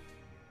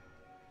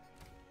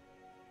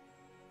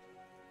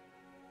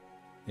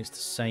 It's the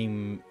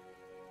same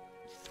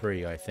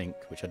 3, I think,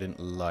 which I didn't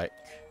like.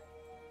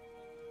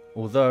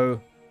 Although,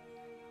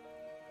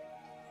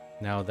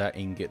 now that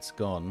Ingot's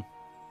gone,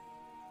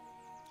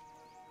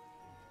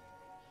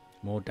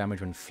 more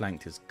damage when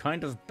flanked is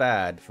kind of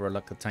bad for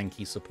like a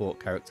tanky support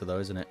character though,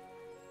 isn't it?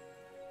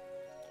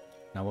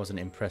 I wasn't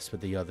impressed with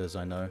the others,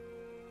 I know.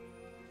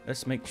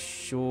 Let's make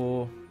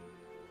sure...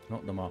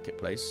 Not the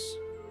marketplace.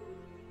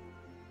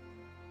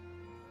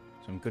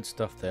 Some good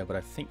stuff there, but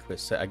I think we're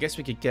set. I guess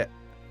we could get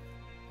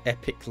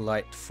Epic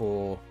Light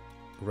for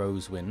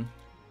Rosewin.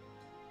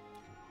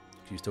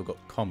 You still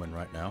got common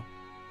right now.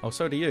 Oh,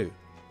 so do you.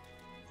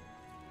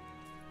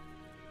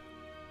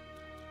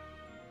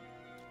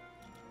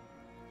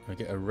 I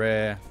get a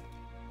rare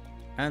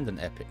and an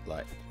epic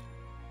light.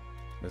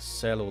 Let's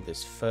sell all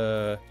this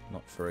fur,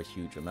 not for a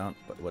huge amount,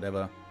 but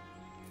whatever.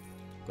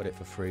 Got it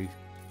for free.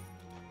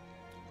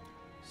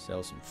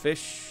 Sell some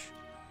fish.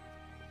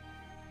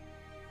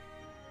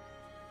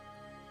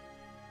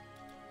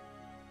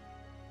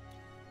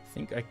 I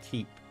think I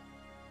keep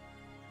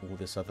all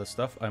this other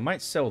stuff. I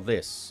might sell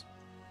this.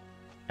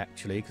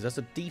 Actually, because that's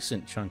a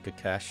decent chunk of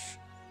cash.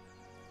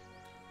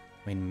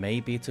 I mean,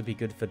 maybe it'll be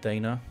good for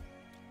Dana.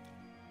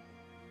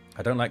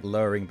 I don't like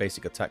lowering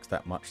basic attacks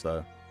that much,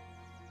 though.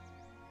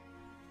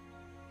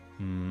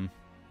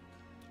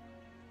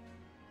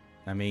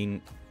 I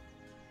mean,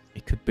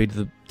 it could be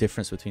the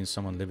difference between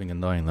someone living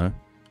and dying, though.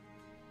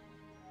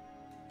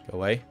 Go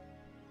away.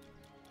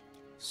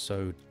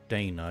 So,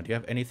 Dana, do you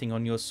have anything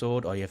on your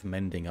sword? Oh, you have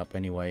mending up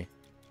anyway.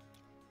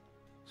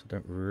 So I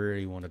don't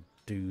really want to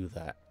do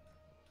that.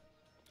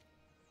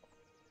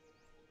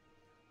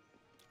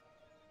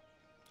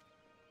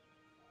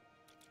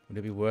 Would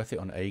it be worth it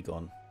on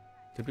Aegon?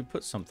 Did we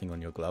put something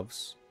on your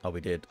gloves? Oh,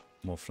 we did.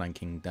 More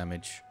flanking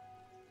damage.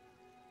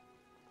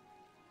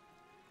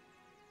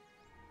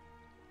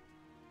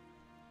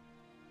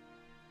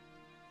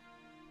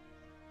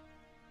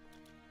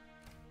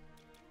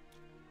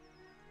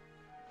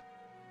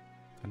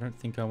 I don't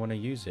think I want to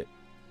use it.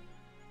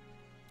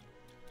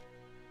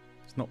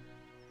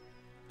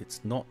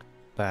 It's not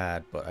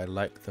bad, but I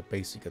like the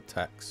basic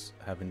attacks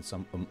having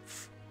some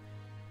oomph.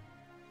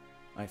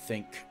 I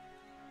think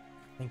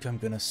I'm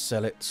gonna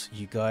sell it,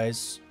 you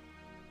guys.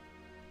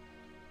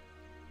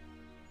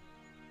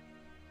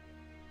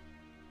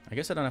 I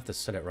guess I don't have to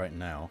sell it right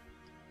now.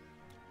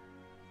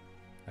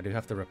 I do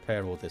have to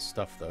repair all this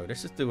stuff, though.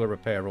 Let's just do a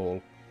repair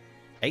all.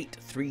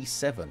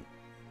 837.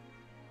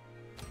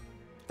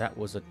 That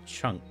was a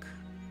chunk.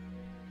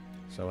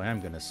 So I am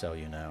going to sell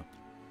you now.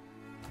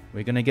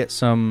 We're going to get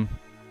some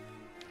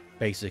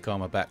basic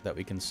armor back that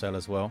we can sell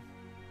as well.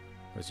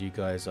 Because you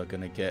guys are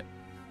going to get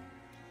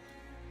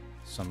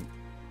some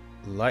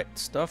light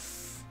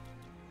stuff.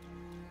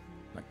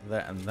 Like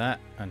that and that.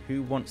 And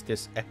who wants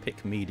this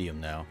epic medium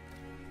now?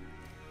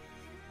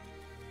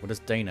 What does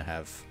Dana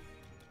have?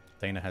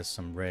 Dana has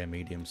some rare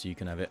medium, so you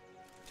can have it.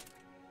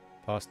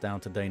 Pass down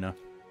to Dana.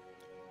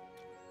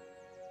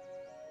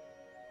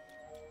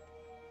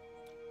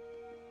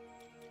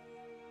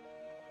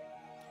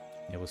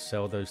 Yeah, we'll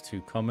sell those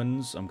 2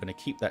 commons. I'm going to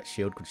keep that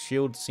shield, because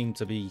shields seem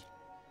to be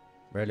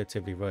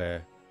relatively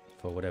rare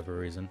for whatever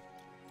reason.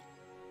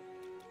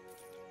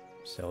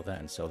 Sell that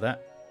and sell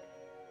that.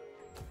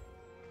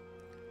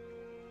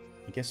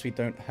 I guess we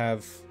don't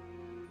have...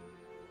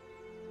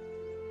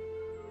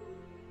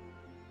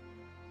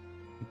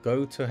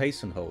 Go to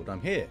Hastenhold.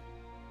 I'm here.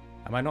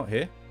 Am I not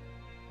here?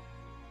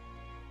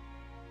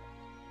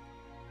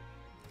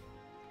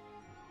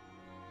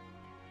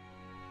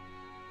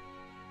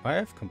 I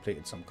have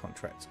completed some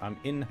contracts. I'm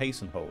in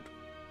Hastenhold.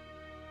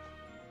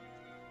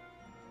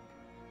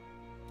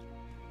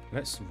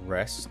 Let's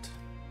rest.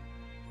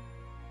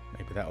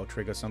 Maybe that'll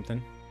trigger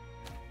something.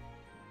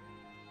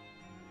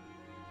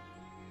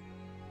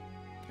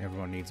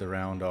 Everyone needs a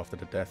round after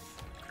the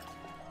death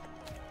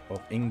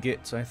of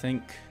Ingot, I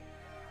think.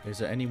 Is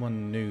there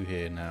anyone new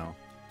here now?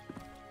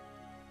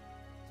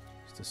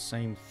 It's the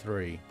same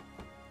 3.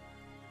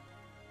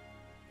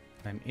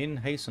 I'm in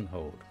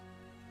Hastenhold.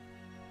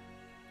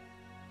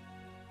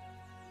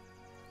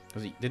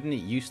 Because didn't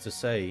it used to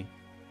say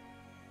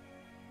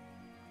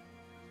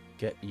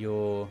get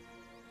your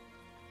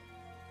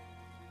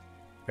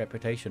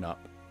reputation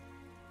up?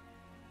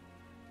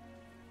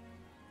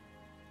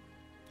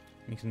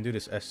 You can do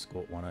this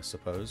escort one, I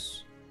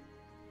suppose.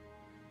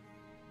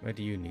 Where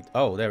do you need...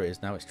 Oh, there it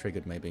is. Now it's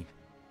triggered, maybe.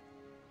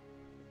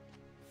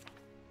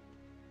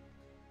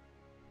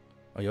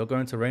 Oh, you're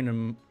going to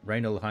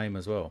Rainelheim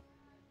as well.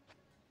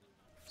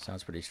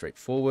 Sounds pretty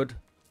straightforward.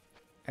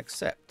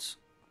 Accept.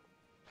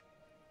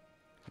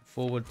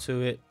 Forward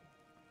to it.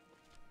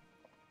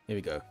 Here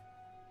we go.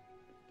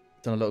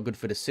 Done a lot of good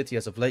for the city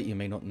as of late. You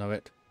may not know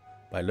it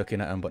by looking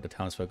at them, but the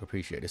townsfolk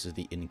appreciate. This is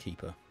the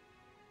innkeeper.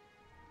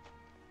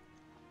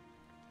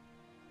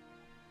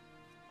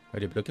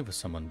 Already been looking for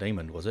someone.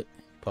 Damon, was it?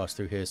 Passed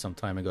through here some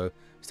time ago.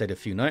 Stayed a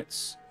few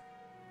nights.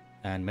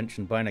 And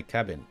mentioned buying a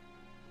cabin.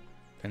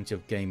 Plenty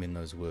of game in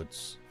those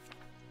woods.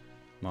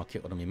 Mark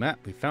it on my map.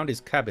 We found his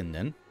cabin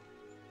then.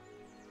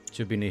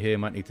 Should be near here.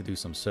 Might need to do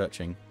some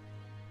searching.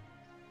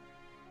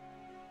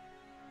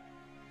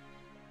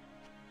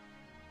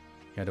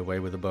 He had away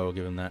with the bow, I'll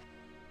give him that.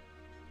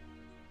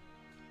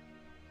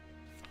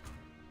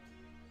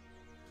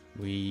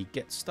 We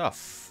get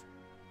stuff.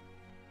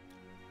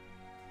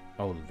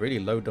 Oh, really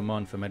low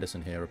demand for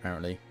medicine here,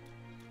 apparently.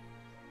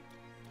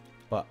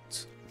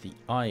 But the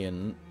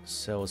iron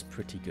sells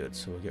pretty good,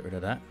 so we'll get rid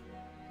of that.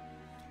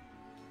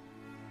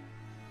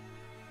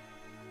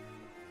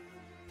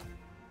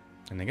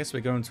 And I guess we're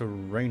going to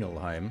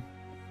Rainelheim.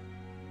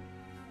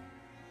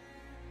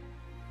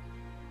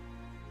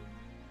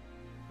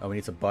 Oh, we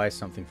need to buy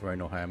something for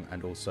Rainelheim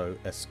and also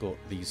escort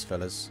these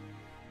fellas.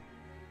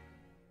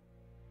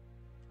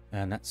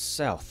 And that's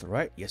south,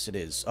 right? Yes, it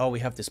is. Oh, we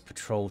have this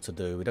patrol to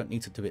do. We don't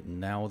need to do it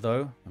now,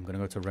 though. I'm going to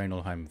go to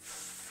Rainelheim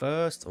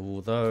first,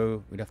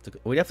 although we'd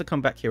have to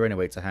come back here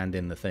anyway to hand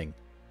in the thing.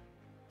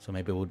 So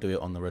maybe we'll do it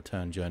on the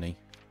return journey.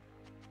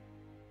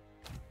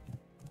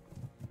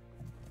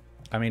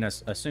 I mean, I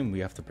assume we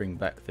have to bring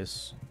back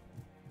these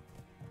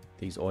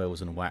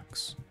oils and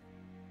wax.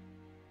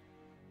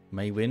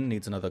 Maywin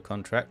needs another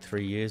contract.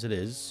 3 years it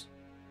is.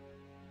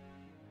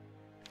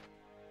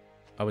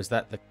 Oh, is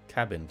that the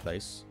cabin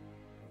place?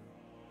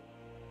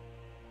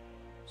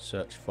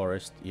 Search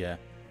forest, yeah.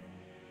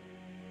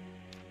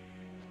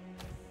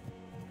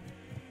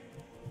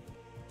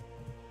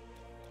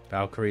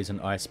 Valkyries and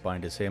ice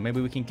binders here.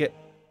 Maybe we can get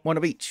one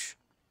of each.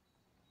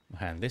 We'll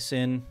hand this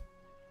in.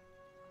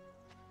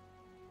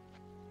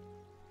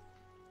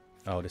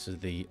 Oh, this is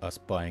the us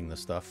buying the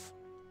stuff.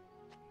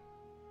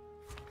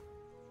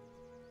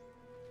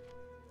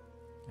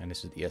 And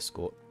this is the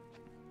escort.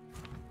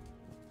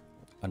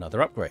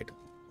 Another upgrade.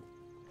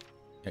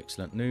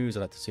 Excellent news.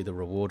 I'd like to see the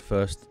reward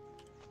first.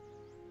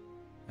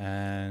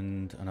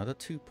 And another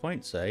 2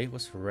 points, eh?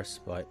 What's for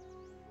respite?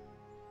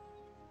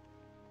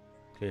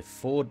 Clear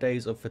 4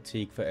 days of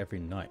fatigue for every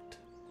night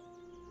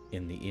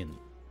in the inn.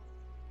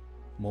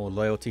 More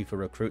loyalty for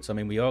recruits. I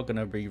mean, we are going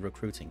to be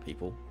recruiting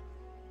people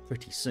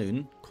pretty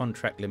soon.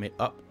 Contract limit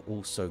up.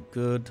 Also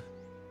good.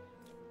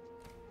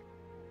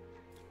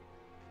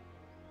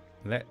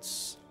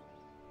 Let's...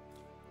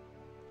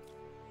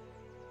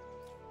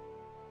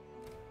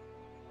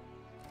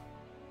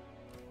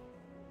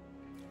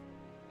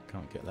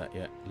 Can't get that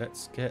yet.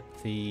 Let's get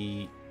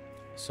the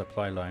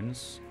supply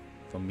lines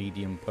for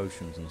medium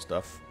potions and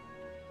stuff.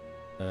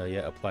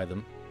 Yeah, apply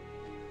them.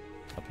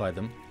 Apply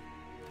them.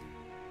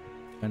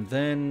 And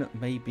then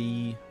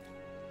maybe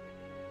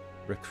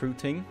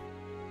recruiting.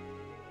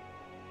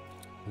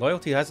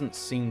 Loyalty hasn't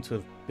seemed to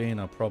have been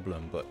a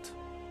problem, but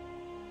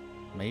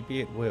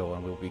maybe it will,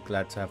 and we'll be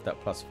glad to have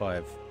that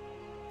 +5.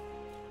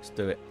 Let's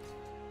do it.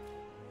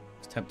 I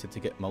was tempted to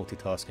get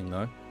multitasking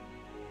though.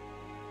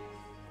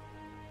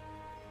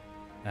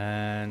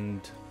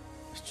 And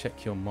let's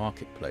check your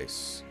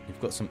marketplace. You've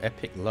got some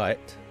epic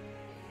light.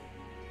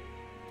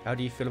 How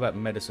do you feel about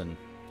medicine?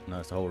 No,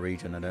 it's the whole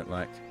region I don't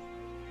like.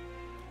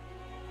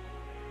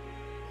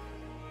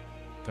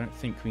 Don't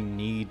think we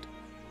need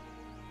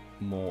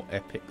more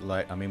epic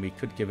light. I mean, we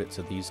could give it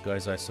to these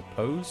guys, I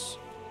suppose.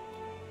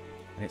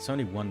 And it's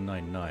only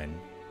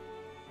 199.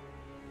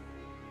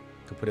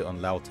 Could put it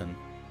on Loughton.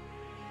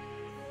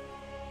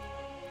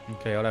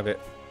 Okay, I'll have it.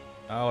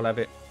 I'll have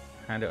it.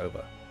 Hand it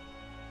over.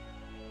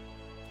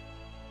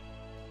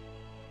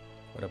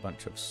 What a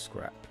bunch of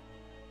scrap.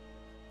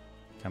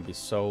 Can be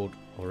sold,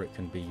 or it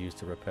can be used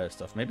to repair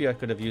stuff. Maybe I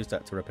could have used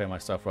that to repair my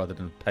stuff rather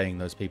than paying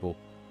those people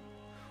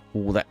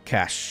all that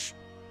cash.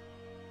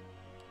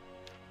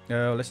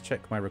 Let's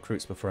check my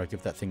recruits before I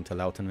give that thing to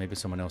Loughton. Maybe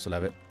someone else will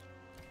have it.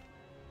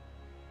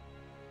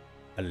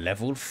 A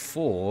level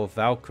 4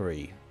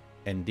 Valkyrie.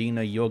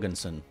 Endina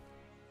Jorgensen.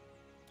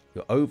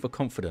 You're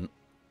overconfident.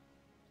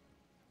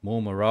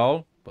 More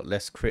morale, but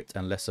less crit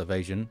and less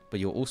evasion. But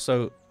you're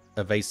also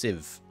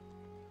evasive.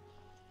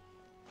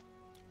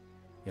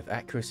 You have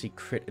accuracy,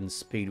 crit, and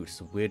speed, which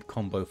is a weird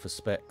combo for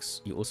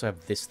specs. You also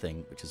have this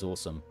thing, which is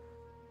awesome.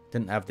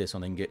 Didn't have this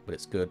on Ingot, but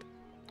it's good.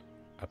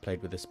 I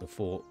played with this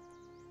before.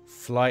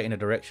 Fly in a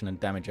direction and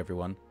damage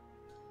everyone.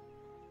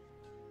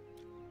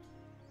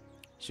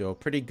 So you're a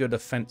pretty good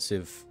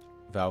offensive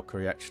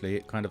Valkyrie, actually.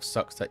 It kind of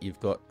sucks that you've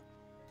got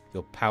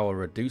your power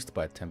reduced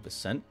by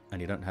 10%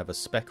 and you don't have a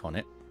spec on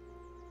it.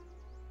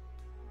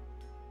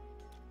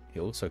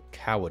 You're also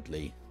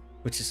cowardly,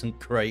 which isn't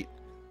great.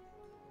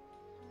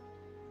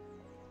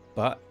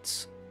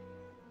 But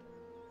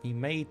he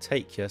may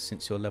take you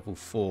since you're level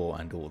 4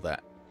 and all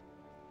that.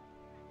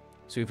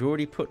 So you've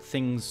already put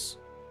things...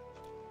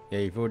 Yeah,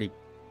 you've already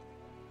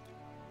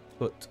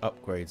put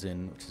upgrades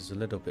in, which is a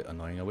little bit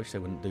annoying. I wish they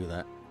wouldn't do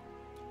that.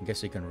 I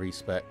guess you can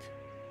respec.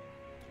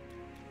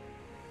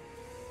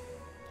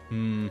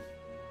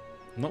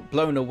 Not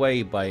blown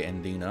away by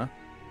Endina.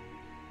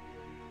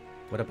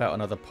 What about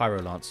another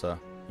Pyrolancer?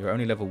 You're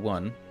only level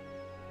 1.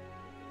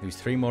 Lose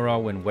 3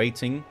 morale when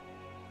waiting.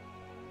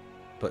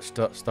 But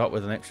start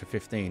with an extra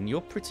 15. You're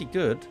pretty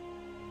good.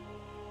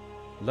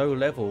 Low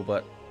level,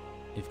 but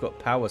you've got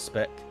power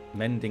spec,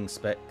 mending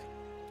spec,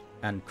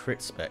 and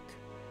crit spec.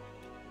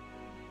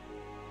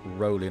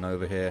 Rolling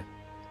over here.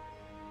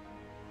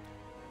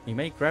 He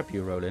may grab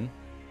you, Rollin.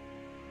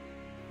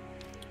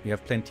 You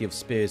have plenty of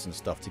spears and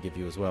stuff to give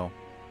you as well.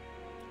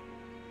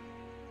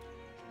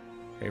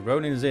 Okay,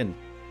 Rollin's in.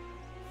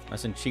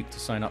 Nice and cheap to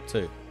sign up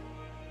to.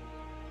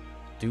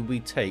 Do we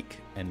take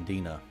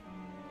Endina?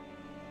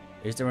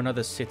 Is there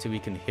another city we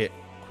can hit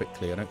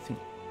quickly? I don't think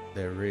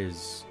there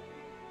is.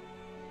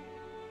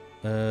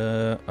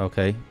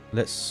 Okay.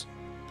 Let's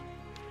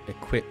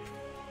equip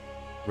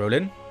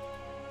Rollin.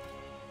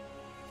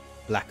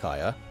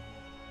 Blackire.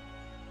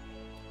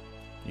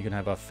 You can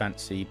have our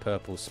fancy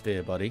purple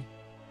spear, buddy.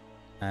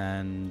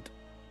 And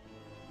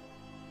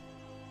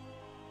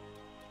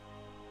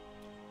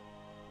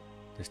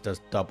this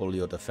does double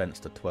your defense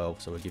to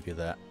 12, so we'll give you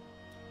that.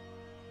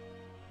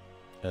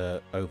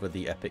 Over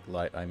the epic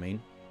light, I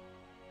mean.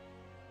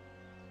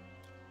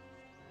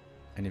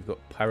 And you've got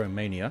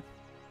Pyromania.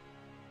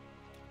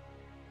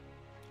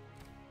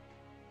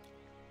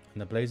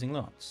 And the Blazing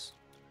Lance.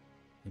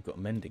 You've got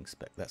Mending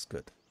spec, that's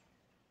good.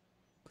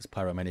 Because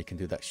Pyromania can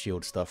do that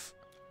shield stuff.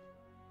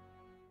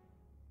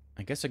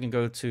 I guess I can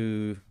go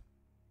to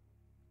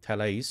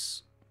Calais.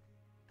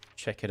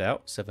 Check it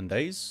out, 7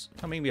 days.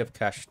 I mean, we have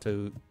cash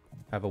to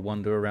have a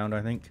wander around,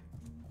 I think.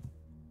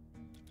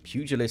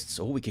 Pugilists.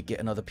 Oh, we could get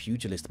another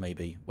pugilist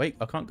maybe. Wait,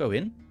 I can't go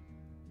in?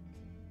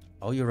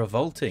 Oh, you're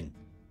revolting.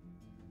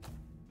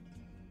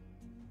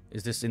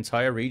 Is this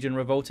entire region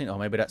revolting? Oh,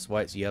 maybe that's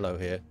why it's yellow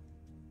here.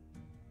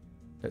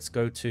 Let's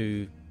go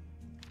to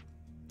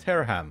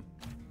Teraham.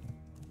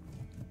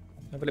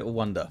 Have a little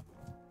wander.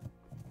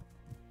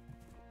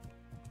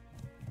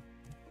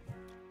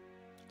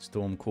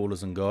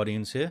 Stormcallers and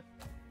Guardians here.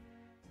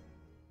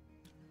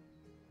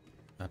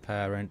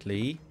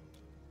 Apparently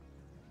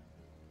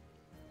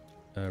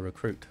a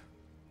recruit.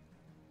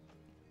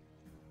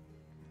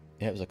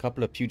 Yeah, there's a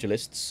couple of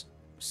pugilists.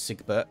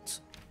 Sigbert,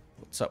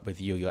 what's up with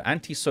you? You're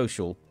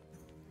antisocial,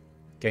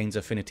 gains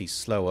affinity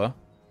slower,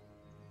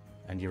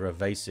 and you're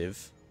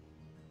evasive.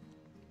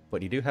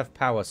 But you do have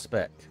power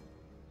spec.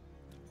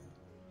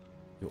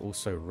 You're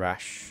also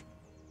rash.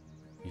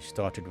 You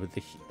started with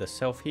the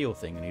self-heal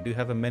thing, and you do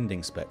have a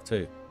mending spec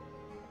too.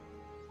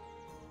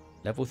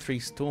 Level 3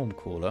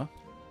 Stormcaller.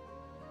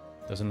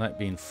 Doesn't like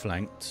being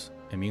flanked.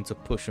 Immune to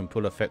push and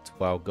pull effect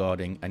while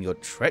guarding, and you're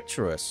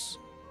treacherous.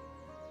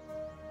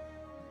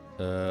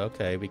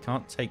 Okay, we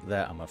can't take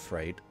that, I'm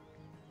afraid.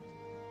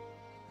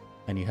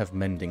 And you have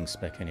mending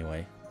spec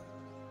anyway.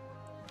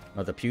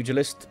 Another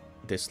pugilist.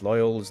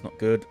 Disloyal is not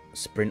good.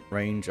 Sprint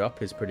range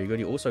up is pretty good.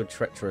 You're also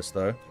treacherous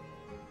though.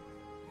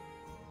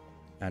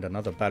 And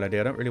another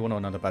balladeer. I don't really want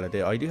another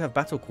balladeer. I do have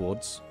battle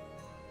cords.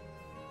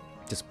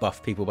 Just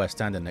buff people by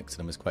standing next to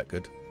them is quite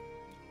good.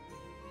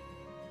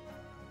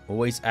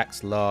 Always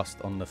acts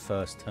last on the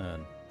first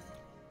turn.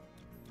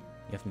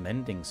 You have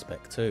mending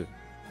spec too.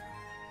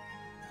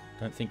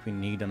 Don't think we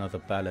need another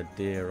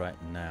balladeer right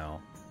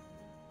now.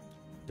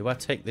 Do I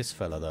take this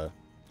fella though?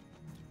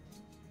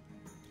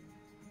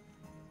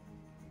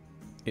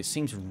 It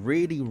seems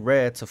really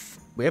rare to...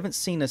 we haven't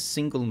seen a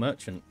single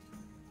merchant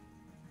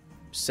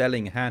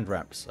selling hand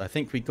wraps. I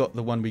think we got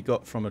the one we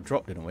got from a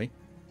drop, didn't we?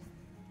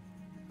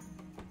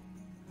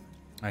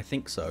 I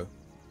think so.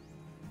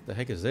 The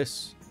heck is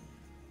this?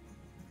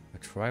 A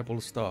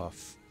tribal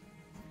staff.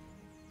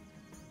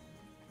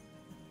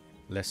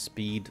 Less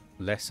speed,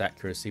 less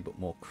accuracy, but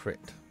more crit.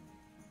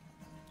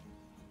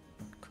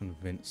 Not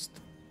convinced.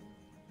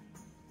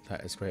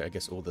 That is great. I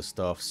guess all the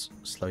staffs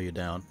slow you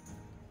down.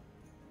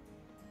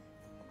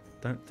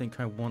 Don't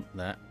think I want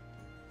that.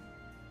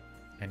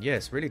 And yeah,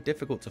 it's really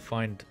difficult to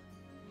find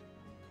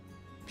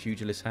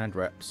pugilist hand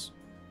wraps.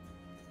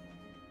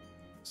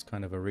 It's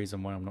kind of a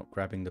reason why I'm not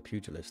grabbing the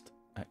pugilist,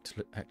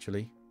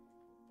 actually.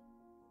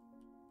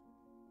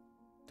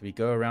 Do we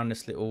go around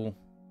this little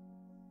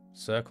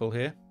circle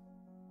here?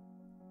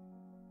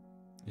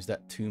 Is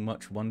that too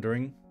much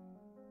wandering?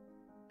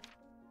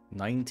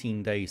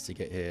 19 days to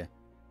get here.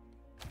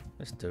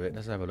 Let's do it.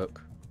 Let's have a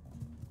look.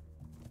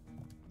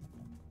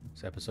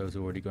 This episode's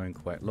already going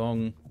quite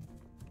long.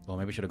 Or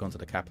maybe we should have gone to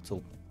the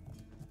capital.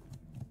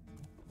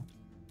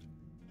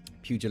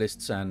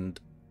 Pugilists and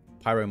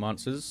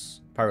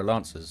pyromancers.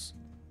 Pyrolancers.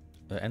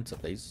 Enter,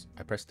 please.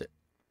 I pressed it.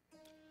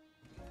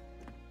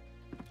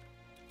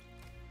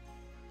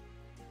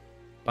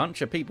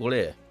 Bunch of people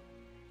here.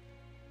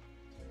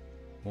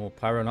 More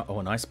pyro... oh,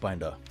 an ice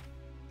binder.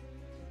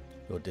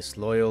 You're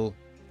disloyal.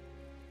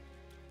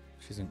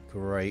 Which isn't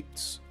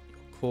great.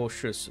 You're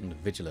cautious and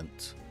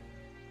vigilant.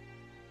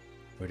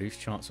 Reduced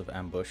chance of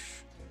ambush.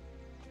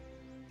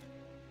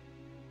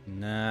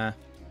 Nah.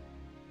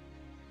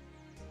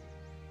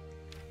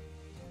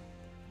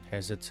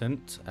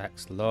 Hesitant.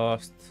 Acts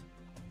last.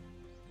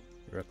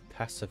 You're a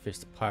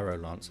pacifist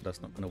pyrolancer.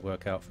 That's not going to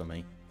work out for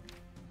me.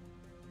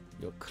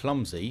 You're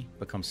clumsy.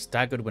 Becomes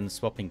staggered when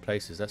swapping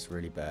places. That's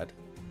really bad.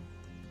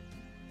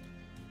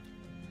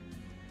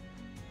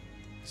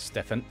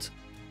 Stephant.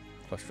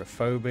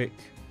 Claustrophobic.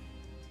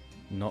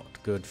 Not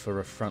good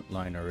for a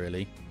frontliner,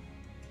 really.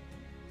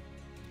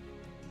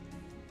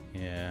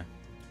 Yeah.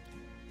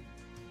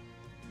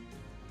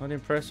 Not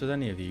impressed with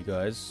any of you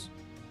guys.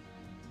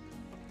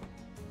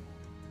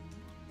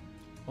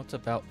 What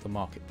about the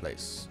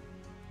marketplace?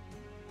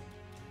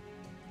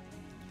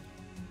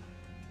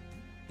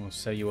 We'll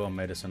say you are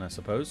medicine, I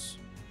suppose.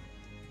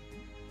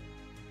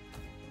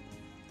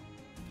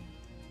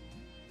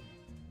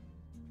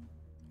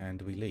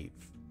 And we leave.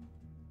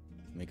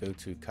 We go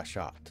to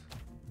Kashat.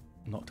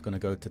 Not gonna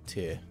go to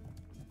Tyr,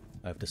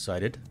 I've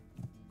decided.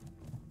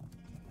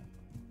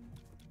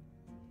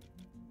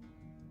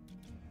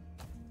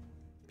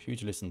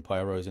 Pugilists and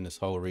pyros in this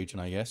whole region,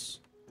 I guess.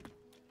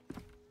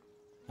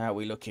 How are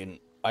we looking?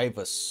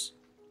 Ivus.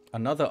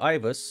 Another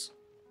Ivus.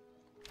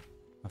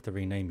 I'll have to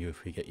rename you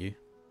if we get you.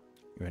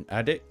 You're an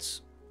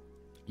addict.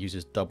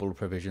 Uses double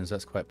provisions.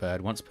 That's quite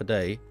bad. Once per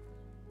day.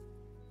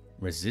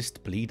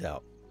 Resist bleed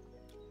out.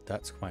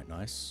 That's quite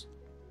nice.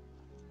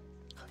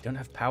 I don't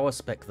have power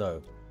spec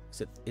though.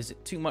 Is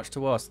it too much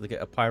to ask to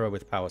get a pyro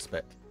with power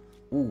spec?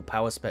 Ooh,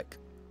 power spec.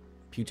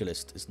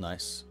 Pugilist is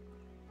nice.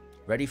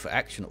 Ready for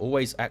action.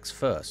 Always acts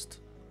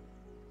first.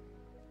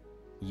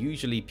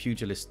 Usually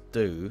pugilists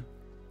do.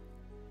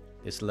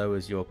 This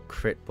lowers your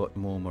crit but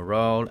more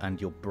morale, and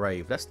you're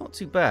brave. That's not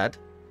too bad.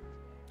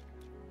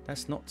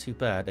 That's not too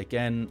bad.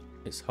 Again,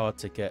 it's hard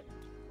to get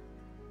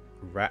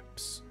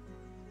wraps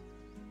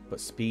But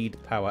speed,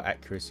 power,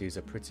 accuracy is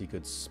a pretty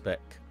good spec.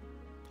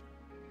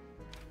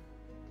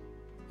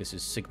 This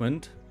is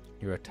Sigmund.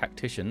 You're a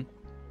tactician.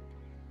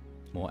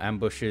 More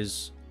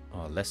ambushes,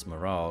 less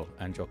morale,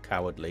 and you're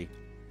cowardly.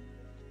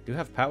 You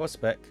have power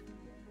spec,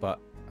 but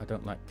I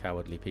don't like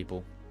cowardly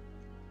people.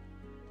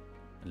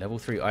 Level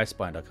 3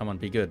 Icebinder. Come on,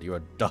 be good. You're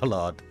a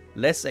dullard.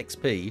 Less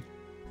XP.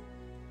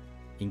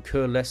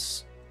 Incur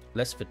less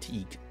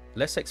fatigue.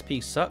 Less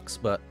XP sucks,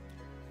 but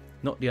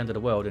not the end of the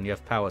world, and you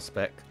have power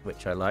spec,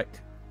 which I like.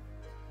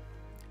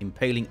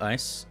 Impaling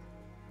Ice.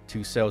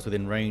 2 cells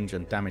within range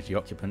and damage the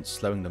occupants,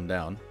 slowing them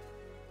down.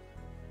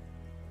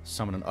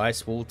 Summon an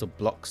ice wall to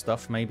block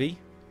stuff, maybe.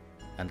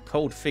 And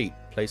Cold Feet.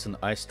 Place an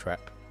ice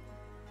trap.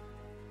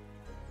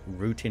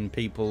 Root in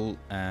people,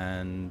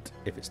 and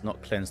if it's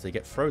not cleansed, they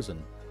get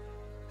frozen.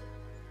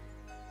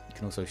 You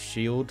can also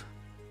shield.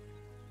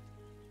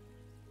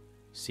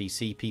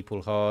 CC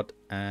people hard,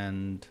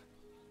 and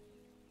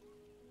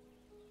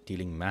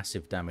dealing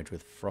massive damage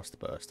with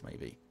Frostburst,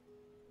 maybe.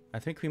 I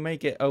think we may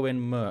get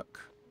Owen Merc.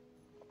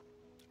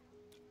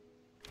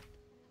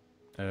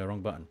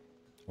 Wrong button.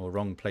 Or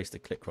wrong place to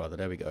click, rather.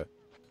 There we go.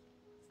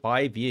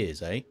 5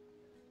 years, eh?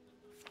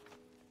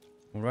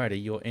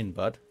 Alrighty, you're in,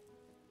 bud.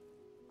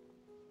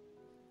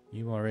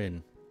 You are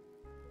in.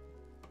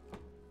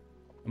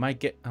 Am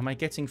I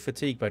getting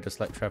fatigued by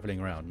just like traveling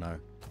around? No.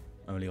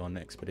 Only on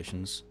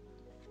expeditions.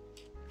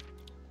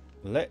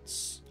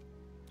 Let's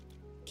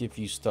give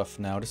you stuff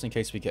now, just in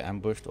case we get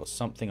ambushed or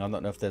something. I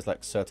don't know if there's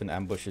like certain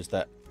ambushes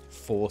that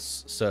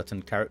force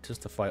certain characters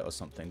to fight or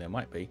something. There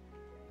might be.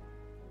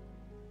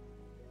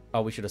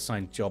 Oh, we should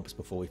assign jobs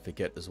before we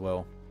forget as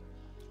well.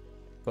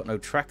 Got no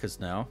trackers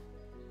now.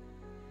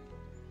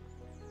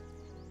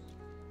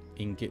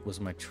 Ingit was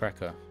my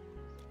tracker.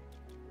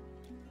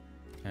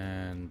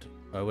 And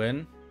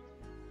Owen.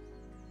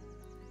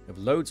 We have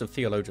loads of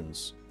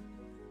theologians.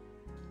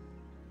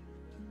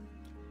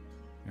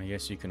 And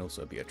yes, you can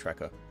also be a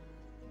tracker.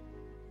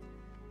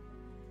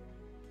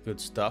 Good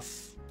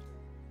stuff.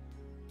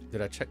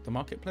 Did I check the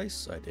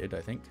marketplace? I did, I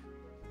think.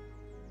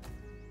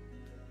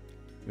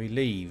 We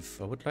leave.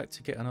 I would like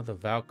to get another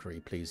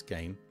Valkyrie, please,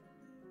 game.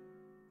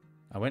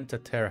 I went to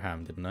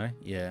Terham, didn't I?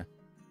 Yeah.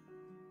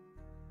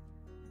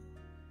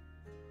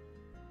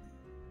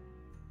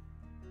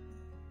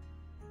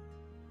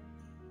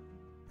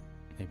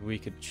 Maybe we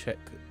could check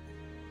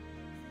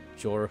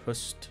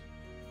Jorahust.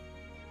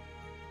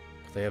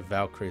 They have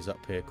Valkyries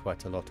up here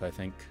quite a lot, I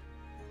think.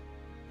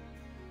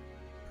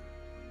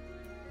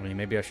 I mean,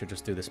 maybe I should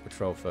just do this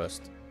patrol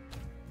first.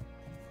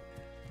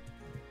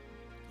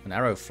 An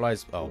arrow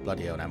flies... Oh,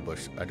 bloody hell, an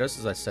ambush. Just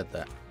as I said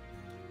that.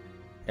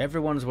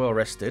 Everyone's well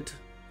rested.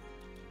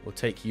 We'll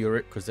take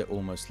Uric because they're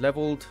almost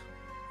leveled.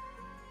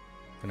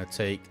 Gonna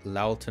take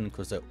Lalton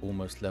because they're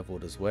almost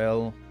leveled as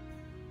well.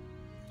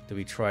 Do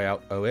we try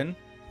out Owen?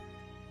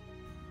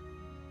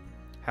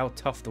 How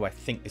tough do I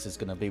think this is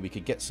going to be? We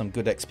could get some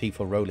good XP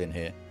for rolling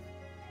here.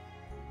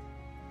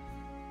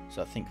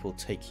 So I think we'll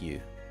take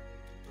you.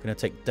 Going to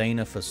take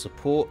Dana for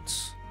support.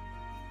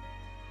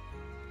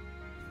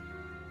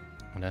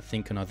 And I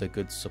think another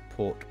good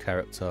support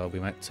character. We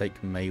might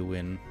take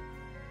Maywin.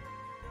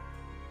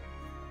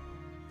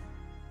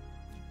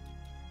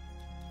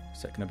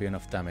 Is that going to be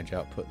enough damage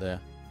output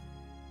there?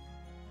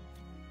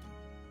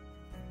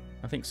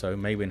 I think so.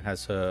 Maywin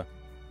has her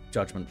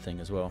judgment thing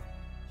as well.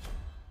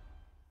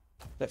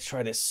 Let's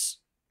try this.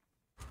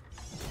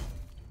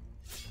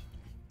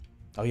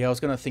 Oh yeah, I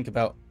was going to think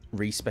about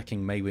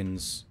respecking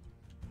Maywin's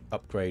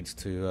upgrades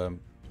to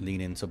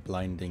lean into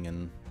blinding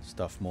and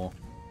stuff more.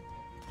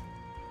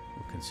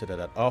 We'll consider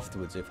that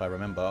afterwards if I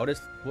remember. Oh,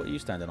 what are you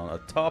standing on? A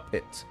tar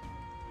pit.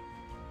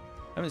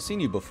 I haven't seen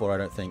you before, I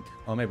don't think.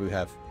 Oh, maybe we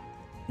have.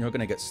 You're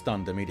going to get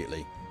stunned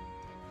immediately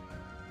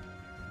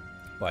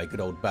by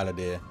good old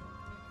Balladeer.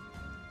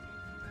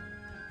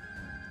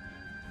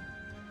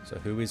 So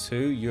who is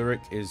who?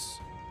 Uric is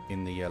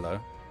in the yellow.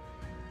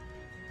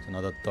 There's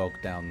another dog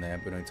down there,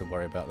 but we don't need to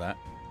worry about that.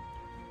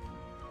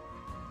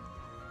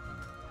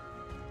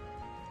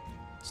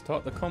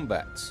 Start the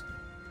combat.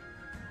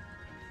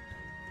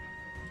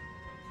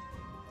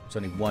 There's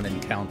only one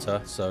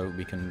encounter, so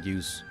we can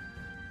use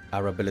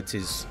our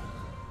abilities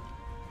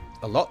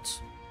a lot.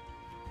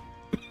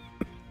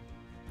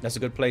 That's a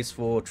good place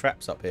for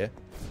traps up here.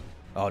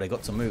 Oh, they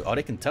got to move. Oh,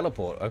 they can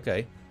teleport.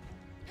 Okay.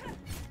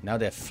 Now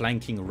they're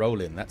flanking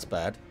rolling. That's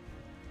bad.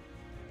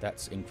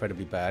 That's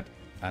incredibly bad.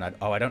 And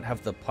I don't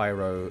have the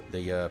pyro,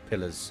 the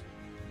pillars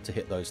to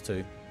hit those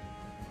two.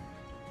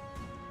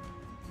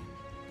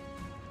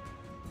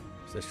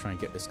 So let's try and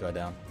get this guy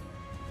down.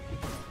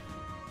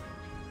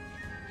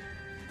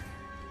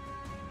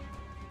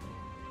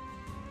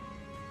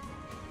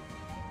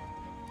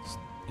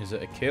 Is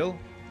it a kill?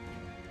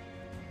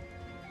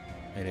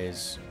 It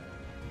is.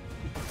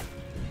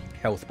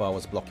 Health bar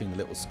was blocking the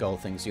little skull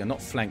thing, so you're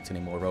not flanked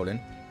anymore, Roland.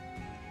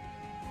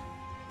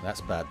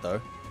 That's bad,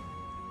 though.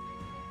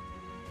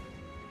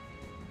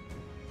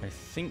 I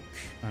think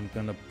I'm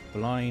gonna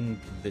blind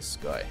this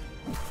guy.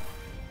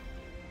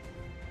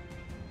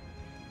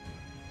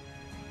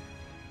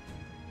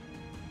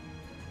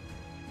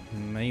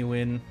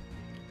 Maywin,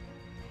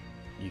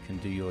 you can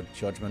do your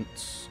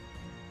judgments.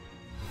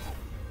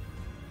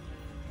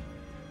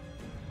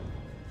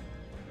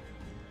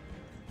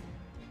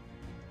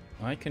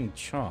 I can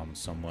charm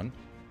someone.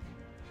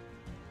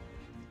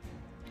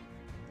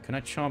 Can I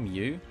charm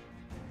you?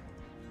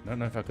 I don't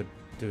know if I could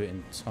do it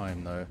in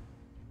time though.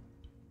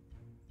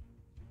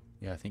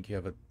 Yeah, I think you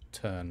have a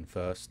turn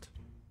first.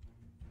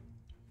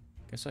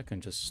 Guess I can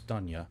just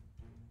stun you.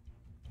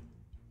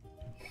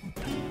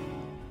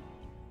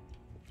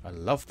 I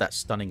love that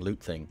stunning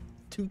loot thing.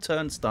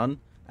 2-turn stun,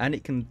 and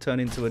it can turn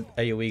into an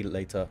AoE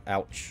later.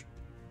 Ouch.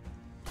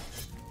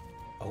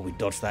 Oh, we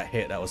dodged that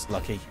hit. That was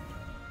lucky.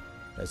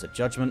 There's a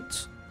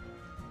judgment.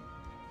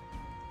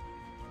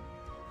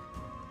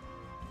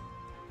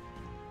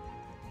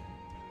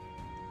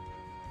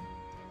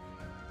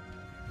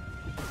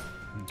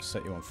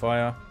 Set you on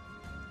fire.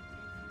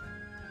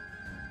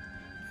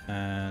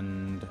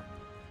 And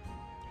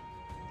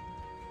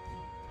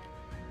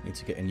need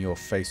to get in your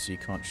face so you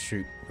can't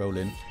shoot. Roll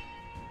in.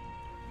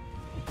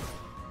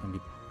 And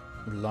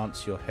we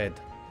lance your head.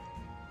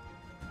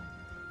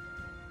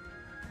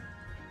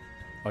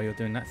 Oh, you're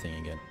doing that thing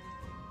again.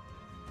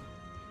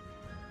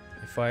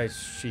 If I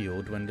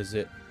shield, when does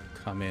it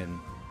come in?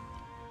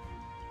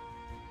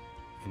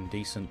 In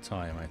decent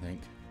time, I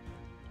think.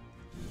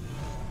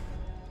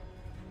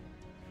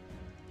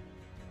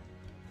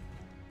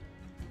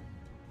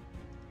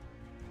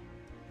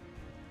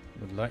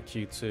 Would like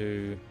you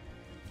to...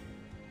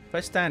 If I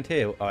stand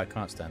here... Oh, I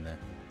can't stand there.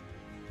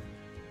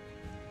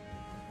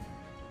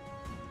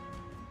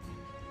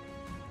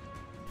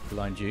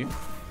 Blind you.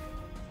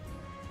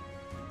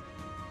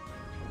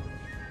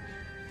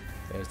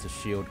 There's the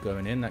shield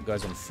going in. That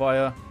guy's on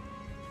fire.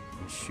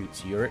 And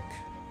shoots Uric.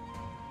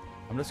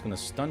 I'm just going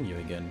to stun you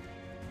again.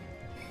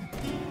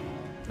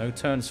 No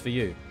turns for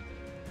you.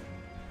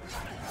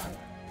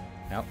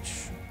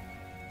 Ouch.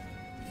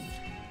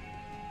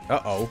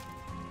 Uh-oh.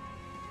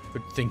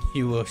 Good thing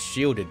you were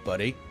shielded,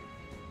 buddy.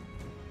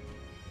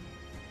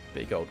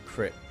 Big old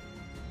crit.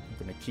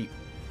 I'm going to keep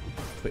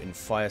putting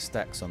fire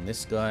stacks on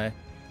this guy.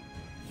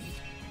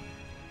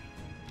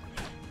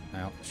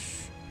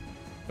 Ouch.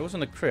 It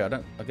wasn't a crit.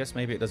 I guess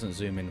maybe it doesn't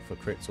zoom in for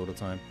crits all the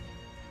time.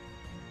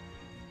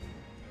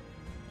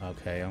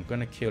 Okay, I'm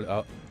going to kill...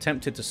 I'm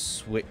tempted to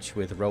switch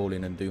with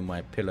rolling and do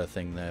my pillar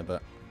thing there,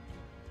 but...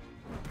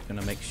 I'm going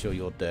to make sure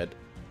you're dead.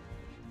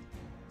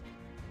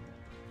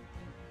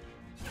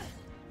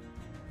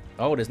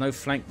 Oh, there's no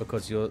flank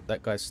because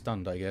that guy's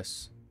stunned, I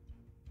guess.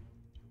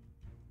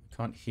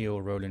 Can't heal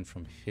rolling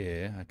from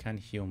here. I can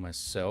heal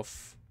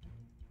myself.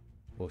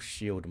 Or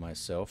shield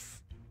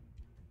myself.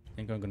 I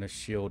think I'm going to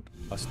shield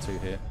us two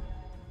here.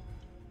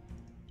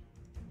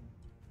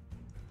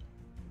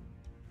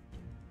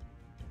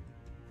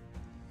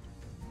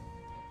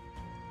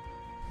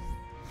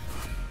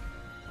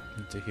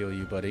 Need to heal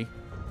you, buddy.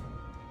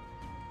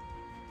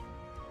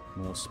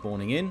 More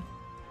spawning in.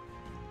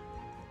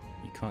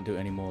 You can't do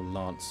any more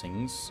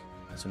lancings.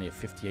 That's only a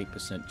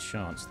 58%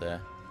 chance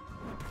there.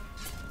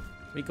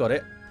 We got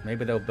it.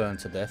 Maybe they'll burn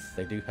to death.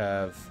 They do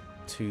have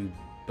 2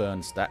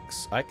 burn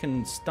stacks. I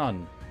can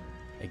stun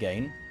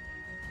again.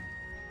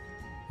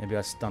 Maybe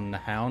I stun the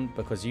hound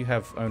because you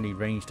have only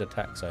ranged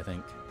attacks, I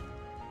think.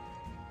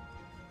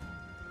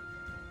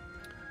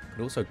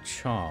 Could also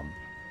charm.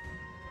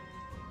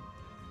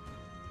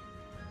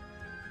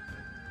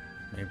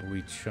 Maybe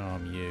we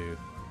charm you.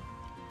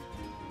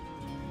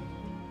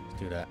 Let's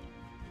do that.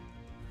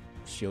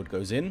 Shield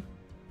goes in.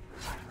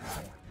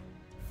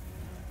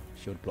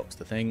 Shield blocks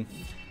the thing.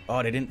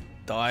 Oh, they didn't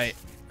die.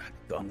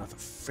 Got another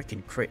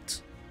freaking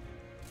crit.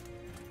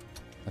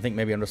 I think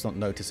maybe I'm just not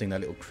noticing that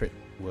little crit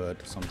word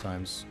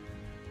sometimes.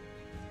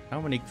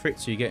 How many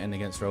crits are you getting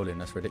against rolling?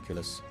 That's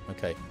ridiculous.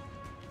 Okay.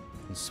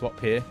 And swap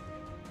here.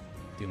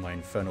 Do my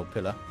infernal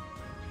pillar.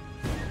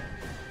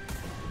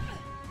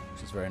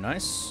 Which is very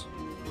nice.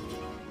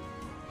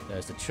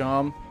 There's the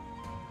charm.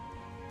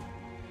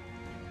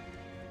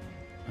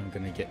 I'm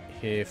going to get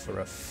here for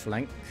a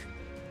flank.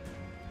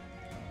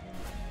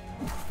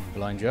 And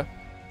blind you.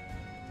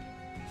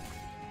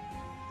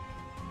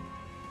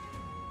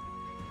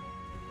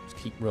 Just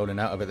keep rolling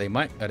out of it. They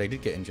might... Oh, they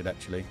did get injured,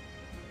 actually.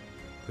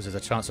 Because there's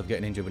a chance of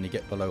getting injured when you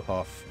get below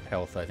half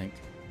health, I think.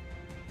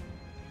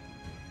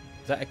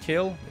 Is that a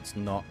kill? It's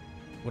not.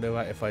 What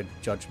about if I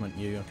judgment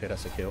you? Okay,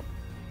 that's a kill.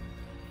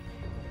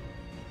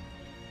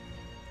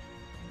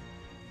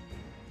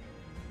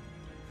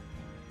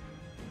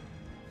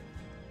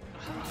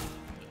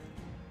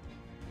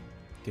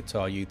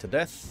 Guitar you to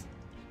death.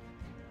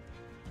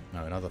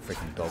 No, another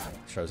freaking dog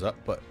shows up,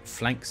 but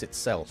flanks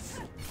itself.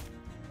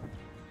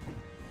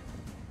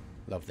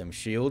 Love them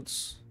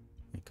shields.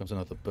 Here comes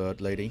another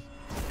bird lady.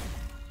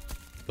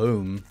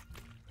 Boom.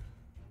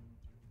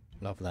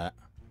 Love that.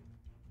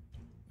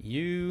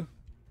 You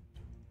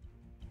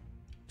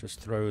just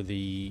throw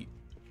the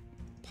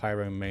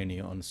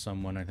Pyromania on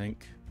someone, I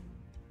think.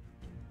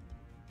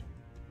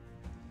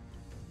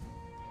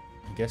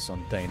 I guess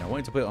on Dane. I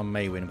wanted to put it on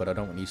Maywin, but I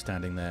don't want you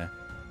standing there.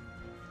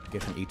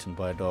 Getting eaten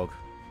by a dog.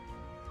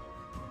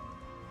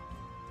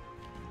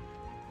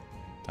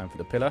 Time for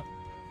the pillar.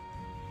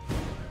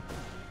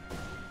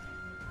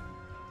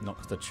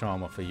 Knocks the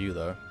charm off of you,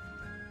 though.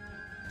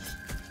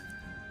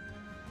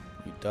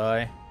 You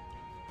die.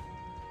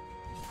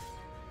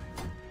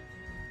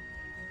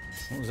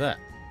 What was that?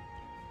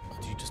 Oh,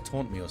 did you just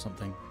taunt me or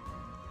something?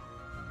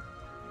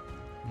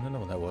 I don't know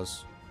what that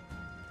was.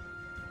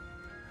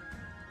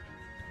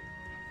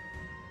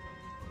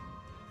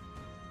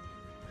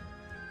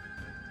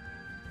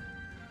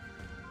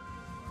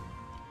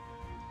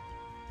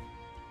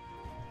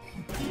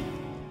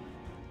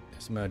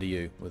 Let's murder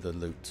you with a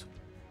loot.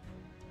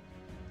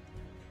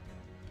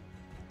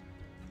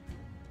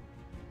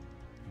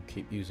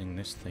 Keep using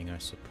this thing, I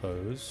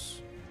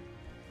suppose.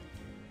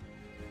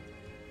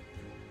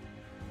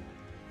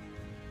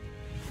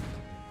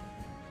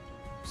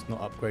 It's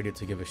not upgraded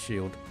to give a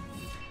shield.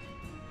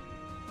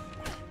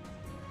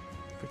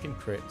 Freaking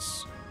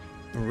crits.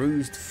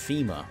 Bruised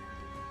femur.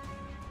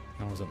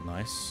 That wasn't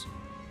nice.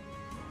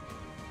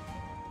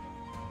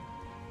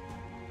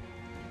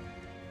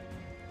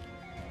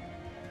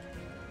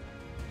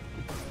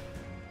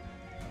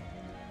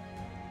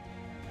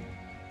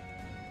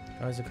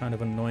 Guys are kind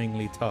of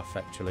annoyingly tough,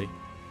 actually.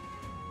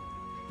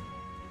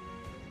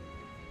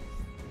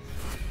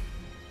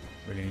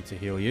 Really need to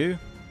heal you.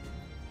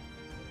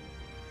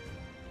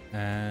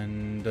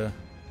 And I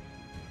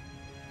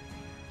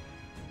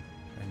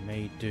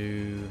may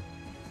do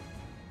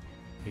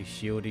a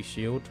shieldy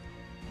shield.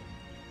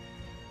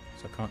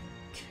 So I can't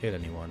kill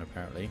anyone,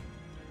 apparently.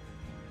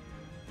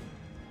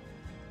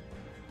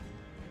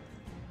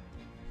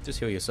 Just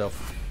heal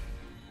yourself.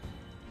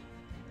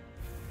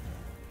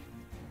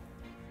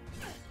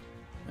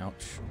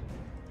 Ouch.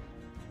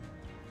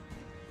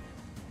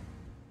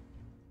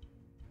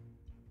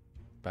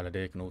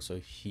 Balladeer can also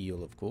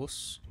heal, of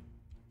course.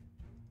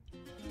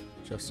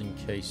 Just in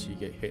case you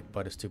get hit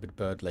by the stupid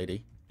bird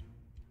lady.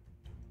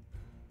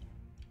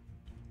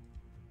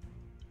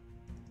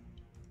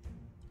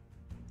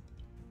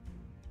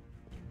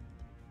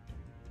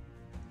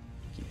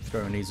 Keep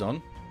throwing these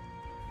on.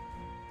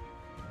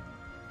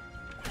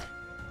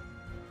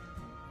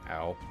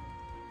 Ow.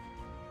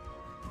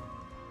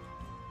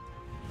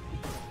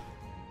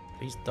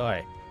 Please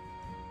die.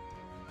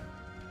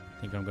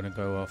 I think I'm going to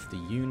go after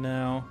you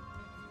now.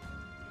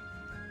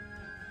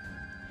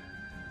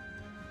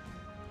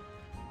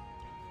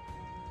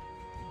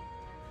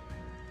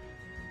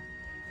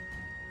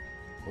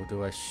 Or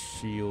do I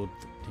shield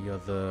the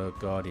other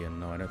guardian?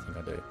 No, I don't think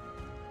I do.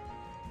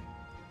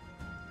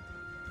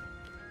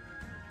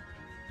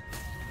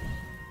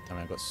 Damn,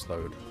 I got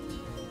slowed.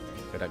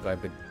 Okay, that guy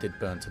did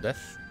burn to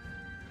death.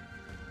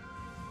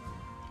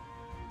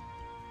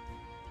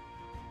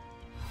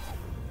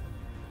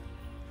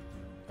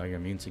 Oh, you're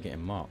immune to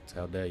getting marked.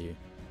 How dare you?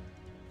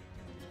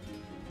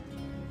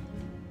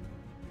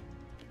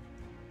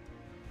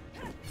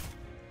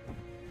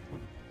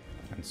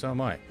 And so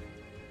am I.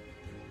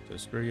 So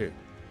screw you.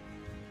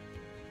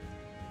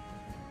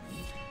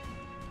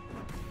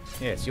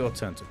 Yeah, it's your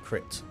turn to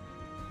crit.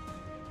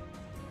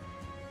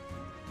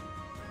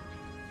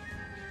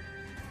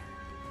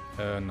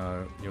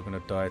 No, you're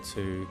gonna die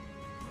to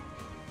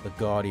the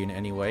Guardian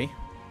anyway.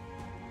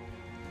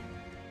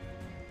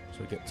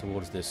 So we get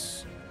towards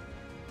this.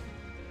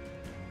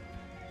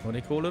 What do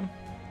they call them?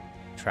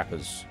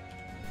 Trappers.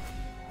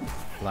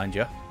 Blind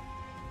ya.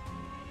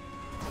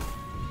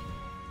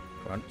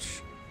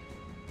 Crunch.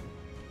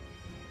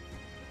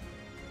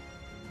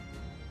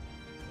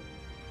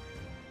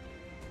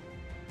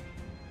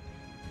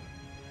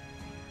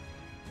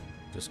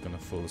 Just gonna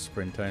full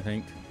sprint, I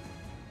think.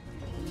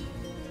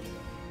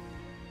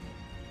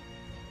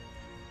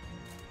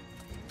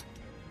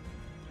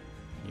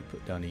 You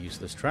put down a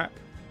useless trap.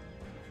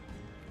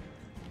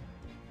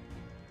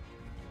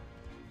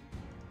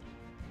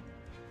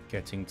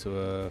 Getting to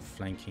a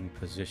flanking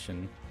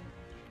position.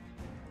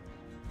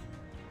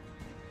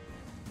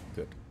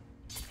 Good.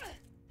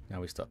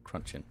 Now we start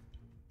crunching.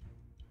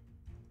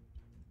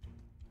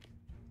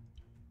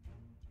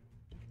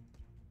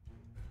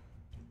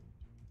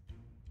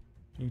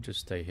 You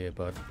just stay here,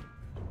 bud.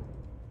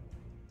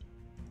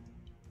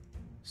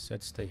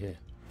 Said stay here.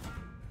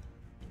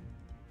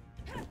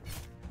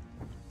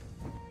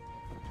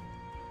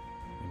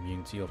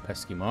 Immune to your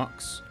pesky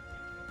marks.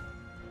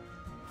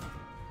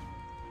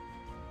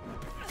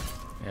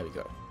 There we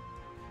go.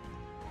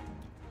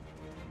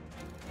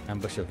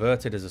 Ambush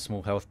averted is a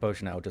small health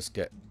potion that will just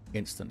get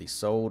instantly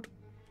sold.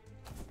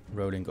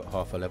 Rolling got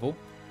half a level.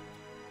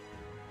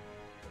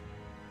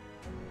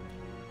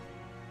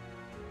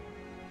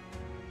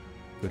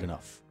 Good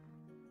enough.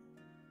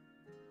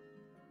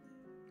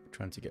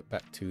 Trying to get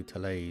back to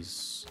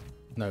Talaise.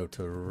 No,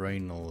 to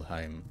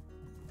Rainelheim.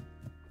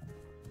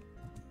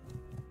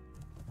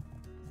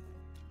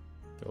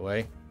 Go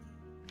away.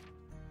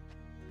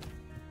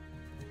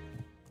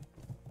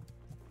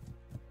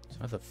 It's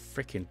another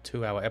freaking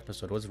 2-hour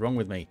episode. What's wrong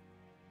with me?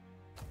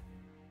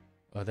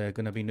 Are there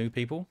going to be new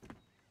people?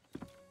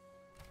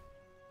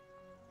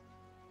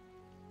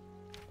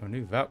 A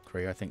new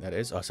Valkyrie, I think that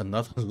is. Oh, it's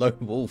another lone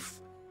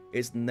wolf.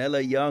 It's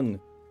Nella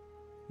Young.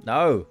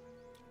 No.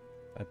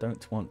 I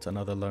don't want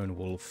another lone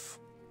wolf.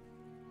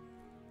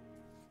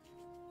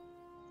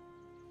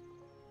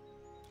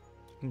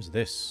 Who's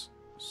this?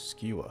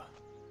 Skewer.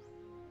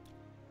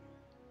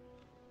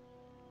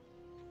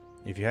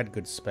 If you had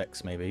good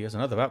specs, maybe. Here's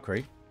another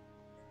Valkyrie.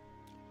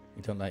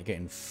 You don't like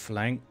getting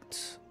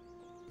flanked.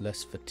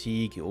 Less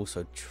fatigue. You're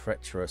also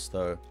treacherous,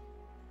 though.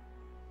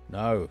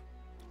 No.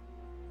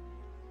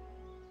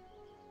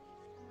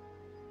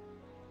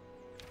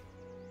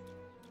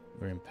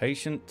 You're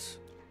impatient.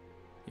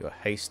 You're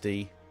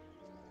hasty.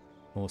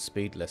 More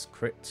speed, less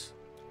crit.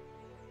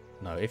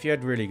 No, if you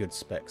had really good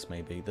specs,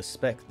 maybe. The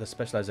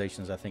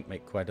specializations, I think,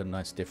 make quite a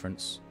nice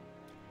difference.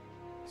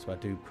 So I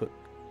do put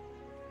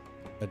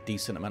a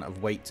decent amount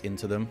of weight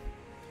into them.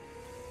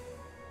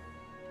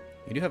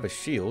 You do have a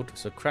shield.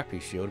 It's a crappy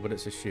shield, but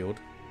it's a shield.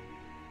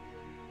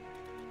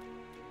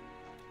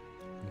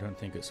 I don't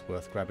think it's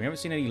worth grabbing. I haven't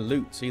seen any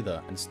loots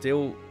either. And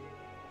still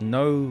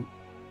no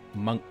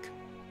monk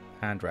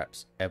hand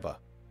wraps ever.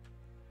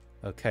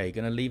 Okay,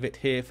 gonna leave it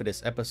here for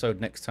this episode.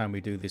 Next time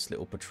we do this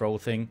little patrol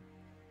thing.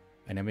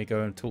 And then we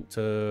go and talk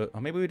to...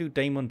 Or maybe we do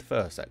Damon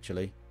first,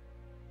 actually.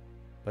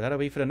 But that'll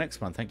be for the next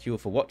one. Thank you all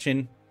for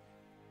watching.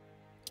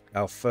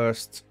 Our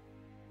first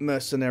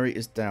mercenary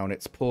is down.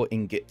 It's poor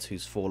Indrid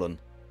who's fallen.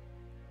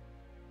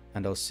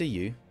 And I'll see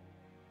you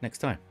next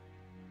time.